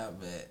touchdown,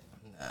 but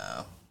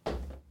no.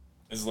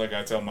 It's like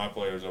I tell my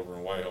players over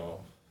in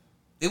Whitehall.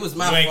 It was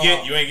my You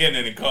fault. ain't getting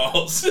any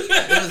calls. It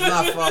was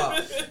my fault.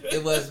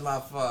 It was my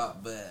fault,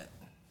 but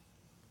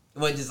it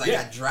wasn't just like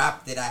I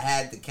dropped it. I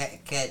had to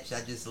catch.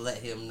 I just let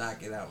him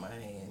knock it out my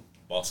hand.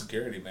 Ball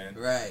security, man.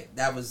 Right.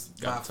 That was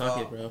my Got to tuck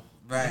fault. it, bro.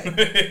 Right. I I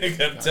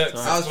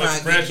was trying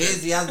to get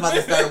busy. I was about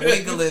to start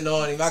wiggling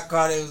on him. I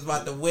caught it was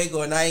about to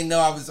wiggle, and I didn't know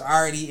I was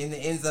already in the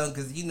end zone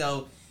because, you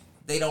know,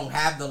 they don't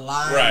have the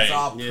lines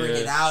all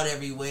printed out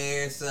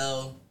everywhere,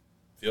 so...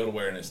 Field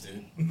awareness,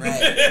 dude. Right.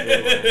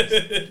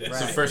 It's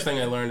the first thing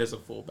I learned as a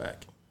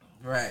fullback.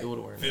 Right. Field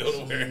awareness. Field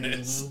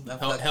awareness.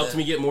 Helped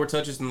me get more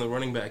touches than the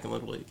running back in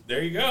Little League.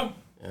 There you go.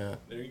 Yeah.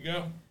 There you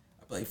go.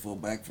 I played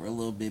fullback for a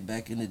little bit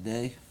back in the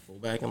day.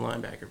 Fullback and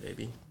linebacker,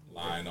 baby.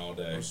 Line all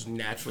day. I was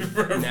naturally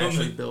built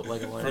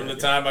like a linebacker. From the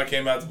time I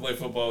came out to play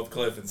football with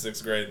Cliff in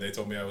 6th grade, they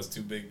told me I was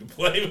too big to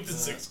play with the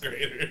 6th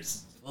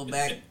graders.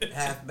 Fullback,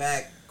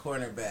 halfback,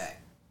 cornerback.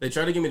 They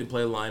tried to get me to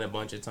play line a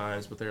bunch of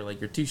times, but they're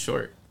like, "You're too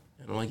short,"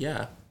 and I'm like,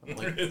 "Yeah,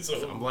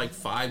 I'm like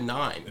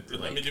 5'9".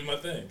 Let me do my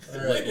thing.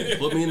 Like,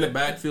 put me in the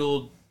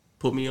backfield,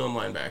 put me on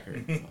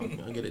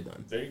linebacker. I'll get it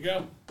done. There you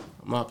go.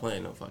 I'm not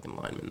playing no fucking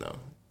lineman though.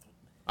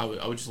 I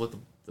would just let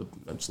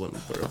I'd just let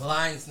them throw.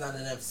 Line's not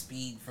enough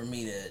speed for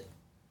me to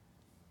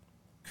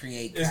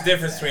create. It's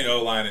difference between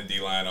O-line and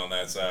D-line on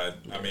that side.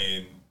 I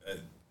mean,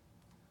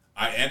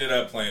 I ended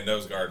up playing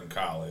nose guard in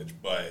college,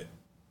 but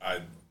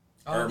I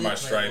earned my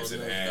stripes at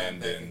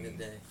end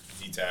and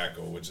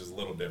D-tackle, which is a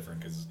little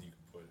different because you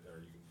can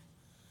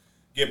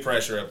get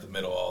pressure up the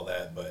middle, all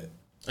that. But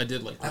I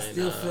did like playing. I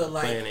still feel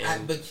like,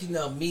 but but you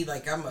know me,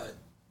 like I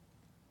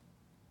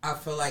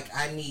feel like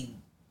I need.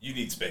 You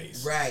need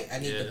space. Right. I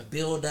need to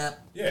build up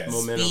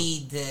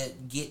speed to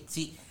get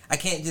to. I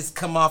can't just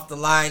come off the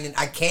line, and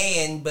I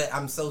can, but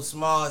I'm so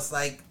small. It's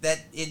like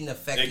that isn't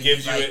affecting me. It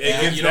gives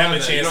them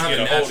a chance to get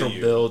a hold of you.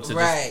 Build to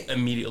just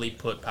immediately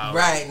put power.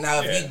 Right.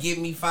 Now, if you give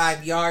me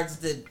 5 yards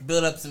to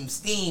build up some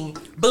steam,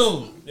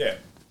 boom. Yeah.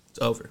 It's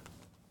over.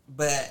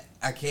 But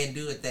I can't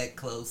do it that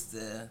close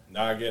to.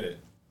 No, I get it.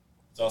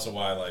 It's also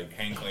why like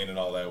hang clean and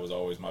all that was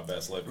always my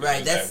best lift.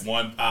 Right, that's that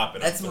one pop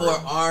and that's more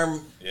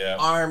arm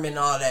and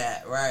all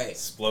that. Right,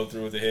 flow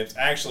through with the hips.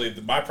 Actually,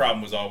 my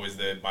problem was always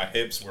that my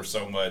hips were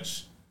so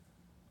much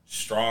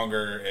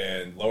stronger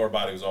and lower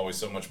body was always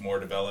so much more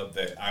developed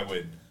that I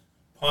would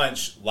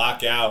punch,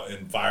 lock out,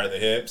 and fire the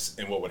hips.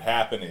 And what would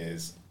happen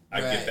is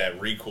I get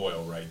that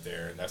recoil right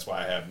there, and that's why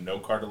I have no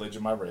cartilage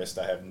in my wrist.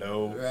 I have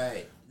no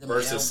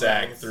bursa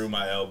sac through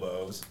my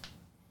elbows.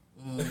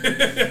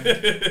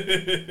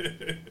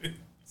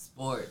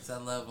 Sports, I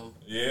love them.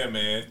 Yeah,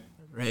 man.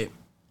 Right.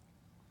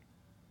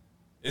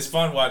 It's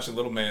fun watching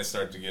little man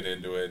start to get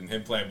into it, and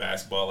him playing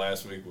basketball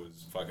last week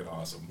was fucking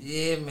awesome.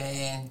 Yeah,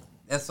 man.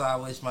 That's why I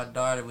wish my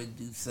daughter would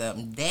do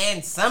something.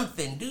 Dan,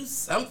 do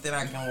something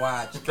I can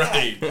watch.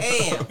 Right.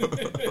 Damn.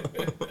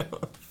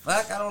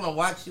 Fuck, I don't want to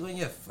watch you on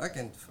your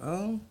fucking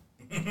phone.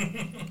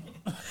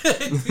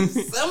 Do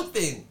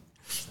something.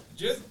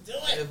 Just do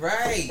it.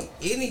 Right.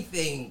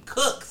 Anything.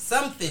 Cook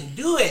something.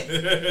 Do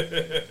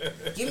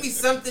it. Give me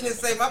something to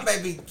say my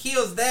baby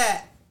kills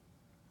that.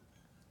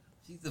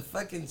 She's a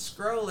fucking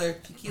scroller.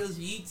 She kills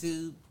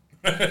YouTube.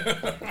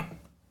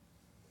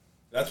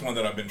 That's one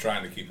that I've been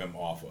trying to keep him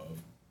off of.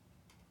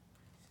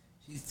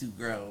 She's too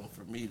grown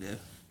for me to.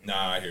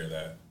 Nah, I hear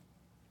that.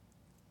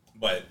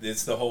 But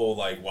it's the whole,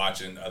 like,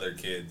 watching other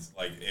kids.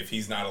 Like, if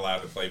he's not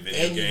allowed to play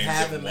video And you games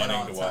have and him at all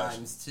wanting to watch.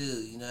 times, too.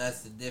 You know,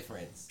 that's the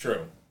difference.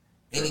 True.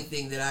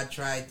 Anything that I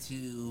try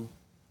to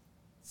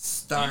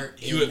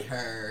start You- in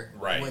her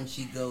right. when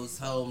she goes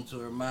home to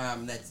her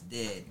mom, that's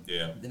dead.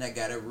 Yeah. Then I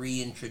gotta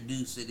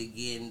reintroduce it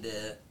again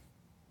to.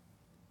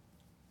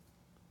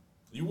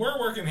 You were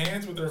working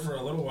hands with her for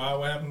a little while.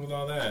 What happened with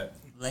all that?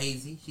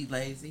 Lazy. She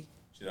lazy.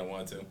 She don't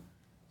want to.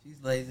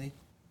 She's lazy.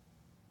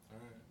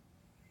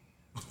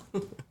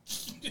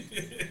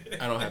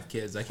 I don't have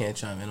kids. I can't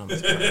chime in on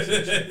this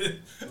conversation.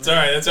 It's all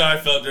right. That's how I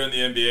felt during the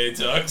NBA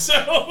talk. So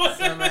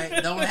It's all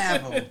right. Don't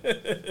have them.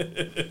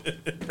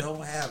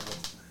 Don't have them.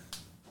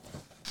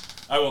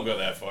 I won't go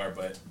that far,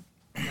 but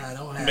Nah,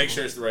 don't have make them.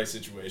 sure it's the right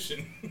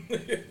situation.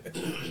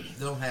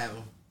 Don't have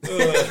them.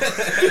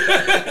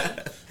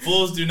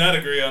 Fools do not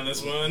agree on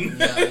this one.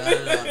 No, not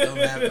at all. Don't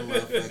have them,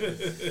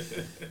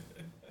 motherfuckers.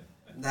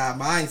 Nah,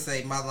 mine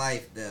saved my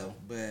life though,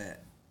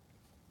 but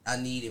I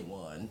needed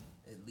one,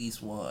 at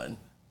least one.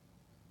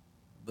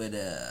 But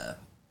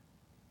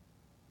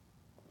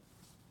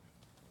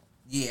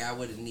yeah, I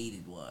would have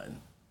needed one.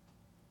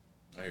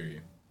 I hear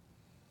you.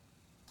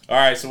 All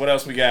right, so what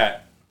else we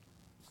got?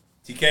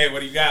 TK, what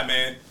do you got,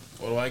 man?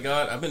 What do I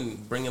got? I've been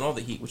bringing all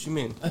the heat. What you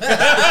mean? You're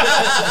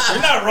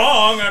not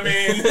wrong. I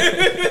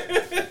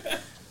mean,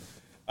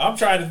 I'm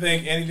trying to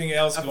think anything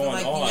else I feel going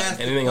like you on. asked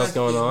the Anything else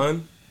going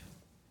question on?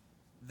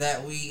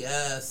 that we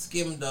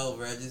skimmed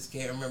over? I just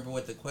can't remember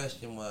what the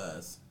question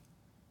was.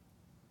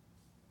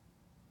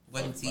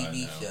 Wasn't Fuck if I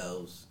TV know.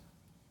 shows.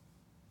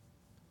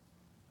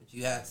 But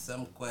you had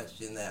some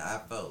question that I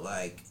felt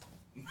like.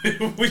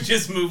 We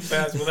just move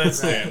past with that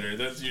standard.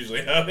 That's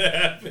usually how it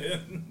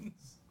happens.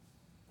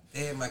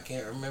 Damn, I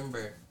can't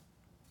remember.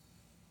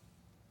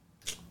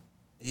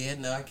 Yeah,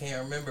 no, I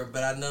can't remember.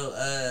 But I know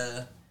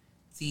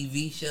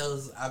TV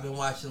shows, I've been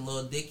watching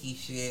Lil Dicky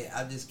shit.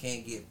 I just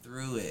can't get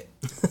through it.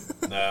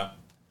 No.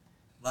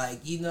 Like,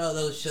 you know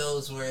those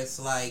shows where it's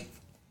like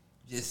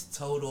just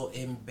total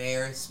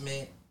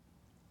embarrassment?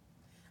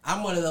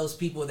 I'm one of those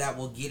people that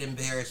will get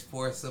embarrassed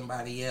for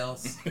somebody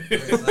else. Where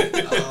it's like,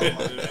 oh my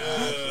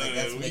gosh, like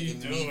that's What you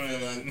making me feel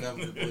doing?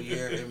 uncomfortable.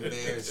 You're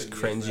embarrassing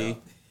Cringy. yourself.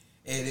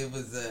 And it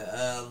was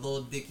a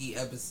Lil Dicky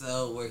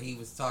episode where he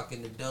was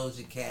talking to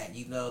Doja Cat.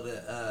 You know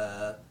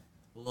the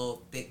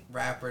little thick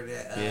rapper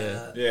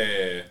that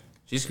Yeah.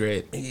 She's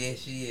great. yeah,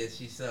 she is.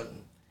 She's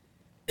something.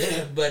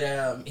 But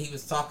he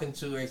was talking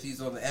to her. She's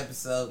on the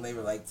episode, and they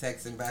were like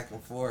texting back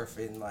and forth,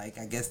 and like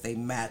I guess they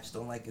matched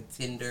on like a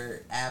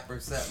Tinder app or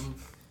something.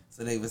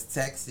 So they was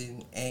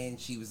texting, and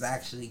she was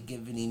actually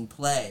giving him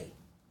play.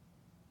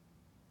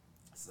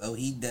 So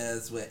he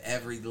does what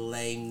every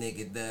lame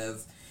nigga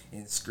does,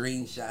 and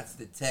screenshots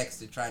the text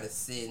to try to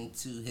send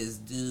to his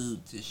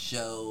dude to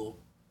show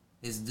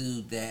his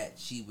dude that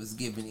she was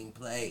giving him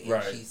play, and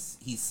Right.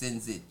 he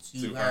sends it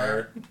to To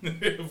her.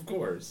 her. Of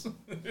course.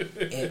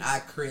 And I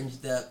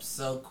cringed up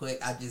so quick,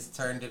 I just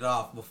turned it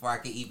off before I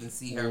could even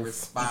see her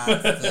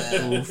response.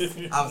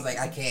 To, I was like,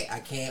 I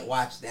can't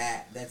watch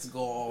that. That's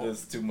going.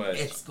 That's too much.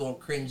 It's going to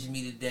cringe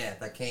me to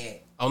death. I can't.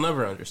 I'll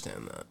never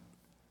understand that.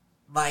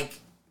 Like,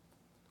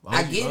 Why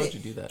I would, get why it. would you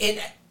do that?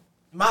 And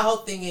my whole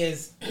thing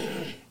is,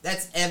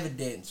 that's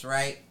evidence,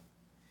 right?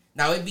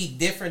 Now it'd be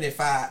different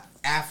if I,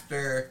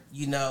 after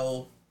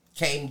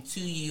came to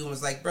you and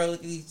was like, bro, look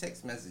at these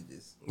text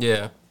messages.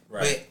 Yeah.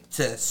 Right. But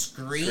to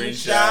Screenshot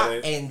screenshot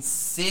it. and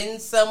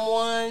send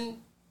someone.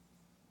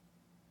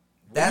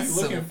 What are you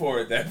looking for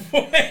at that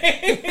point?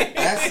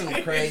 That's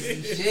some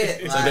crazy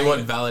shit. It's like they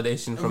want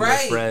validation from their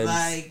right, friends.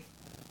 like,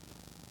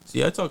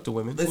 See, I talk to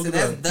women. listen, Look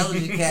that's at that.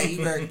 Doja Cat.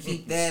 You better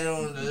keep that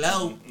on the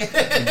low.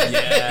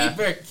 Yeah. You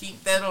better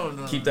keep that on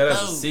the low. Keep that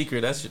as a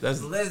secret. That's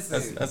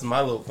Listen. that's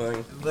my little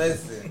thing.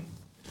 Listen.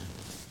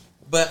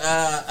 But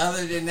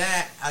other than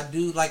that, I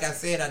do, like I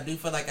said, I do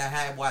feel like I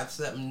had watched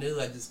something new.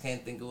 I just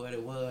can't think of what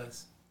it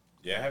was.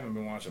 Yeah, I haven't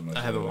been watching much.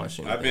 I haven't watched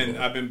I've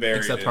anything. been buried.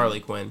 Except in-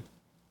 Harley Quinn.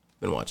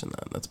 Been watching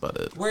that. That's about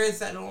it. Where is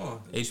that on?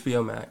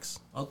 HBO Max.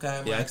 Okay. I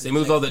might Yeah, have 'cause to they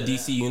moved check all the that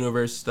DC out.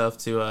 Universe stuff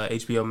to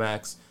HBO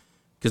Max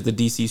because the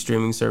DC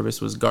streaming service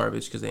was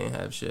garbage because they didn't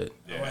have shit.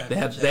 Yeah. They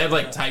had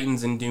like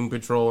Titans and Doom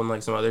Patrol and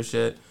like some other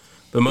shit,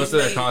 but most of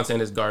their They-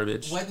 content is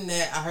garbage. Wasn't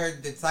that, I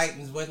heard the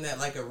Titans, wasn't that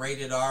like a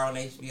rated R on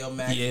HBO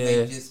Max? Yeah.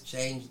 They just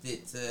changed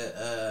it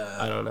to,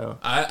 I don't know.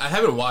 I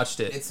haven't watched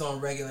it. it's on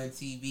regular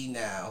TV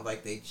now.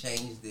 Like they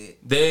changed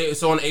it.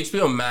 So on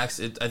HBO Max,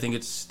 I think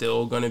it's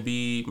still gonna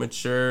be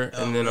mature,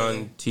 Oh, and then really?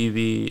 on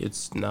TV,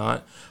 it's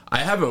not. I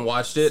haven't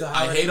watched it. So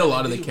how I are hate they a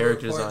lot gonna of the do?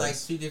 characters Record on. like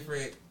two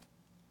different.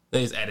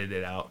 They just edit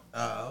it out.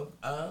 Oh.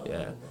 Yeah.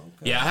 Okay.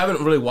 Yeah, I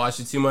haven't really watched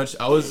it too much.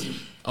 I was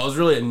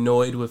really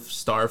annoyed with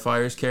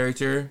Starfire's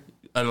character.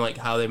 on like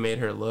how they made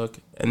her look,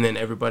 and then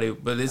everybody.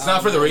 But it's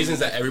not for the reasons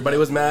that everybody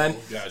was mad.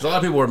 A lot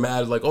of people were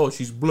mad, like, "Oh,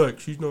 she's black.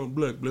 She's not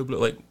black." Blah blah.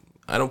 Like,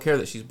 I don't care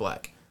that she's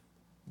black.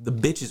 The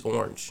bitch is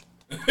orange.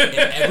 In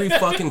every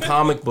fucking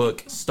comic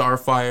book,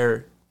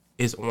 Starfire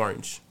is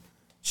orange.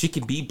 She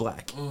can be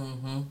black.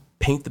 Mm-hmm.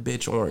 Paint the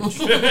bitch orange.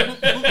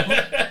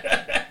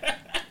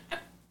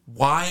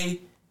 Why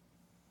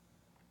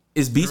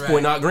is Beast Boy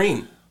not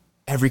green?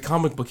 Every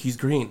comic book, he's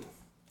green.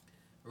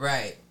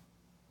 Right.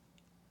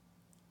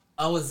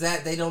 Oh, is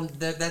that they don't?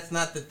 That's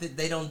not the.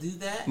 They don't do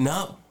that.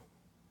 No.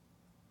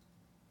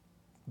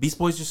 Beast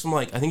Boy's just some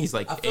like I think he's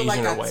like I feel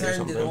Asian like or white I or turned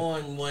something. it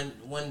on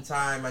one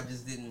time. I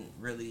just didn't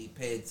really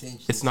pay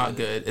attention. It's not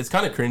good. It's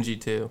kind of cringy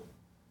too.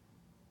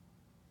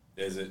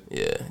 Is it?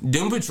 Yeah,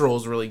 Doom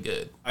Patrol's really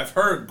good. I've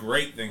heard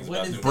great things What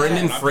about is Doom that?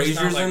 Brendan Patrol. I'm just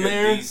Fraser's not, in like,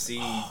 there? a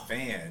DC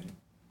fan.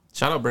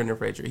 Shout out Brendan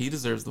Fraser. He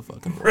deserves the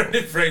fucking role.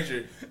 Brendan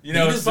Fraser. You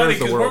know, He it's funny deserves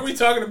the because world. weren't we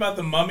talking about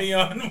the Mummy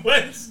on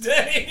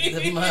Wednesday?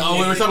 The Mummy.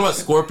 Oh, we were talking about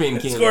Scorpion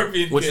King,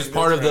 which is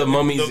part of the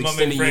Mummy's The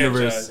Mummy extended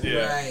universe. franchise,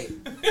 yeah.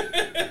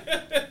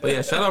 Right. But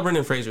yeah, shout out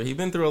Brendan Fraser. He's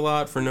been through a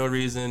lot for no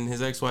reason.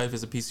 His ex-wife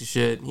is a piece of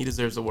shit. He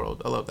deserves the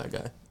world. I love that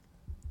guy.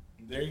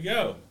 There you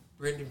go.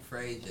 Brendan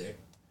Fraser.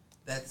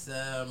 That's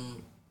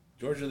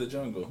George of the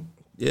Jungle.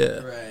 Yeah.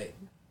 right.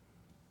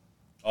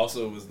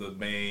 Also was the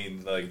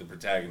main, like, the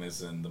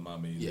protagonist in The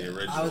Mummy, Yeah. the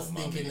original I was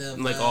Mummy. thinking of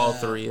Like all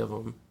three of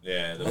them.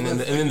 Yeah. And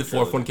then the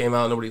fourth one came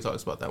out. Nobody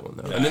talks about that one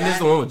though. Yeah. And then there's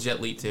the one with Jet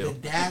Li The too.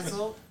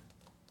 Dazzle.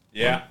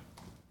 Yeah,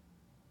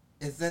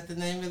 Is that the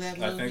name of that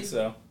movie? I think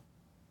so.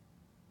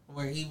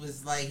 Where he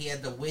was like he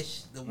had the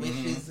wishes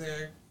Mm-hmm.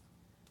 or.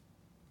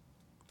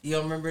 You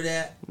don't remember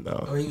that?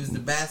 No. Or he was the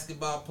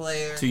basketball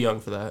player. Too young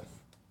for that.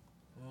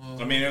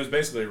 I mean, it was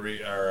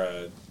basically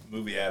a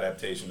movie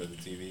adaptation of the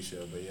TV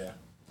show, but yeah.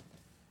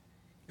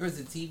 There was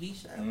a TV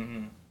show.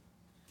 Mm-hmm.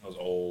 It was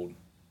old.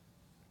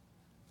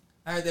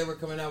 I heard they were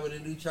coming out with a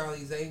new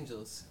Charlie's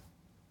Angels.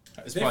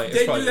 It's They probably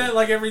do that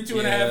like every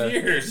 2.5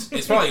 years.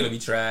 It's probably gonna be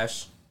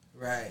trash.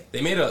 Right.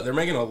 They're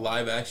making a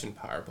live action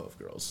Powerpuff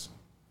Girls.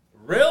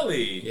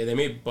 Really? Yeah, they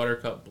made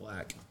Buttercup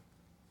black.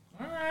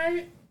 All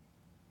right.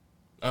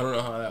 I don't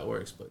know how that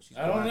works, but she's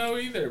I don't black. know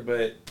either,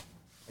 but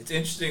it's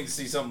interesting to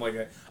see something like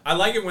that. I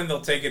like it when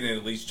they'll take it and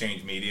at least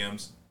change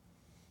mediums.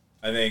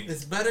 I think.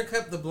 Is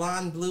Buttercup the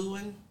blonde blue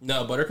one?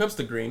 No, Buttercup's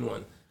the green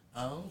one.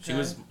 Oh,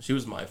 okay. She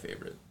was my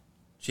favorite.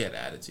 She had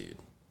attitude.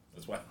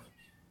 That's why.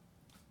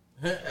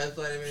 That's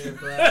why they made her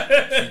black.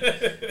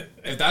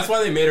 If that's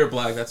why they made her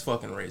black, that's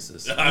fucking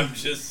racist. I'm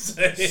just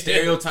saying.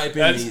 Stereotyping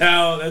That's these,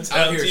 how out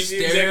TV here executives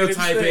think.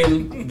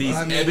 stereotyping these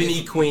I mean,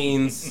 ebony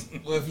queens.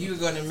 Well, if you were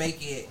gonna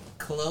make it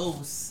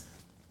close,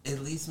 at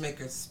least make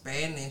her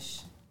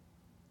Spanish.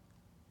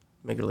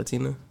 Make her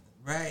Latina.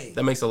 Right.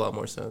 That makes a lot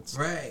more sense.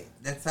 Right.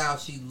 That's how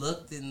she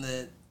looked in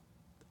the.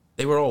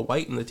 They were all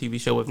white in the TV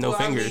show with no Well,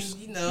 fingers. I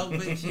mean, you know,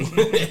 but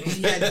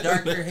she had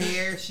darker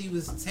hair. She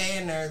was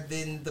tanner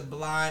than the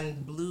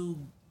blonde blue.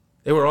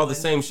 They were all the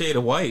same shade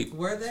of white.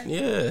 Were they?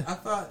 Yeah. I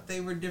thought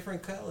they were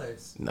different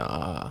colors.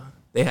 Nah.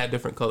 They had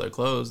different color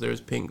clothes. There was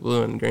pink,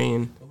 blue, and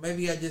green. Well,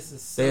 maybe I just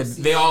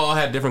associate They all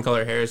had different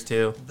color hairs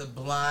too. the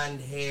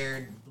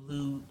blonde-haired,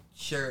 blue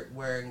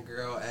shirt-wearing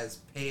girl as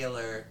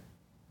paler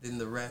than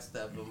the rest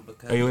of them.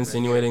 Because Are you of her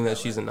insinuating hair that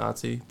she's a color.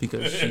 Nazi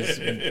because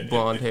she's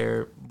blonde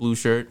hair, blue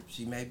shirt?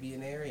 She may be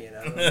an Aryan.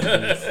 I don't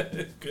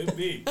know. Could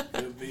be.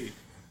 Could be.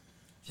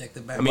 Check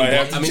the back. I mean, Might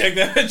have to I mean- check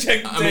that.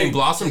 Check the I mean, tape.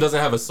 Blossom doesn't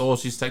have a soul.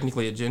 She's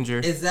technically a ginger.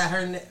 Is that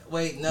her?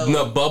 Wait, no.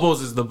 No,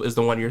 Bubbles is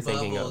the one you're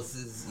thinking of. Bubbles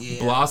is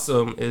yeah.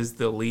 Blossom is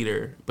the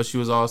leader, but she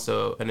was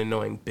also an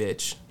annoying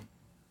bitch.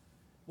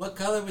 What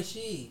color was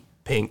she?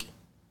 Pink.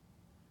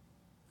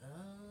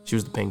 She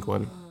was the pink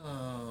one.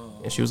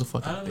 And she was a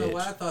fucking I don't know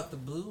why I bitch. thought the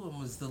blue one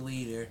was the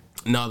leader.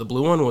 No, the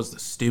blue one was the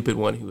stupid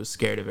one who was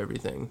scared of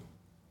everything.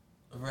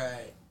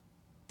 Right.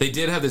 They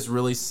did have this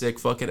really sick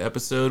fucking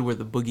episode where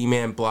the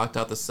boogeyman blocked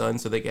out the sun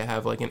so they could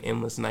have like an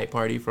endless night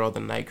party for all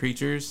the night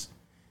creatures.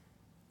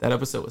 That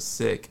episode was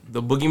sick.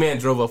 The boogeyman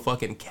drove a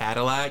fucking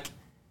Cadillac.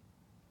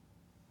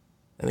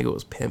 I think it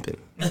was pimping.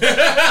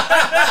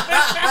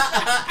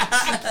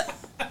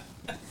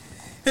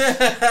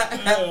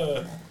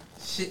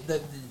 Shit,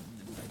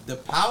 the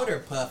Powder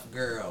Puff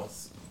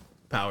Girls.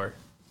 Power.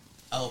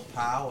 Oh,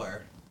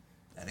 power.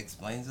 That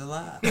explains a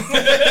lot.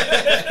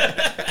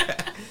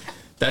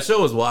 That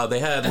show was wild. They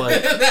had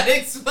like That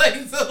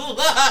explains a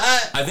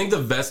lot. I think the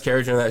best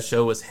character in that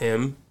show was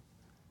him.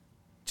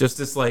 Just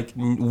this like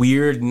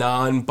weird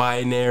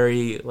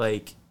non-binary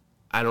like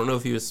I don't know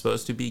if he was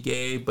supposed to be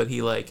gay, but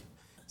he like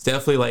it's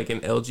definitely like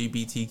an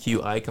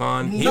LGBTQ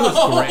icon. He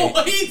was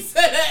great. He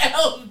said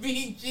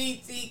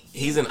LBGTQ.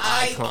 He's an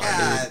icon,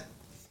 dude.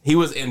 He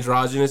was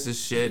androgynous as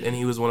shit, and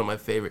he was one of my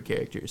favorite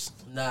characters.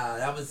 Nah,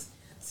 that was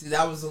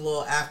a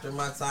little after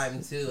my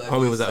time too. I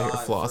Homie just was out saw here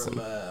it flossing. From,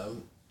 all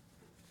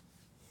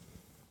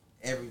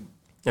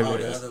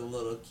Everybody the else. other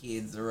little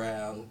kids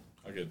around,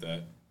 I get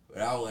that.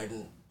 but I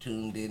wasn't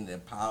tuned into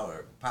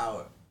powder.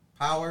 Power.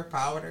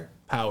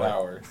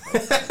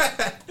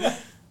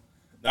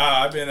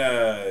 Nah, I've been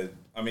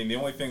I mean, the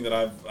only thing that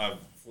I've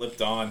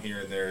flipped on here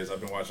and there is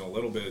I've been watching a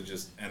little bit of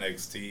just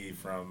NXT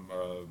from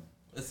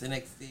What's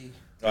NXT?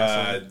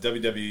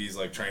 WWE's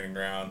like training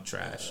ground.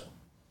 Trash.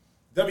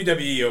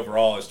 WWE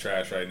overall is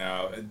trash right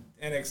now.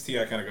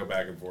 NXT I kind of go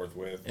back and forth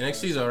with.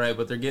 NXT's alright,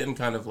 but they're getting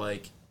kind of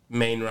like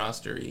main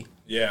rostery.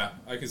 Yeah,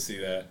 I can see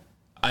that.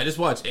 I just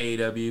watch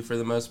AEW for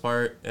the most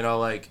part, and I'll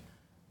like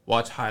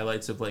watch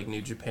highlights of like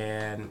New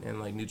Japan and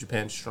like New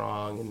Japan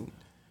Strong, and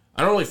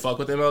I don't really fuck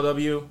with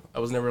MLW. I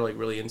was never like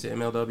really into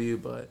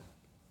MLW, but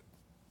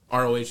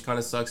ROH kind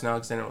of sucks now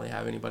because they don't really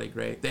have anybody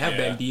great. They have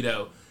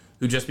Bandito,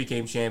 who just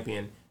became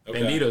champion.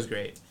 Okay. Bandito's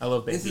great. I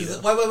love Bandito. This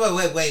is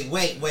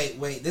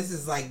wait. This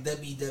is like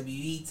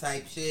WWE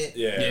type shit.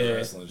 Yeah.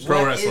 Wrestling.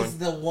 Pro wrestling. What is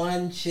the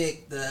one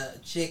chick, the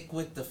chick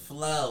with the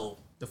flow?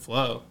 The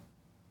flow.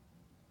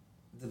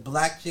 The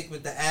black chick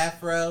with the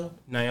afro?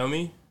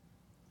 Naomi?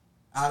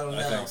 I don't know.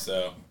 I think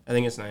so. I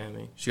think it's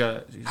Naomi. She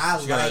got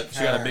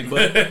a big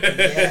butt.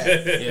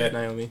 Yes. Yeah,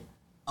 Naomi.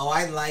 Oh,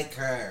 I like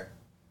her.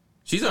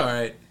 She's all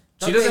right.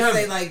 Don't they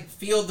say like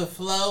feel the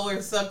flow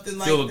or something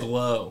like that? Feel the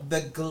glow.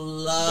 The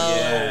glow.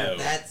 Yeah.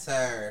 That's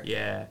her.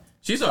 Yeah.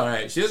 She's all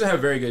right. She doesn't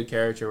have very good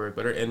character work,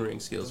 but her in-ring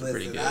skills are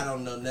pretty good. I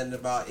don't know nothing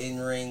about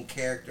in-ring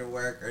character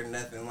work or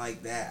nothing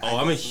like that. Oh,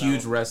 I'm a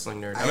huge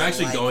wrestling nerd. I'm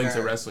actually going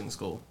to wrestling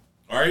school.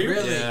 Are you?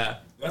 Really? Yeah.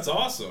 That's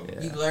awesome.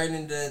 Yeah. You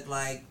learning to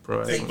like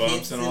take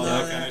bumps and all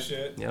that kind of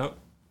shit? Yep.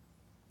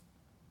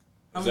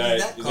 Is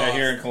that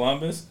here in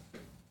Columbus?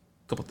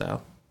 Couple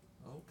thou.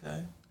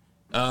 Okay.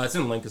 It's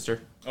in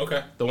Lancaster.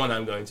 Okay. The one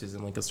I'm going to is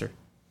in Lancaster.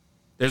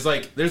 There's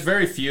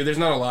very few. There's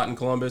not a lot in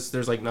Columbus.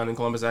 There's like none in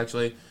Columbus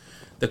actually.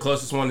 The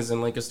closest one is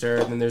in Lancaster,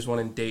 and then there's one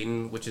in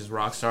Dayton, which is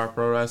Rockstar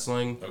Pro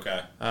Wrestling.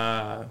 Okay.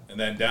 And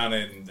then down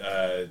in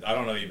I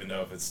don't even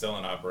know if it's still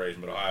in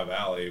operation, but Ohio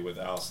Valley with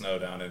Al Snow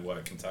down in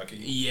Kentucky.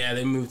 Yeah,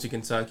 they moved to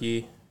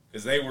Kentucky.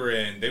 Because they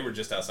were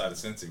just outside of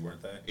Cincy,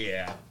 weren't they?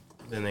 Yeah.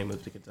 Then they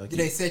moved to Kentucky. Do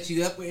they set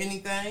you up with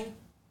anything? What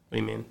do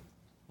you mean?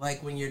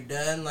 Like when you're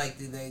done, like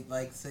do they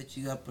like set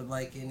you up with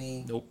like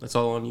any? Nope, that's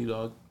all on you,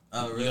 dog.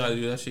 Oh, really? You gotta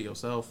do that shit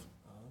yourself.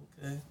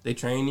 Okay. They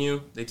train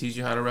you. They teach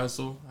you how to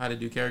wrestle, how to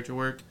do character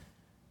work.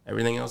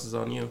 Everything else is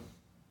on you.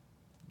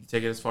 You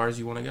take it as far as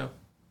you want to go.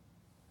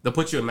 They'll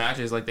put you in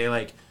matches. Like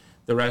the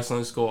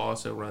wrestling school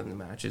also run the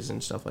matches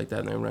and stuff like that,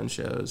 and they run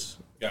shows.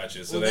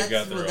 Gotcha. So they've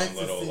got their own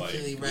little like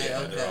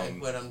their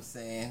own, what I'm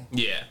saying.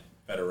 Yeah.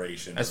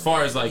 Federation. As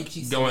far as like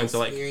going to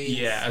like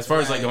as far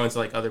as like Right. going to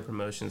like other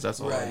promotions, that's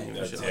all on you.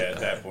 That's, at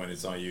that point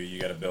it's on you.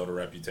 You got to build a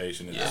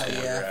reputation in the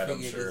school you're at,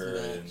 I'm sure.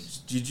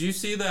 And Did you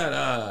see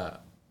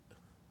that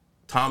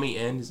Tommy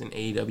End is in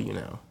AEW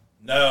now?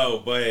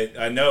 no, but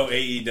I know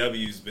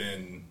AEW's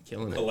been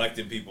Killing it.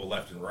 collecting people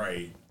left and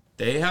right.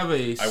 They have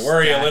a. I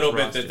worry a little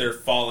bit roster. that they're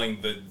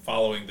following the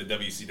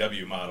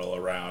WCW model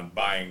around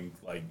buying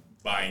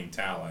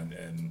talent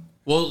and.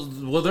 Well,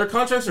 their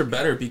contracts are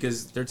better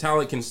because their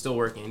talent can still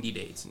work indie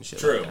dates and shit.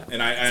 True, like that.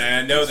 and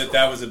I know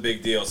that was a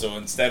big deal. So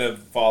instead of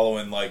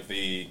following like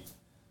the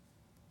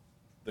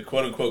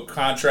quote unquote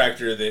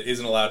contractor that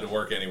isn't allowed to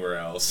work anywhere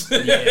else,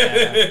 that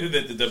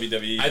the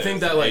WWE, I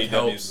think that like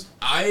AEW's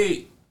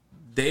helps.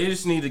 They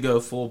just need to go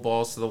full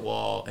balls to the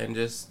wall and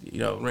just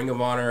Ring of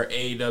Honor,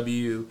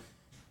 AEW,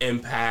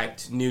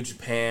 Impact, New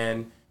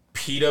Japan,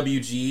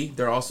 PWG.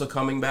 They're also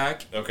coming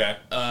back. Okay.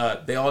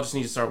 They all just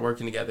need to start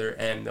working together,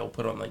 and they'll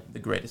put on like the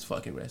greatest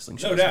fucking wrestling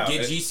shows. No doubt.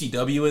 Get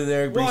GCW in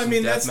there. Bring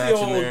some that's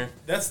deathmatch in there.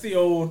 That's the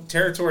old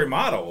territory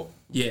model.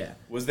 Yeah.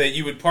 Was that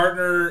you would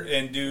partner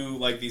and do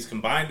like these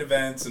combined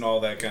events and all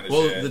that kind of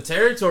shit. Well, the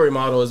territory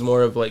model is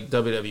more of like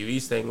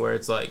WWE's thing, where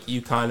it's like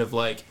you kind of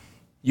like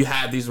you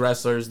have these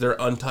wrestlers, they're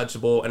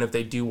untouchable, and if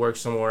they do work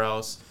somewhere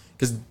else,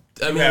 because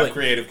I mean, have like,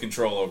 creative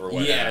control over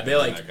what. Yeah,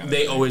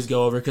 they always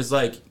go over because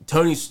like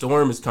Toni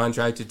Storm is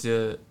contracted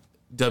to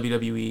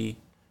WWE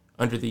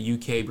under the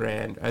UK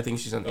brand. I think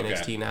she's on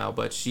NXT now,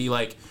 but she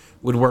like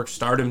would work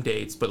Stardom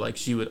dates, but like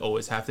she would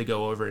always have to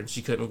go over, and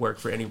she couldn't work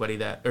for anybody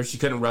she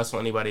couldn't wrestle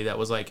anybody that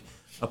was like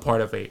a part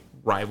of a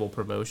rival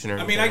promotion or.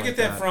 I mean, I get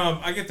that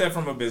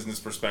from a business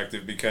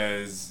perspective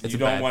because you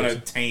don't want to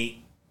taint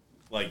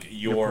like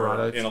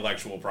your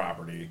intellectual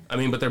property. I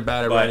mean, but they're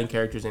bad at writing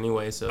characters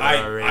anyway, so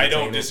I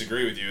don't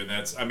disagree with you,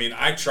 and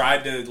I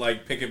tried to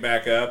like pick it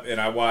back up,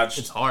 and I watched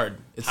it's hard.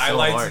 It's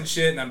highlights so hard. and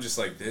shit, and I'm just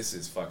like, this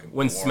is fucking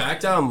when boring.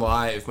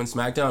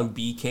 SmackDown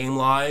became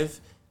live,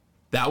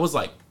 that was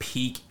like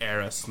peak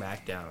era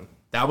SmackDown.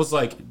 That was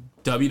like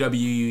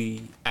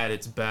WWE at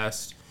its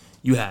best.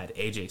 You had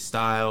AJ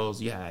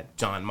Styles, you had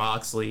Jon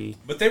Moxley.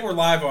 But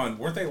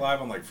weren't they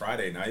live on like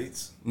Friday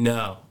nights?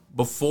 No.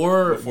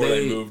 Before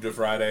they moved to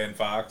Friday and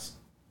Fox?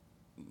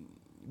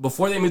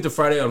 Before they moved to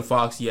Friday on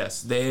Fox,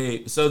 yes.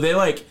 They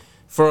like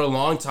for a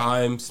long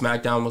time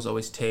SmackDown was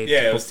always taped.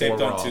 Yeah, it was taped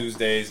Raw. on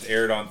Tuesdays,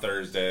 aired on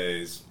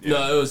Thursdays. Yeah.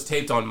 No, it was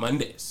taped on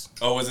Mondays.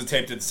 Oh, was it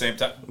taped at the same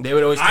time? They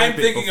would always tape I'm it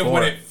thinking before. of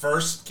when it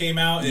first came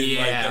out in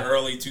like the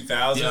early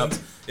 2000s. Yep.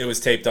 It was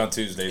taped on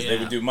Tuesdays. They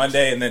would do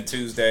Monday and then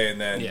Tuesday and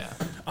then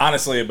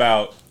honestly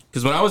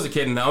because when I was a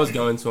kid and I was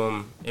going to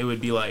them, it would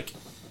be like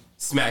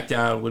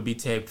SmackDown would be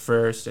taped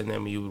first, and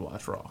then we would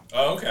watch Raw.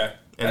 Oh, okay.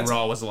 and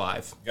Raw was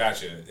live.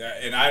 Gotcha.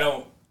 And I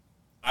don't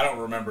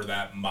remember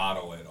that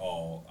model at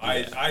all.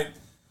 Yeah.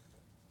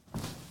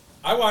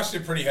 I watched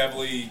it pretty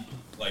heavily,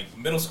 like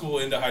middle school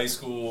into high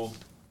school.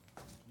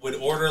 Would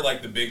order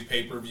like the big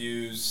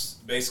pay-per-views,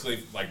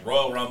 basically like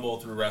Royal Rumble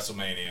through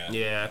WrestleMania.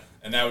 Yeah.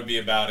 And that would be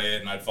about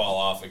it, and I'd fall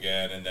off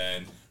again. And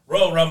then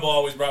Royal Rumble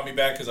always brought me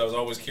back because I was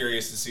always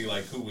curious to see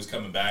like who was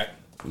coming back.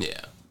 Yeah.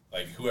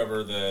 Like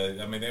whoever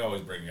they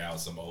always bring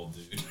out some old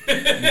dude.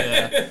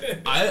 Yeah.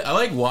 I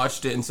like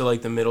watched it until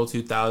like the middle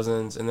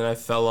 2000s, and then I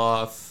fell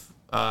off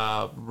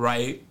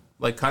right,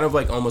 like kind of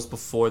like almost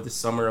before the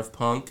summer of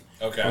Punk.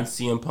 Okay. When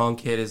CM Punk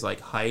hit his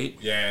like height.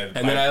 Yeah,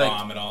 and then I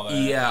bomb and all that.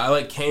 Yeah, I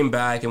like came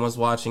back and was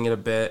watching it a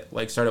bit,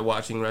 like started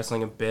watching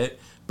wrestling a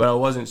bit, but I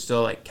wasn't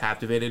still like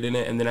captivated in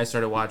it. And then I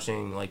started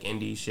watching like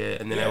indie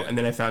shit, and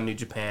then I found New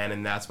Japan,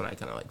 and that's when I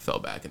kind of like fell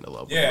back into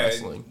love with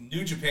wrestling.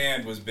 New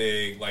Japan was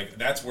big. Like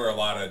that's where a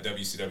lot of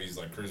WCW's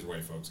like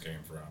cruiserweight folks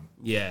came from.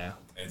 Yeah.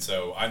 And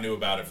so I knew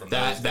about it from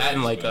that those that days,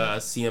 and like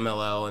but-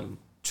 CMLL and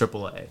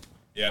AAA.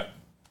 Yeah.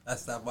 I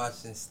stopped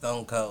watching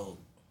Stone Cold.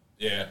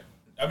 Yeah.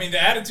 I mean,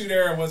 the Attitude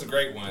Era was a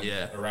great one.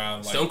 Yeah,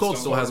 around like, Stone Cold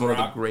still has one of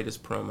the Rock.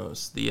 greatest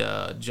promos. The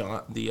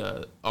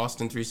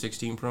Austin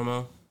 316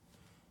 promo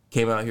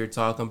came out here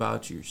talking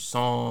about your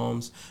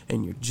Psalms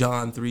and your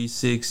John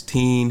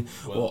 316.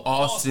 Well,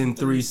 Austin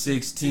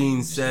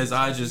 316 says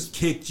I just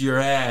kicked your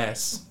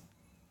ass.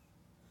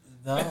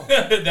 No.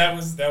 that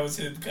was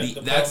him.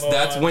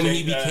 That's when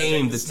he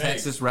became Jake the Snake.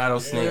 Texas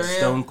Rattlesnake, Yeah.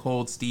 Stone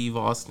Cold Steve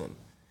Austin.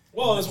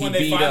 Well, it was when He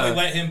they beat, finally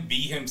let him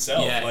be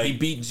himself. Yeah, like, he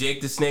beat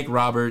Jake the Snake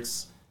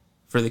Roberts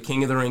for the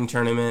King of the Ring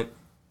tournament.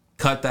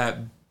 Cut that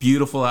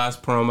beautiful ass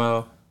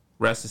promo.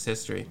 Rest is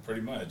history. pretty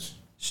much.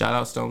 Shout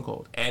out Stone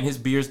Cold. And his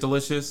beer's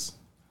delicious.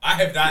 I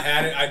have not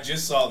had it. I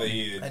just saw that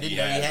he. I didn't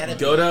know he had it.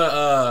 Go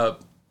to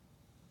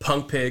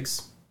Punk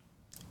Pigs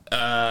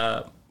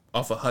off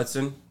of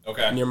Hudson.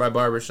 Okay. Near my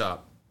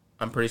barbershop.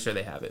 I'm pretty sure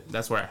they have it.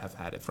 That's where I have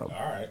had it from.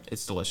 All right.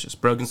 It's delicious.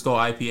 Broken Skull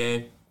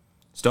IPA.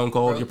 Stone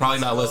Cold. You're probably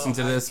not listening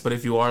to this, but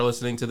if you are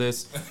listening to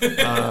this,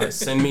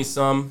 send me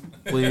some,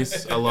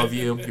 please. I love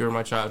you. You're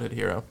my childhood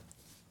hero.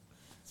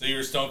 So you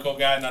were a Stone Cold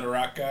guy, not a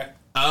Rock guy?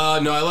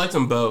 No, I liked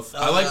them both.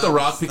 I liked The no,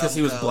 Rock because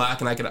he was Stone black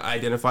and I could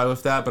identify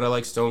with that, but I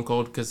like Stone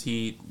Cold because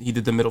he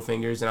did the middle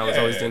fingers and I was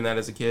always doing that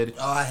as a kid.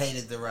 Oh, I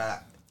hated The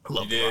Rock. I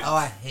love You The did? Rock. Oh,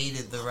 I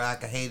hated The Rock.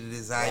 I hated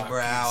his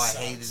eyebrow. I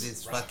hated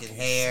his fucking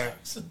hair.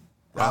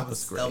 Rock I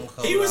was great. Stone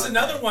Cold He was all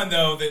another day. one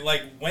though that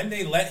like when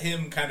they let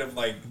him kind of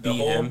like the Beat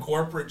whole him.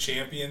 corporate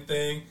champion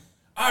thing.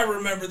 I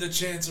remember the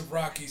chants of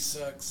Rocky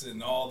sucks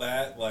and all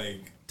that.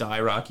 Like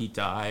Die Rocky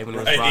Die when it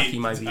was right, Rocky die,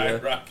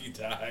 Maivia. Rocky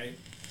die.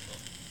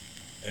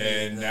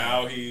 And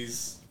now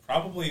he's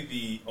probably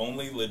the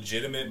only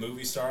legitimate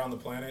movie star on the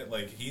planet.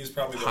 Like he is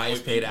probably the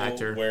Highest only paid people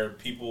actor. where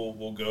people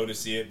will go to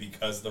see it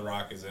because The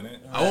Rock is in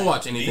it. I won't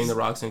watch anything He's- The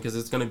Rock's in because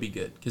it's gonna be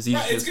good. Because he's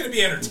Yeah, it's just gonna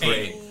be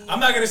entertaining. great.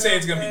 I'm not gonna say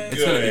it's gonna be It's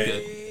good. gonna be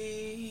good.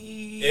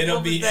 It'll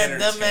What was be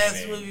that dumbass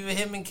entertaining. movie with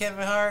him and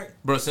Kevin Hart?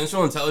 Bro,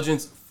 Central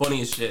Intelligence,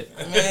 funny as shit.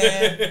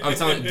 Man, I'm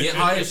telling you, get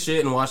high as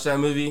shit and watch that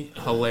movie.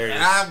 Hilarious.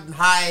 I'm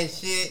high as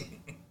shit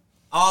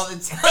all the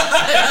time.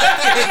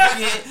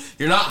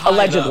 You're not high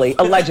Allegedly.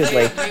 enough.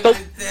 Allegedly.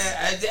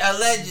 Allegedly.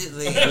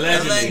 Allegedly.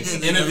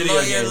 In a The video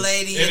lawyer game.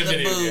 lady In in a the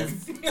video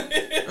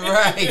booth.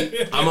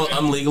 Right.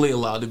 I'm legally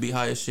allowed to be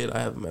high as shit. I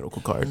have a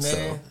medical card, so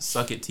Man.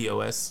 suck it,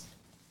 TOS.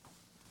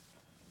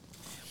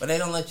 But they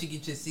don't let you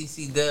get your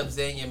CC dubs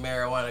and your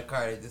marijuana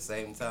card at the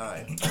same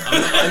time.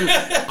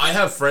 I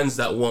have friends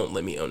that won't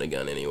let me own a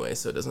gun anyway,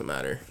 so it doesn't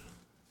matter.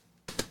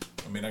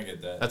 I mean, I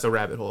get that. That's a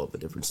rabbit hole of a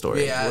different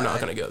story. Yeah, We're not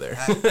gonna go there.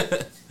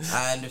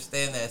 I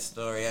understand that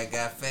story. I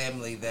got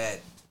family that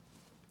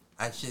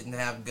I shouldn't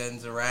have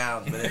guns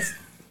around, but it's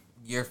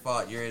your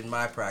fault. You're in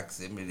my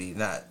proximity,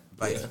 not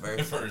vice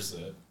versa.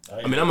 Versa.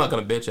 I mean, I'm not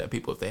gonna bitch at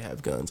people if they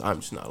have guns. I'm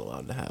just not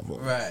allowed to have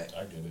one. Right.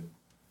 I get it.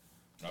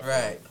 I feel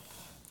Right. it.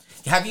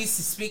 Have you,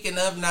 speaking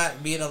of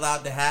not being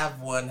allowed to have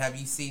one, have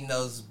you seen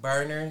those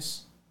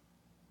burners?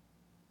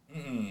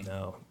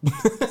 No.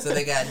 So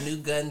they got new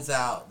guns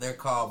out. They're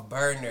called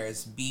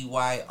burners,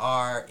 BYRNERS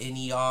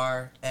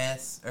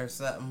or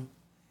something.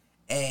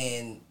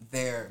 And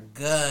they're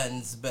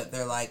guns, but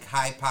they're like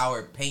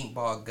high-powered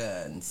paintball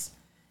guns.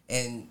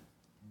 And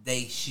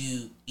they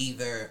shoot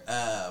either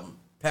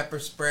pepper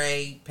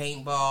spray,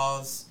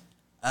 paintballs,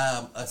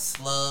 a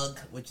slug,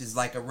 which is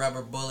like a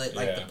rubber bullet,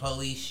 like the Yeah.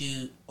 police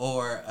shoot,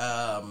 or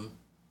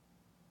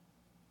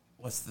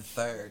what's the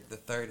third? The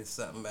third is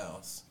something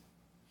else.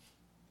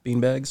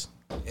 Beanbags.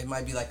 It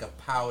might be like a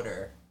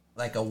powder,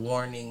 like a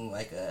warning,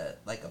 like a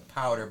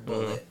powder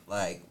bullet.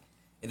 Like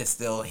it'll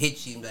still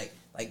hit you, like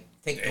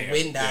take the Damn,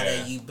 wind out yeah.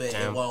 of you, but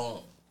Damn. it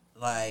won't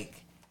like.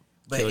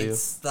 But Kill you.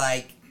 it's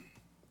like,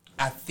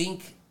 I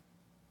think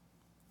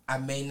I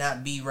may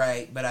not be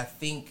right, but I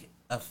think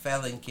a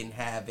felon can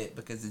have it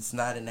because it's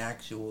not an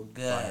actual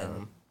gun,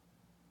 Firearm.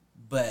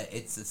 but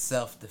it's a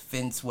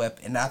self-defense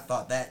weapon. And I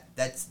thought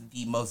that's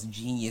the most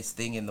genius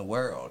thing in the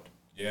world.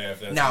 Yeah, if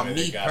that's Now, the way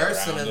they me got around it.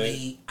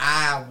 personally,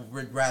 I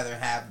would rather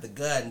have the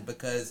gun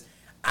because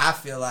I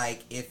feel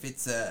like if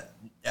it's a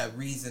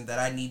reason that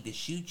I need to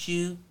shoot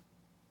you,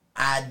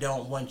 I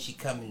don't want you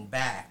coming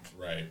back.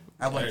 Right.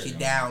 I want you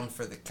down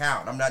for the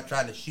count. I'm not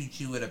trying to shoot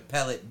you with a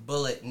pellet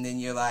bullet and then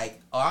you're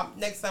like,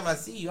 next time I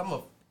see you, I'm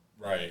a...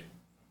 Right.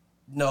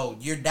 No,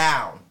 you're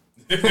down.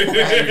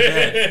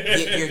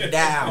 You're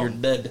down. You're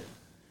dead.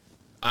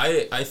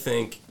 I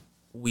think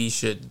we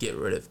should get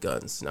rid of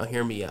guns. Now,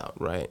 hear me out,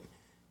 right?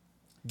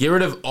 Get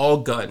rid of all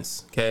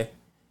guns, okay?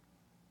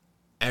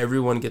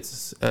 Everyone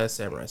gets a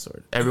samurai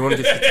sword. Everyone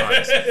gets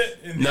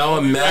katanas. Now,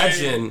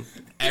 imagine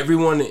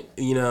everyone,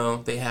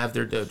 they have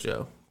their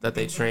dojo that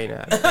they train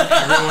at. Everyone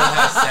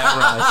has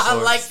samurai swords.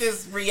 I like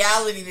this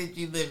reality that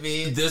you live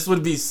in. This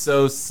would be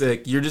so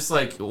sick. You're just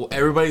like,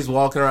 everybody's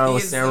walking around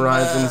with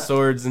samurais and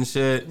swords and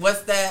shit.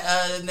 What's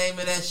that the name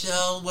of that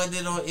show? Wasn't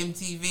it on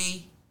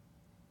MTV?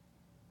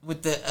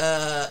 With the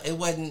it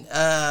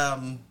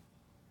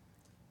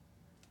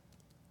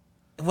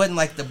wasn't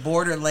like the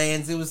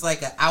Borderlands. It was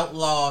like an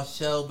outlaw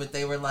show, but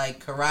they were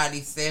like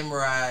karate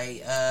samurai.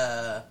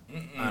 I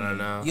don't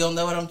know. You don't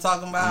know what I'm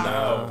talking about?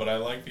 No, but I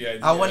like the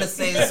idea. I want to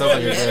say it's on like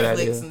a good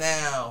Netflix idea.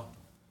 now.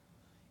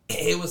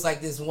 It was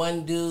like this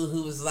one dude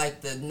who was like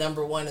the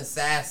 #1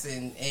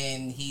 assassin,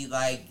 and he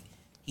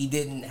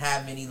didn't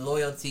have any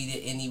loyalty to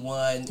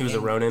anyone. He was a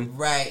Ronin?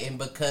 Right, and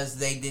because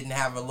they didn't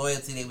have a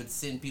loyalty, they would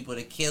send people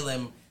to kill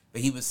him,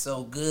 but he was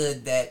so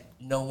good that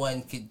no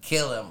one could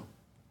kill him.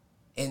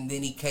 And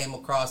then he came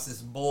across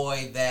this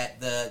boy that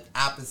the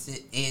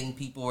opposite end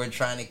people were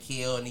trying to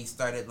kill, and he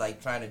started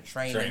like trying to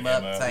train him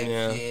up type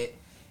shit.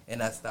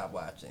 And I stopped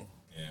watching.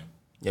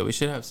 Yeah, we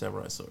should have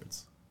samurai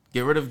swords.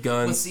 Get rid of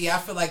guns. Well, see, I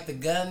feel like the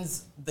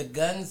guns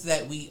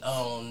that we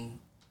own,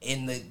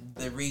 and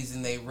the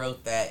reason they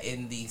wrote that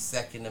in the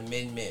Second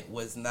Amendment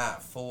was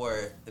not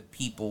for the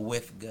people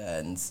with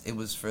guns. It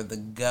was for the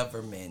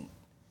government.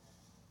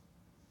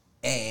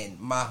 And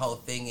my whole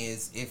thing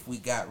is, if we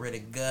got rid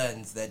of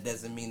guns, that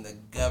doesn't mean the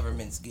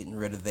government's getting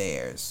rid of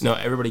theirs. No,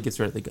 everybody gets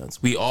rid of the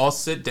guns. We all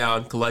sit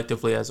down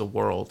collectively as a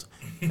world,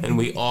 and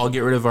we all get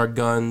rid of our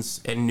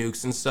guns and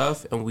nukes and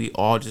stuff, and we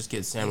all just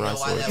get samurai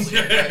swords.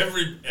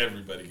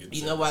 Everybody gets.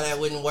 You know why that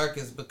wouldn't work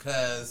is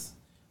because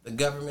the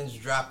government's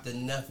dropped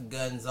enough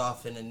guns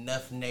off in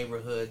enough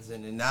neighborhoods,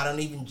 and I don't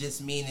even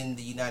just mean in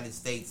the United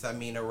States, I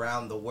mean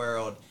around the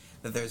world,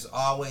 that there's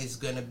always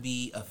going to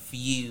be a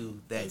few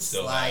that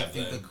slide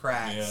through the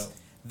cracks. Yeah.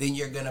 Then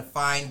you're going to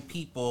find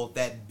people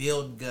that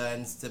build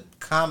guns to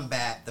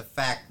combat the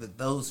fact that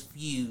those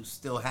few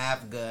still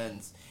have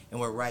guns, and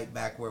we're right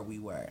back where we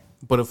were.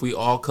 But if we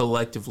all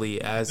collectively,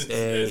 as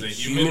a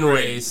human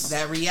race,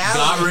 that reality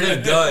got rid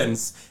of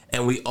guns,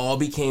 and we all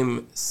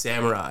became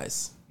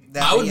samurais,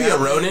 I would be a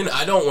Ronin.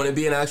 I don't want to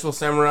be an actual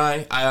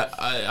samurai.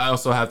 I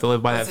also have to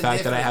live by that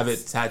fact that I have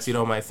it tattooed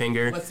on my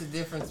finger. What's the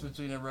difference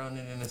between a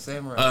Ronin and a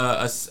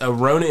samurai? A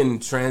Ronin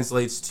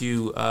translates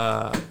to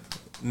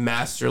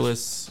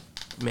masterless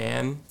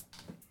man.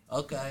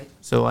 Okay.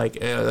 So like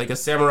a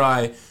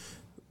samurai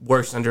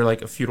works under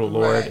like a feudal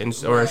lord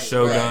or a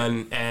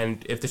shogun,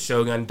 and if the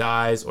shogun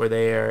dies or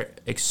they are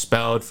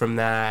expelled from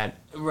that,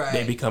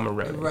 they become a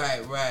Ronin.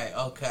 Right.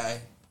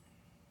 Okay.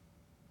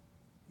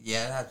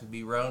 Yeah, it'd have to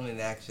be Ronin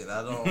action.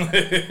 I don't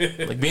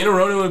like being a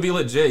Ronin would be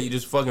legit. You're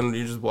just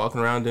walking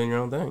around doing your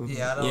own thing.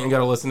 Yeah, you ain't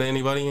gotta listen to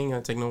anybody. You ain't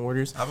gotta take no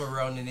orders. I'm a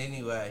Ronin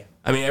anyway.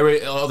 I mean,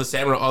 all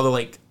the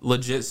like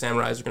legit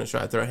samurais are gonna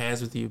try to throw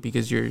hands with you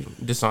because you're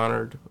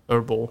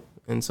dishonorable,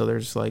 and so they're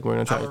just like, we're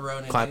gonna try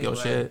to clap your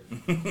shit.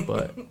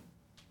 But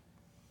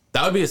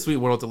that would be a sweet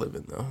world to live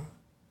in, though.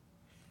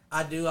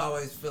 I do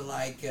always feel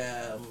like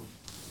I'd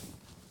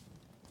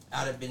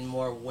have been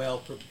more well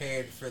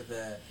prepared for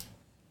the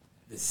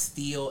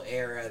steel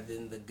era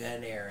than the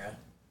gun era.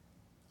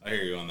 I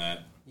hear you on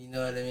that. You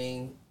know what I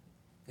mean?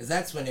 Because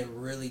that's when it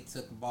really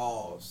took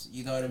balls.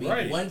 You know what I mean?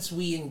 Right. Once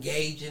we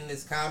engage in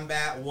this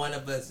combat, one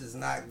of us is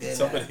not gonna.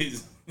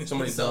 Somebody's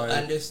so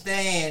dying.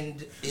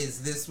 Understand,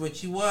 is this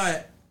what you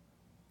want?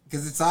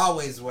 Because it's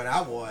always what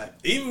I want.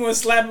 Even when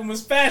slapping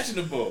was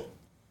fashionable,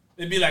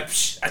 they'd be like,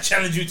 I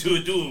challenge you to a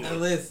duel. Now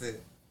listen.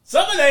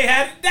 Some of they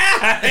had to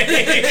die.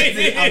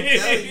 I'm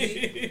telling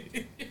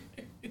you.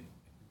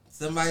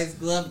 Somebody's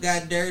glove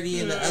got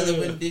dirty and the other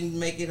one didn't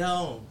make it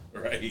home.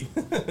 Right.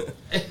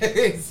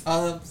 That's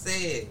all I'm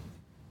saying.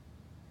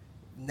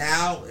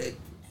 Now,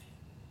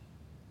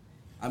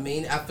 I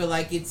feel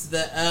like it's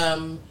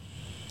the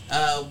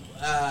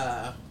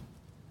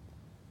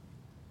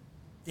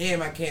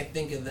damn, I can't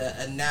think of the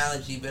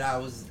analogy, but I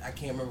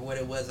can't remember what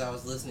it was I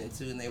was listening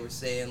to, and they were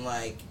saying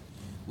like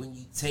when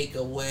you take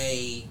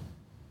away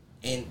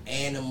an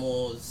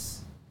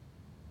animal's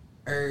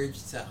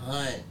urge to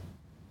hunt,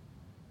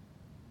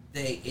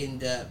 they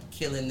end up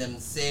killing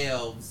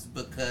themselves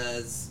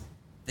because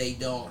they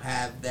don't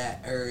have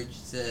that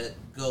urge to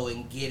go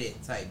and get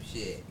it type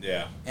shit.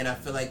 Yeah. And I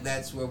feel like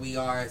that's where we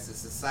are as a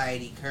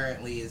society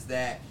currently, is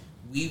that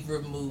we've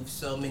removed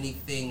so many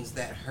things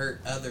that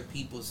hurt other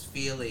people's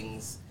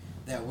feelings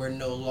that we're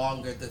no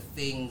longer the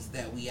things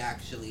that we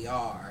actually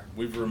are.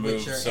 We've removed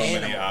which are so many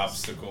animals.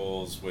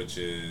 obstacles, which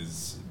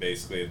is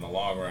basically in the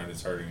long run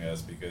is hurting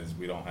us because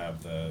we don't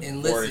have the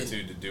And listen,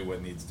 fortitude to do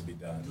what needs to be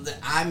done.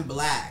 I'm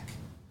black,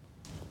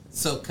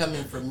 so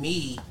coming from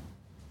me,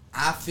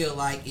 I feel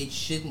like it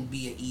shouldn't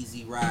be an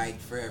easy ride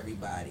for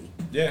everybody.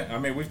 Yeah, I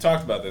mean, we've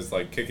talked about this,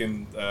 like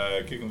kicking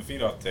the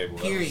feet off the table.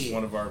 That was Period.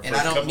 one of our And first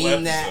I don't couple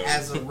mean that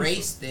episodes. as a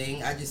race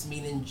thing. I just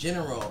mean in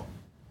general.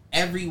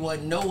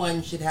 No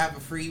one should have a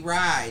free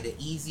ride, an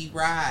easy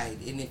ride.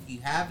 And if you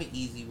have an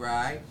easy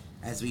ride,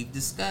 as we've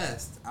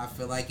discussed, I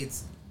feel like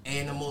it's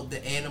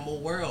the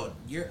animal world.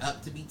 You're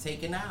up to be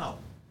taken out.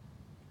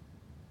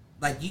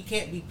 Like, you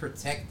can't be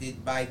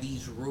protected by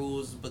these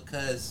rules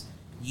because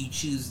you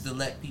choose to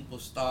let people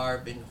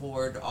starve and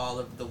hoard all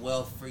of the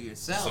wealth for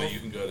yourself. So you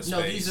can go to No,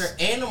 space. these are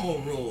animal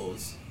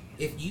rules.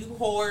 If you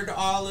hoard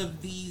all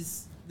of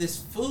this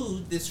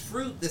food, this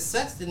fruit, this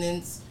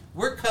sustenance,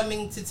 we're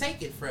coming to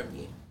take it from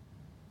you.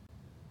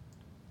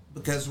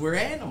 Because we're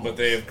animals. But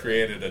they have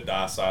created a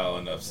docile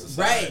enough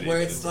society. Right, where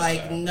that it's not like,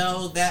 happening.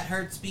 no, that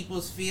hurts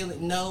people's feelings.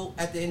 No,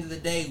 at the end of the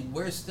day,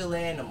 we're still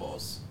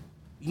animals.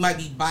 You might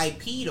be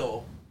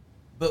bipedal,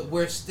 but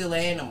we're still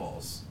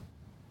animals.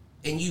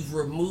 And you've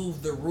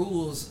removed the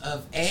rules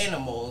of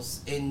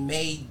animals and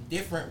made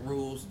different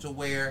rules to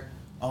where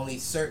only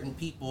certain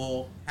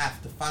people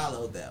have to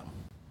follow them.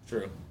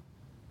 True.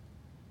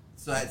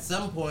 So at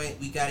some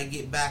point, we got to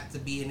get back to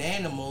being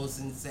animals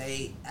and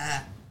say,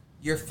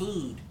 you're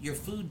food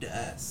to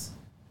us.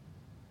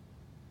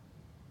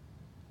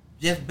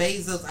 Jeff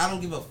Bezos, I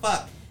don't give a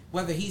fuck.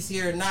 Whether he's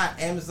here or not,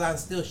 Amazon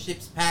still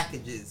ships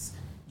packages.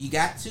 You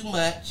got too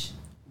much.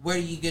 What are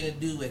you going to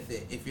do with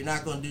it? If you're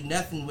not going to do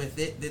nothing with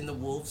it, then the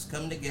wolves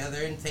come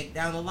together and take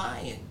down the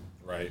lion.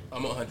 Right.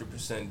 I'm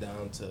 100%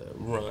 down to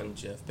run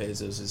Jeff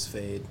Bezos'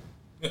 fade.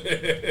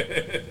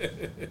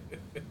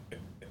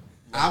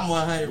 I'm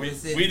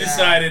 100% We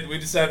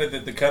decided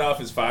that the cutoff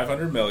is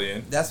 $500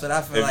 million. That's what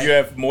I feel If like. you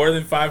have more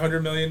than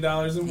 $500 million in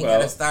wealth,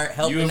 gotta start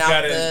helping you have out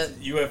gotta,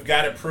 you have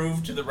got to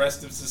prove to the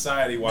rest of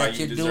society why that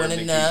you you're deserve doing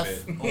to enough,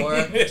 keep it.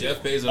 or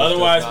Jeff Bezos.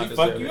 Otherwise, does we not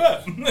fuck deserve you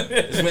it.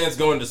 up. This man's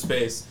going to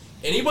space.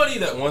 Anybody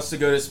that wants to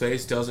go to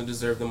space doesn't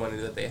deserve the money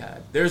that they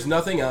had. There's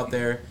nothing out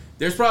there.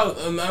 There's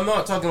probably I'm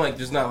not talking like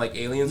there's not like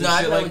aliens no, and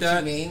I shit know like what that.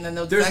 you mean. I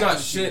know There's exactly not what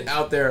you shit mean.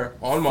 out there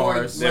on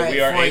Mars. that we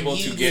are for able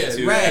you to get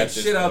to. Right, at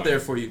this shit out point. there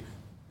for you.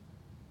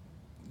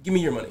 Give me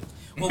your money.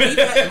 Well, we've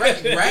had,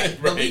 right. But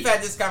Right. we've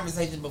had this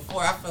conversation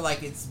before. I feel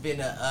like it's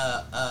been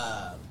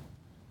a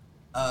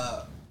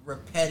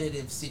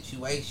repetitive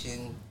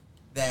situation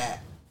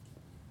that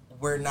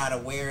we're not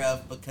aware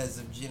of because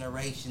of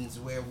generations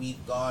where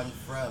we've gone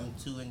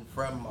to and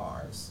from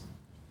Mars.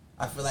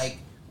 I feel like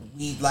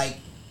we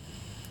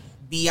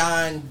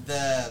beyond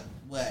the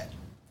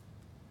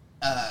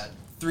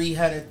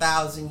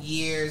 300,000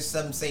 years,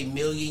 some say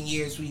million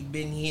years we've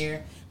been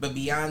here, but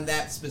beyond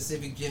that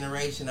specific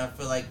generation, I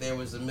feel like there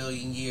was a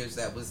million years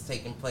that was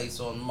taking place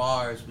on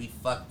Mars. We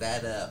fucked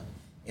that up.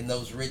 And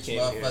those rich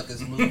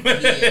motherfuckers moved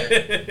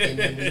here, and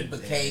then we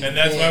became And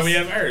that's why this. we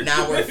have Earth.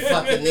 Now we're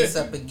fucking this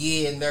up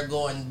again. They're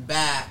going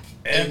back.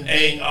 and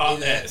then,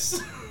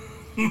 MARS.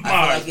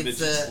 I feel like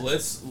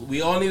it's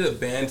We all need to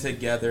band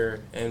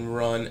together and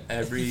run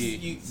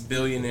every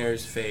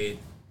billionaire's fade.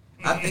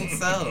 I think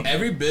so.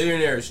 Every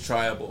billionaire is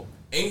triable.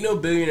 Ain't no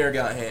billionaire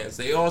got hands.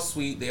 They all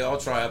sweet. They all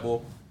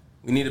triable.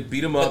 We need to beat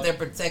them But up. they're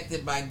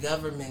protected by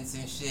governments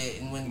and shit.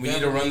 And when We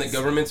need to run the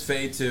government's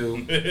fade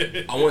too.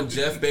 I want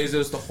Jeff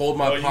Bezos to hold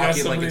my You got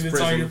pocket like somebody it's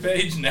that's on your prison.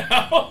 page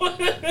now.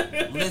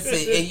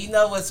 Listen, and you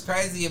know what's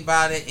crazy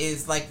about it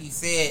is, like you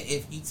said,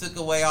 if you took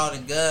away all the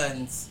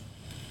guns,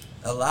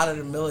 a lot of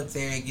the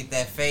military get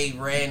that fade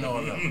ran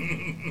on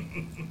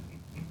them.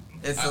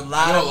 It's a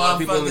lot of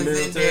people in the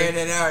motherfuckers in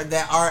there military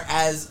that aren't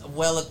as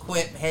well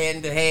equipped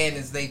hand to hand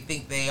as they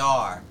think they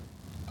are.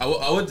 I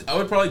would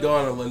probably go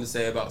on a limb to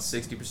say about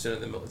 60%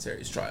 of the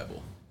military is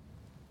tribal.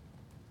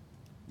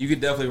 You could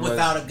definitely run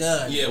Without a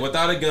gun. Yeah,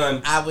 without a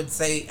gun. I would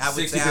say I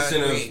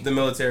 60% agree. of the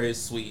military is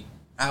sweet.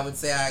 I would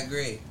say I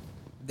agree.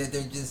 That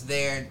they're just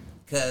there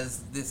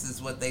because this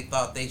is what they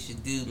thought they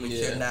should do, but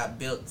Yeah. you're not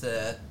built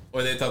to...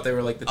 Or they thought they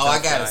were like the Oh, I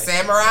tough got guy. a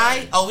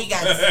samurai? Oh, we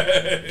got...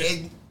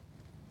 and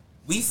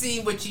we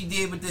seen what you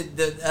did with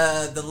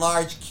the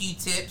large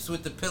Q-tips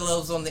with the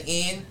pillows on the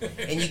end,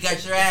 and you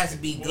got your ass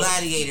beat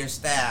gladiator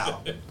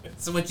style.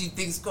 So what you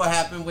think's gonna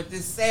happen with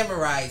this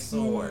samurai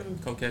sword?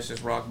 Come catch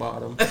this rock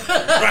bottom.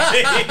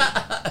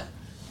 Right?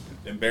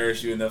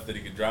 Embarrass you enough that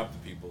he could drop the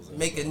people's.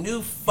 Make a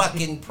new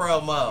fucking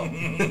promo.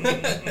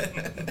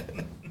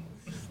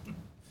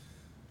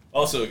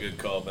 Also a good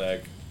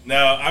callback.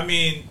 No, I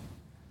mean,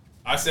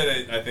 I said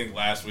it, I think,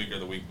 last week or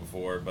the week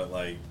before, but,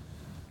 like,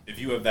 if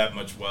you have that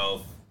much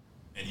wealth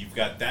and you've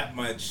got that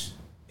much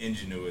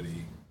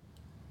ingenuity,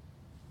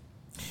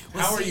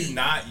 how are you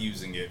not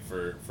using it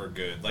for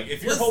good? Like,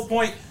 if your whole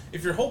point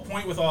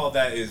with all of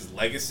that is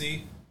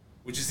legacy,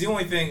 which is the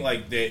only thing,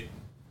 like, that,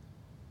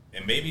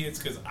 and maybe it's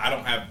because I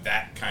don't have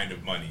that kind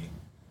of money,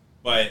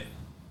 but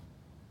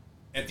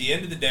at the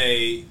end of the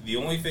day, the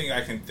only thing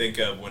I can think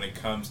of when it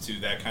comes to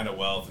that kind of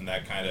wealth and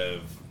that kind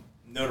of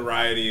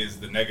notoriety is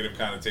the negative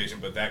connotation,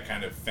 but that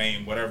kind of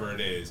fame, whatever it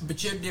is.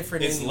 But you're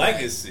different. It's anyway.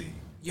 legacy.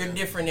 You're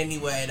different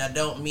anyway, and I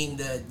don't mean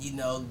to,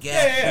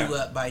 gas you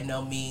up by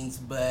no means,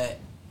 but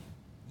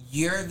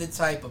you're the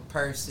type of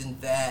person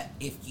that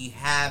if you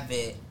have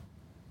it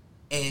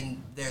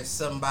and there's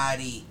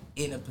somebody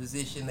in a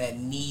position that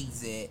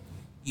needs it,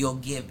 you'll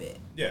give it.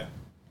 Yeah.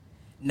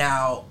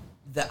 Now,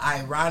 the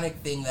ironic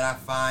thing that I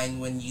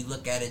find when you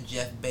look at a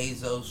Jeff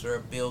Bezos or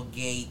a Bill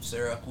Gates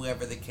or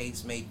whoever the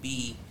case may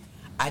be,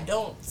 I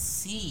don't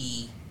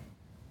see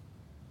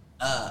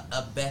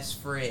a best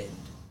friend.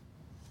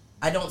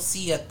 I don't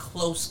see a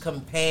close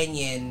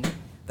companion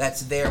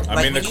that's there.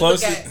 I mean, the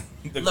closest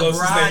they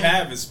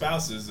have is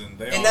spouses, and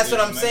that's what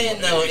I'm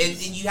saying, though. And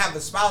you have a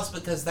spouse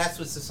because that's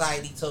what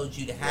society told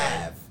you to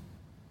have. Right.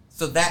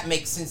 So that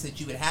makes sense that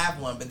you would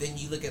have one. But then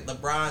you look at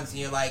LeBron's, and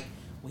you're like,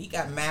 well, he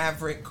got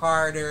Maverick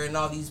Carter and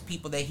all these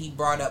people that he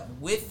brought up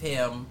with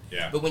him.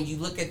 Yeah. But when you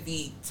look at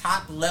the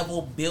top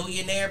level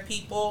billionaire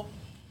people,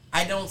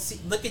 I don't see.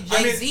 Look at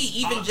Jay-Z.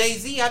 Even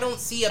Jay-Z, I don't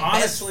see a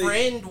best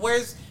friend.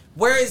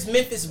 Where is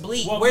Memphis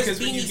Bleak? Well, Where's because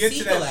when you get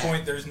to that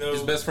point, there's no.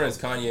 His best friend is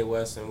Kanye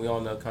West, and we all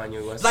know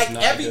Kanye West. Like is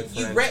not a good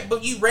friend.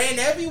 but you ran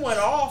everyone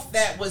off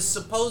that was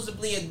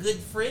supposedly a good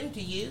friend to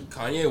you.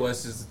 Kanye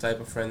West is the type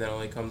of friend that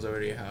only comes over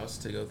to your house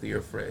to go through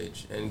your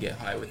fridge and get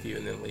high with you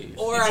and then leave.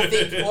 Or I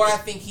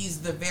think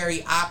he's the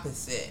very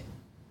opposite,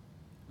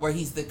 where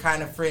he's the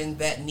kind of friend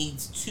that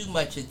needs too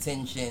much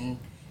attention.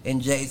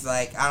 And Jay's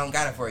like, I don't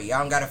got it for you. I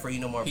don't got it for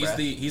you no more, bro.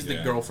 He's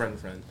the girlfriend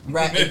friend.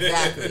 Right,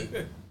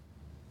 exactly.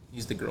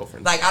 He's the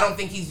girlfriend. Like, I don't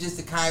think he's just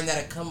the kind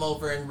that'll come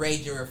over and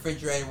raid your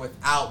refrigerator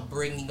without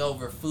bringing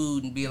over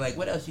food and be like,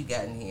 what else you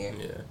got in here?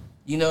 Yeah.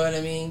 You know what I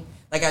mean?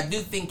 Like, I do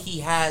think he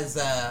has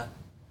a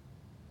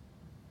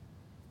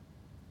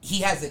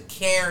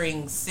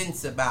caring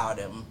sense about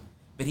him,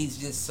 but he's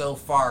just so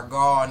far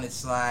gone.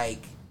 It's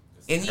like,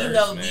 and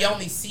we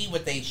only see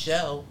what they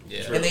show.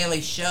 Yeah. And they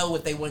only show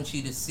what they want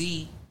you to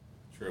see.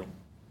 True.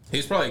 He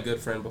was probably a good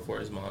friend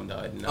before his mom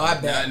died. I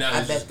bet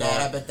that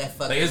fucking.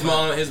 Like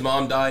his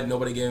mom died.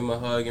 Nobody gave him a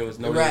hug, and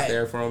nobody was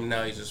there for him.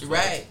 Now he's just fucked.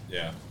 Right.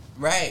 Yeah.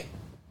 Right.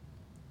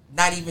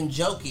 Not even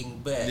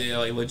joking, but yeah,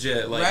 like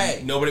legit.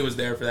 Like nobody was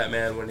there for that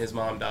man when his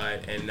mom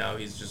died, and now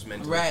he's just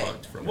mentally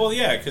fucked from it. Well,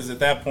 yeah, because at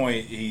that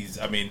point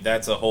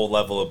that's a whole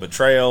level of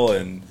betrayal,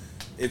 and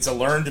it's a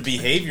learned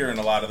behavior in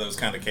a lot of those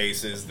kind of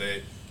cases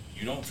that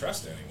you don't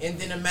trust anyone. And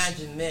then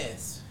imagine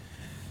this.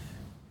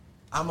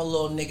 I'm a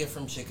little nigga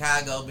from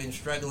Chicago, been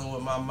struggling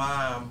with my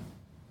mom.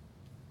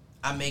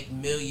 I make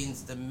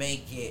millions to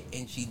make it,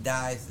 and she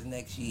dies the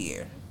next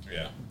year.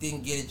 Yeah.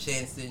 Didn't get a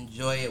chance to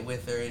enjoy it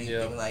with her or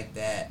anything like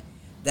that.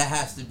 That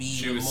has to be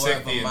even more of a mind. She was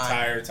sick the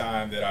entire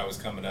time that I was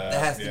coming up.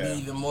 That has to be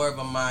even more of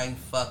a mind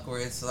fuck where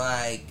it's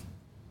like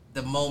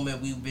the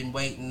moment we've been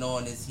waiting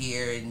on is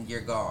here and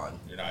you're gone.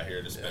 You're not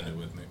here to spend it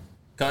with me.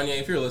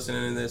 Kanye, if you're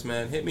listening to this,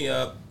 man, hit me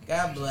up.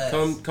 God bless.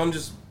 Come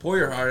just pour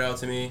your heart out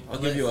to me. I'll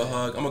give you a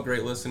hug. I'm a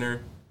great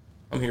listener.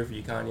 I'm here for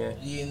you, Kanye.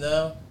 You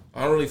know?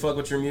 I don't really fuck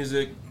with your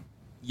music.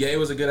 Ye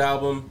was a good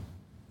album.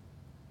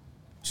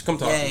 Just come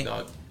talk to me,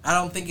 dog. I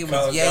don't think it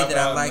was Ye that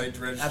I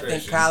liked. I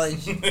think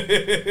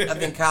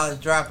College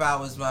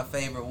Dropout was my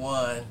favorite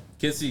one.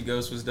 Kid See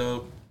Ghost was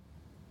dope.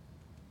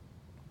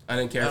 I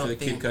didn't care for the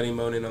Kid Cudi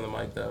moaning on the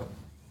mic though.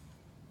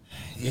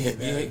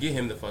 Get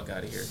him the fuck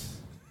out of here.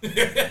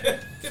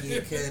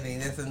 Kid Cudi,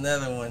 that's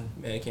another one.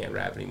 Man, he can't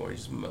rap anymore. He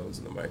just moans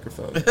in the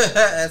microphone.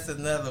 That's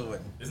another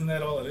one. Isn't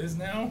that all it is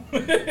now?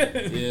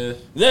 Yeah.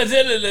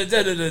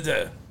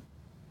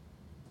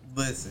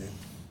 Listen.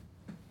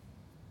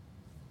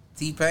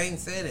 T-Pain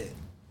said it.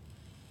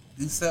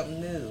 Do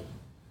something new.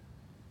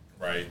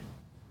 Right.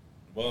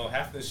 Well,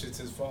 half this shit's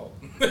his fault.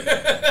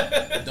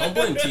 Don't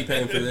blame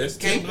T-Pain for this.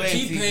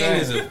 T-Pain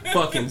is a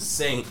fucking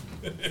saint.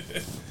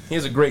 He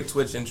has a great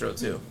Twitch intro,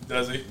 too.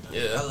 Does he?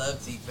 Yeah. I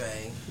love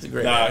T-Pain. He's a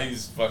great guy.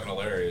 He's fucking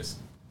hilarious.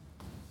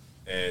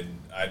 And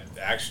I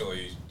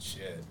actually,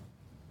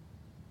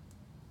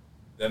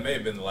 that may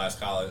have been the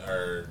last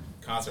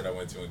concert I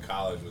went to in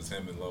college was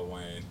him and Lil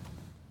Wayne.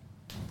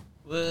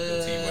 What?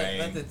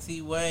 That's the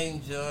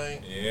T-Wayne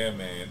joint. Yeah,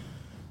 man.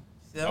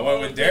 I went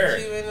with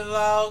Derek. You in a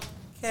log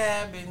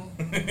cabin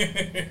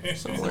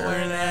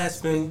somewhere in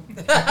Aspen.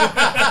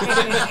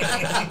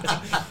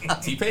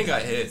 T-Pain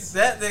got hits.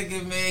 That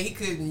nigga, man, he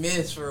couldn't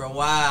miss for a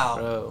while.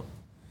 Bro.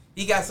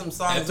 He got some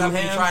songs I've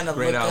been trying to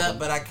look up,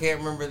 but I can't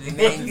remember the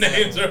names. What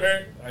names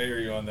are? I hear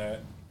you on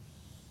that.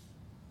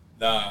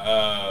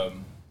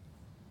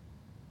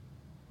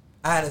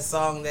 I had a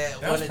song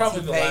that one of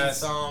T-Pain's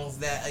songs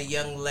that a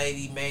young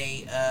lady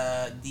made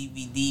a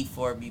DVD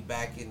for me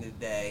back in the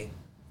day.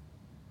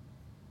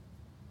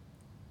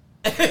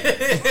 It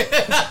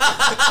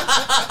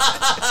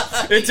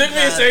took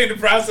me a second to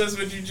process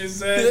what you just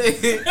said.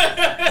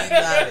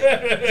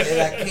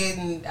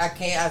 And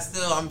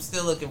I'm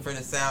still looking for the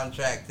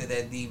soundtrack to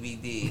that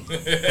DVD.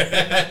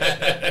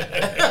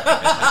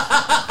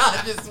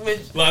 I just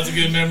wish. Lots of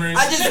good memories.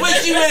 I just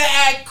wish you would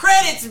have add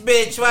credits,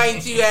 bitch. Why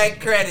didn't you add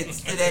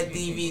credits to that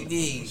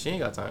DVD? She ain't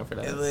got time for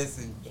that. Hey,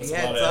 listen, That's she a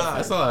had lot of time.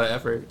 That's a lot of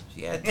effort.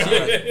 She had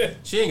time.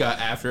 She ain't got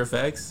After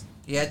Effects.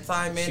 She had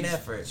time and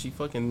effort. She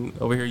fucking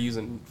over here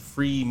using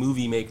free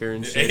movie maker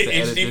and shit to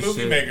edit HD this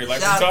movie shit. maker,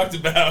 like Shout- we talked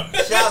about.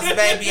 Shouts,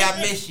 baby,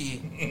 I miss you.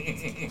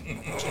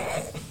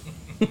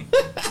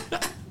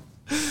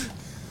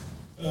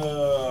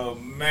 Oh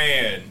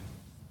man,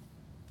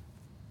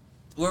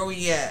 Where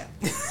we at?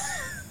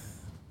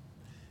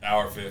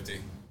 hour 50.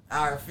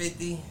 Hour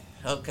 50?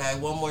 Okay,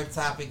 one more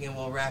topic and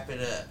we'll wrap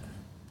it up.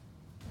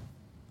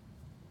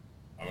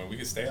 I mean, we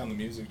could stay on the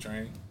music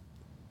train.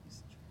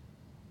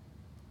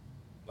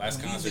 Last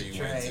The concert music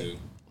you went train. to.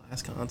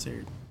 Last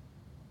concert.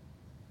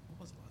 What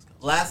was the last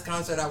concert? Last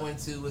concert I went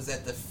to was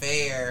at the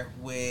fair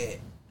with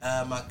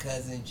my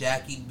cousin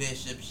Jackie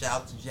Bishop.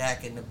 Shout to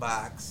Jack in the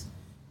Box.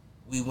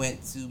 We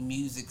went to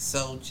Music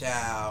Soul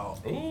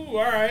Child. Ooh,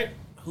 all right.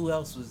 Who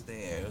else was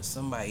there? It was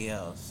somebody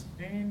else.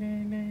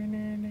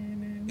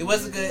 It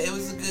was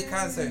a good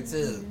concert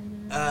too.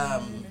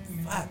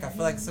 Fuck, I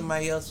feel like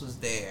somebody else was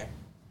there.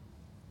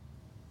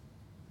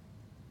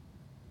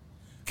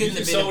 Couldn't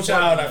Music have been Soul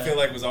Child, I important. feel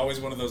like, was always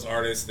one of those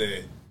artists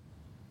that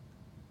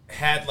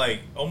had like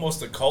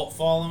almost a cult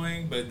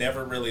following, but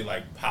never really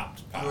like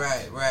popped.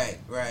 Right.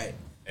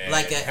 And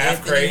Like a half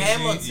Anthony crazy,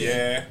 Hamilton.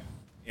 yeah.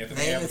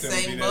 Anthony They in the Hamilton would be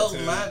same there, boat, too.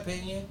 in my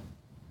opinion.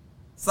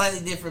 Slightly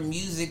different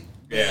music,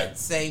 but Yeah.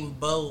 same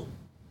boat.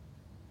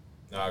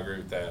 No, I agree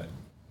with that.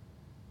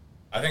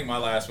 I think my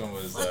last one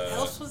was What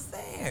else was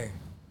there?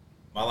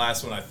 my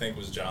last one. I think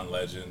was John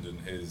Legend and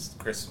his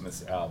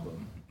Christmas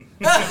album.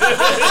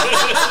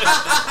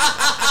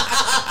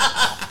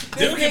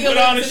 Dude can put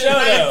on a show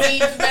though.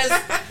 19th best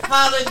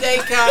holiday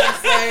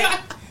concert.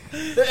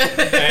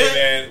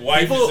 Hey man,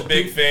 wife People- is a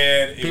big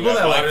fan. people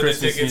that bought like her the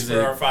Christmas tickets music.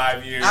 for our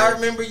 5 years. I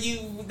remember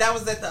you. That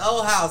was at the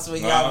old house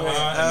when y'all went.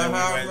 And then we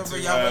I went remember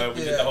to, y'all went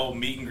we there. did the whole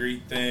meet and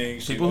greet thing.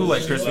 People who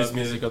like She Christmas loved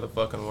music it. are the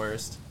fucking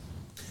worst.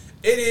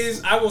 It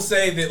is. I will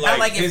say that I like,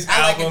 like his it.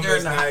 I like album it during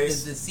is the,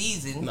 nice. the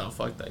season. No,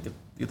 fuck that.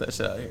 Get that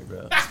shit out of here,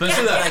 bro.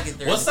 Especially I like it that.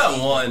 during What's the that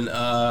season.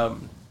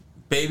 one?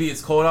 Baby,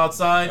 It's Cold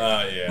Outside.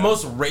 Yeah.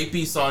 Most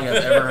rapey song I've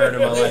ever heard in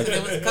my life. Listen,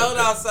 it was cold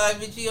outside,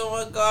 but you don't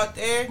want to go out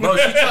there. Bro,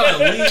 she trying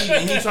to leave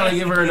and he trying to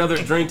give her another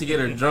drink to get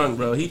her drunk,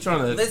 bro. He trying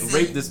to Listen,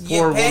 rape this poor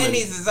your woman.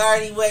 panties is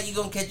already wet. You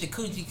gonna catch a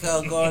coochie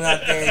cold going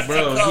out there. It's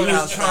Bro, cold he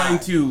was outside. trying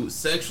to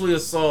sexually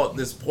assault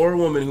this poor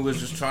woman who was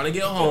just trying to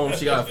get home.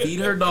 She gotta feed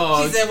her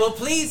dog. She said, "Well,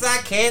 please, I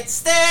can't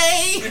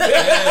stay."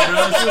 Yeah,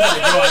 bro. She was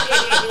like,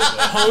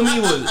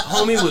 bro,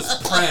 homie was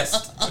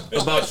pressed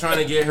about trying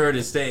to get her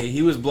to stay.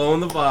 He was blowing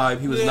the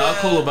vibe. He was not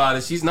cool about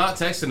it. She's not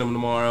texting him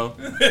tomorrow.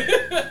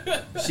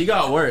 She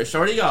got work.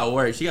 Shorty got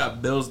work. She got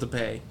bills to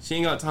pay. She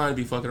ain't got time to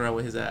be fucking around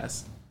with his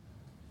ass.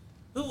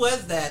 Who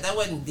was that? That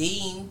wasn't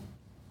Dean.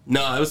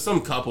 No, it was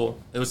some couple.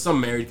 It was some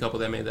married couple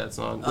that made that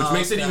song, which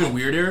makes it okay. even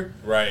weirder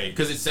Right.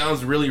 because it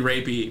sounds really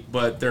rapey,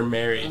 but they're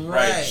married.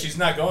 Right. Right. She's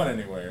not going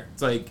anywhere.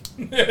 It's like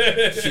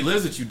she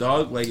lives with you,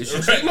 dog. Like, is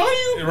she cheating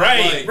on you?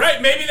 Right. Like,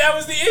 Right. Maybe that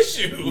was the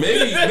issue.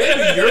 Maybe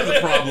you're the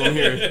problem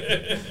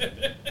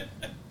here.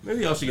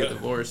 Maybe y'all should get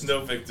divorced.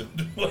 No victim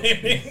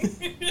blaming.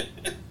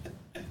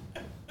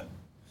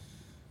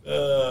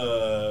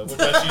 What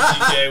about you,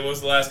 TK? What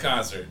was the last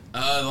concert? The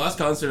last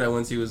concert I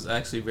went to was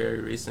actually very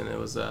recent. It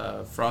was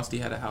Frosty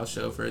had a house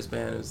show for his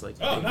band. It was like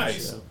a Oh, big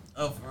nice. show.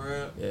 Oh, for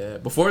real? Yeah.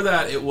 Before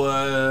that, it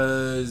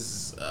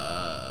was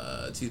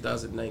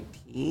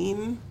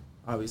 2019,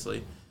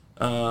 obviously.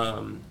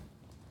 Fuck,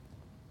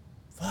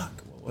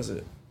 what was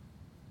it?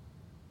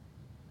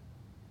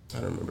 I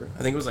don't remember.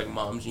 I think it was like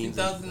Mom Jeans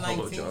and Hobo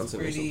 2019 is Johnson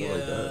or pretty something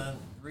like that.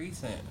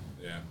 recent.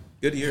 Yeah.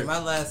 Good year.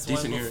 My last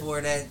Decent one year.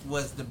 before that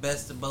was the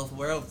Best of Both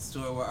Worlds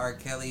tour with R.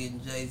 Kelly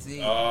and Jay-Z.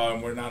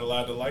 And we're not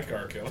allowed to like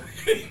R. Kelly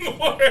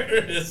anymore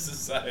as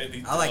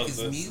society. I like tells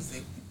his us.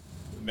 music.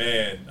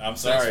 Man, I'm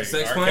sorry.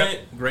 Sex R. Planet,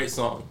 great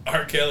song.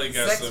 R. Kelly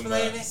got Sex some.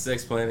 Planet?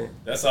 Sex Planet.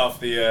 That's off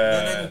the.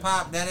 That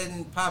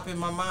didn't pop in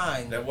my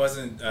mind. That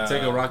wasn't.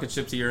 Take a rocket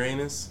ship to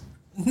Uranus.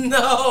 No.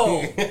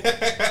 Oh,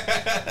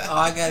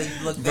 I gotta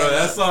look that Bro,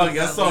 that up. song is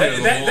That's wild.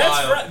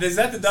 right. Is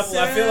that the double?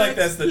 I feel like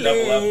that's the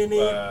double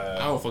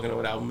up. I don't fucking know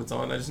what album it's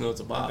on. I just know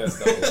it's a bop. That's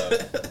double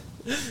up.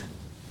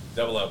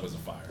 Double Up was a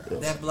fire.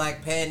 That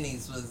Black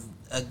Panties was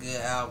a good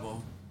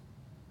album.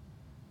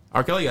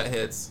 R. Kelly got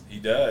hits. He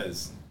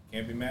does.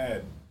 Can't be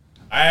mad.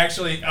 I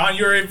actually, on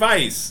your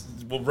advice,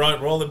 we'll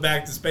roll it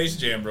back to Space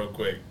Jam real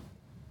quick.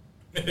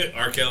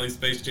 R. Kelly,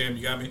 Space Jam,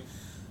 you got me?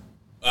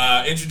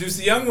 Introduce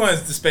the young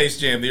ones to Space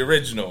Jam, the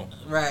original,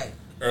 Right.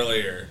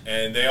 earlier,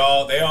 and they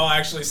all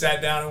actually sat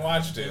down and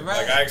watched it.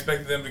 Right. Like I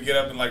expected them to get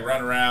up and like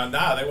run around.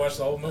 Nah, they watched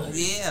the whole movie.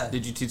 Yeah.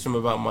 Did you teach him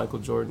about Michael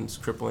Jordan's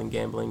crippling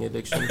gambling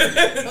addiction? No.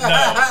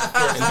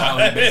 And how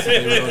he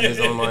basically ruined his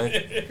own life?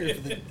 Sent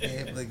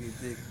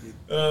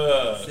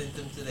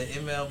him to the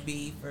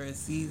MLB for a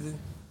season.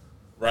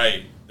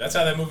 Right. That's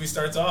how that movie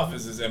starts off,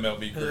 is his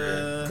MLB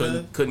career.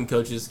 Couldn't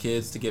coach his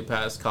kids to get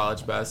past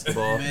college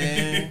basketball.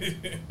 Man,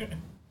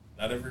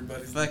 Not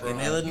everybody's fucking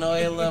LeBron.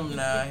 Illinois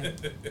alumni.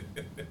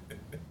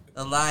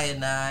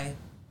 Illini.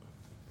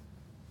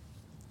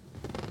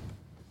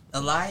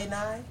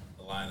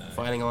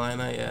 Fighting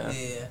Illini, yeah.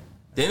 Yeah.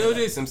 Didn't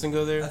O.J. Simpson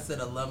go I there? said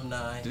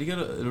alumni. Did he go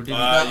to? Or did he,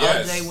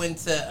 Yes. OJ went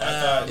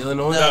to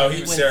Illinois? No,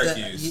 he was went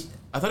Syracuse.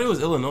 I thought it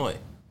was Illinois.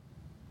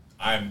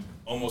 I'm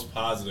almost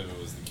positive it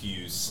was the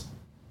Q's.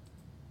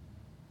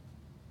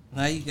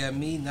 Now you got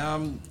me. Now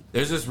I'm.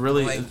 There's this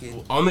really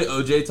Blanket. on the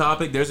OJ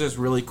topic. There's this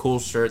really cool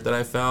shirt that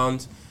I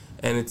found,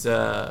 and it's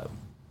Oh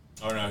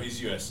no, he's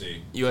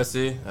USC.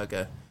 USC.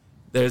 Okay,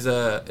 it's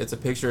a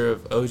picture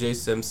of OJ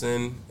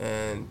Simpson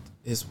and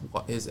his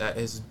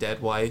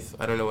dead wife.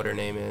 I don't know what her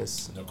name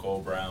is.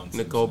 Nicole Brown.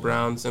 Nicole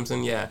Brown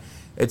Simpson. Yeah,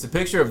 it's a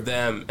picture of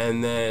them,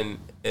 and then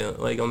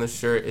like on the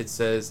shirt it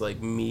says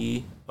like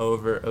me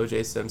over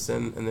OJ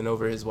Simpson, and then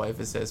over his wife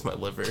it says my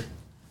liver.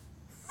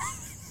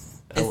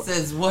 It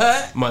says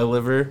what? My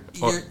liver.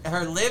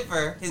 Her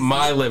liver.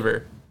 My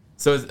liver.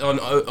 So it's on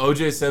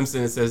OJ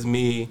Simpson it says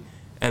me,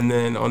 and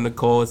then on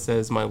Nicole it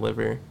says my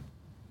liver.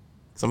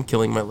 So I'm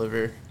killing my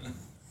liver.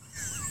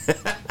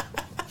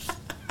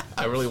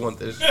 I really want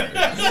this shirt.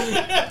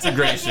 It's a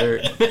great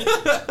shirt.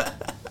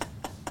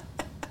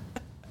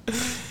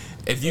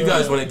 If you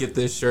guys want to get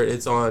this shirt,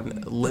 it's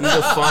on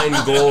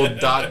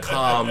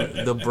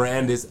lindafinegold.com. The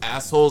brand is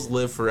Assholes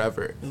Live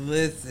Forever.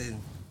 Listen.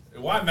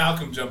 Why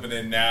Malcolm jumping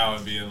in now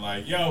and being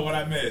like, "Yo, what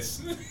I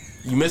miss?"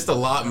 You missed a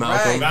lot,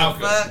 Malcolm. Right,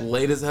 Malcolm.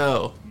 Late as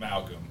hell.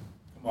 Malcolm,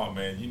 come on,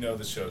 man. You know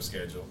the show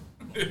schedule.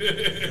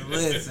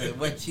 Listen,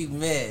 what you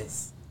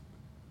miss.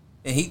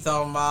 And he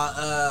talking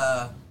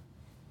about,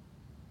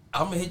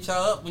 I'm going to hit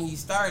y'all up when you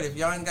start. If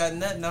y'all ain't got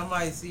nothing, I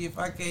might see if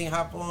I can't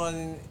hop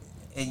on,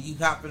 and you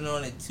hopping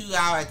on at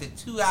the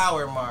 2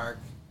 hour mark.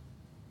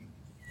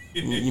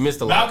 You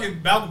missed a lot.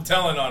 Malcolm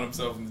telling on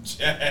himself in the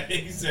chat.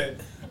 He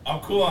said, "I'm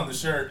cool on the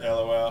shirt,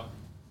 LOL.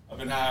 I've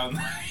been high on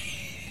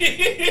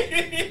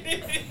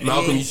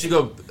Malcolm, you should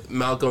go.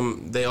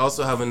 Malcolm, they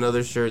also have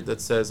another shirt that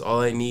says, all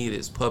I need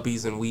is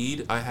puppies and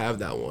weed. I have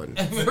that one.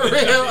 For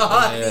real? All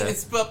I Yeah. need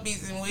is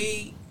puppies and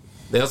weed.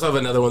 They also have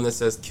another one that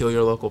says, kill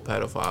your local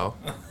pedophile.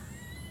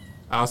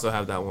 I also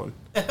have that one.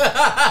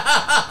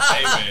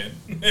 Hey, man.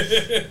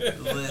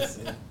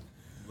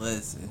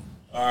 Listen.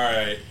 All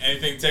right.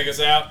 Anything to take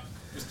us out?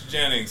 Mr.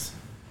 Jennings.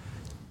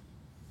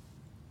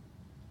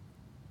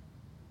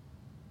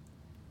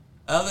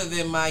 Other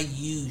than my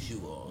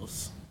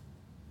usuals.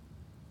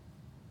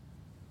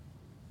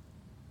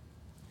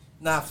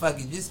 Nah, fuck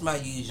it. Just my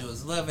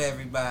usuals. Love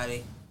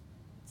everybody.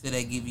 Till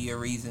they give you a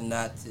reason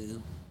not to.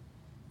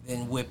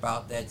 Then whip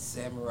out that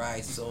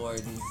samurai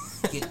sword and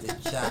get to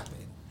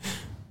chopping.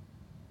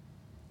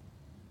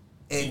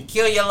 And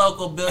kill your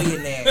local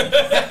billionaire.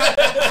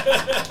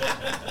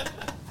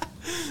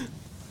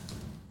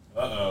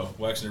 Uh-oh.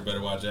 Wexner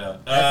better watch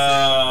out.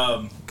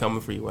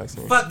 Coming for you,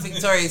 Wexner. Fuck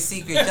Victoria's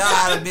Secret. Y'all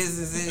out of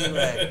business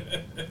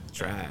anyway.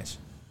 Trash.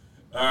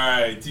 All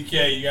right.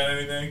 TK, you got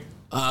anything?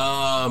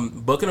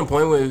 Book an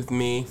appointment with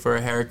me for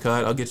a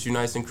haircut. I'll get you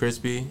nice and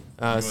crispy.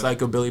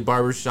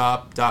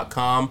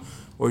 PsychoBillyBarbershop.com,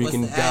 or you What's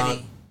can the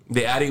Addy?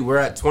 The Addy. We're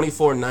at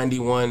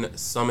 2491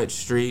 Summit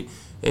Street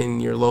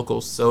in your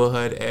local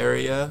Sohud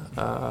area.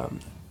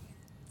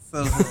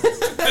 So,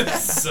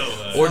 So,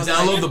 Or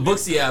download the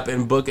Booksy app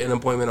and book an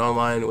appointment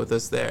online with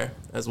us there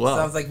as well.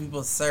 sounds like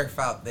people surf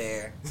out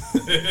there.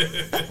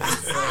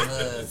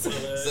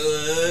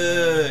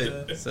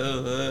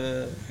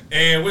 So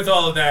and with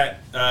all of that,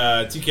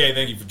 TK,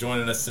 thank you for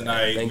joining us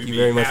tonight. Thank We'd you be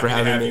very much for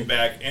happy to having have me. you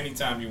back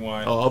anytime you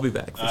want. I'll be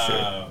back for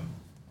sure.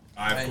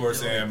 I, of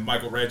course, am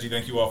Michael Reggie.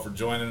 Thank you all for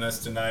joining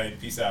us tonight.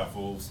 Peace out,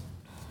 fools.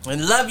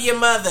 And love your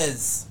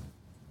mothers.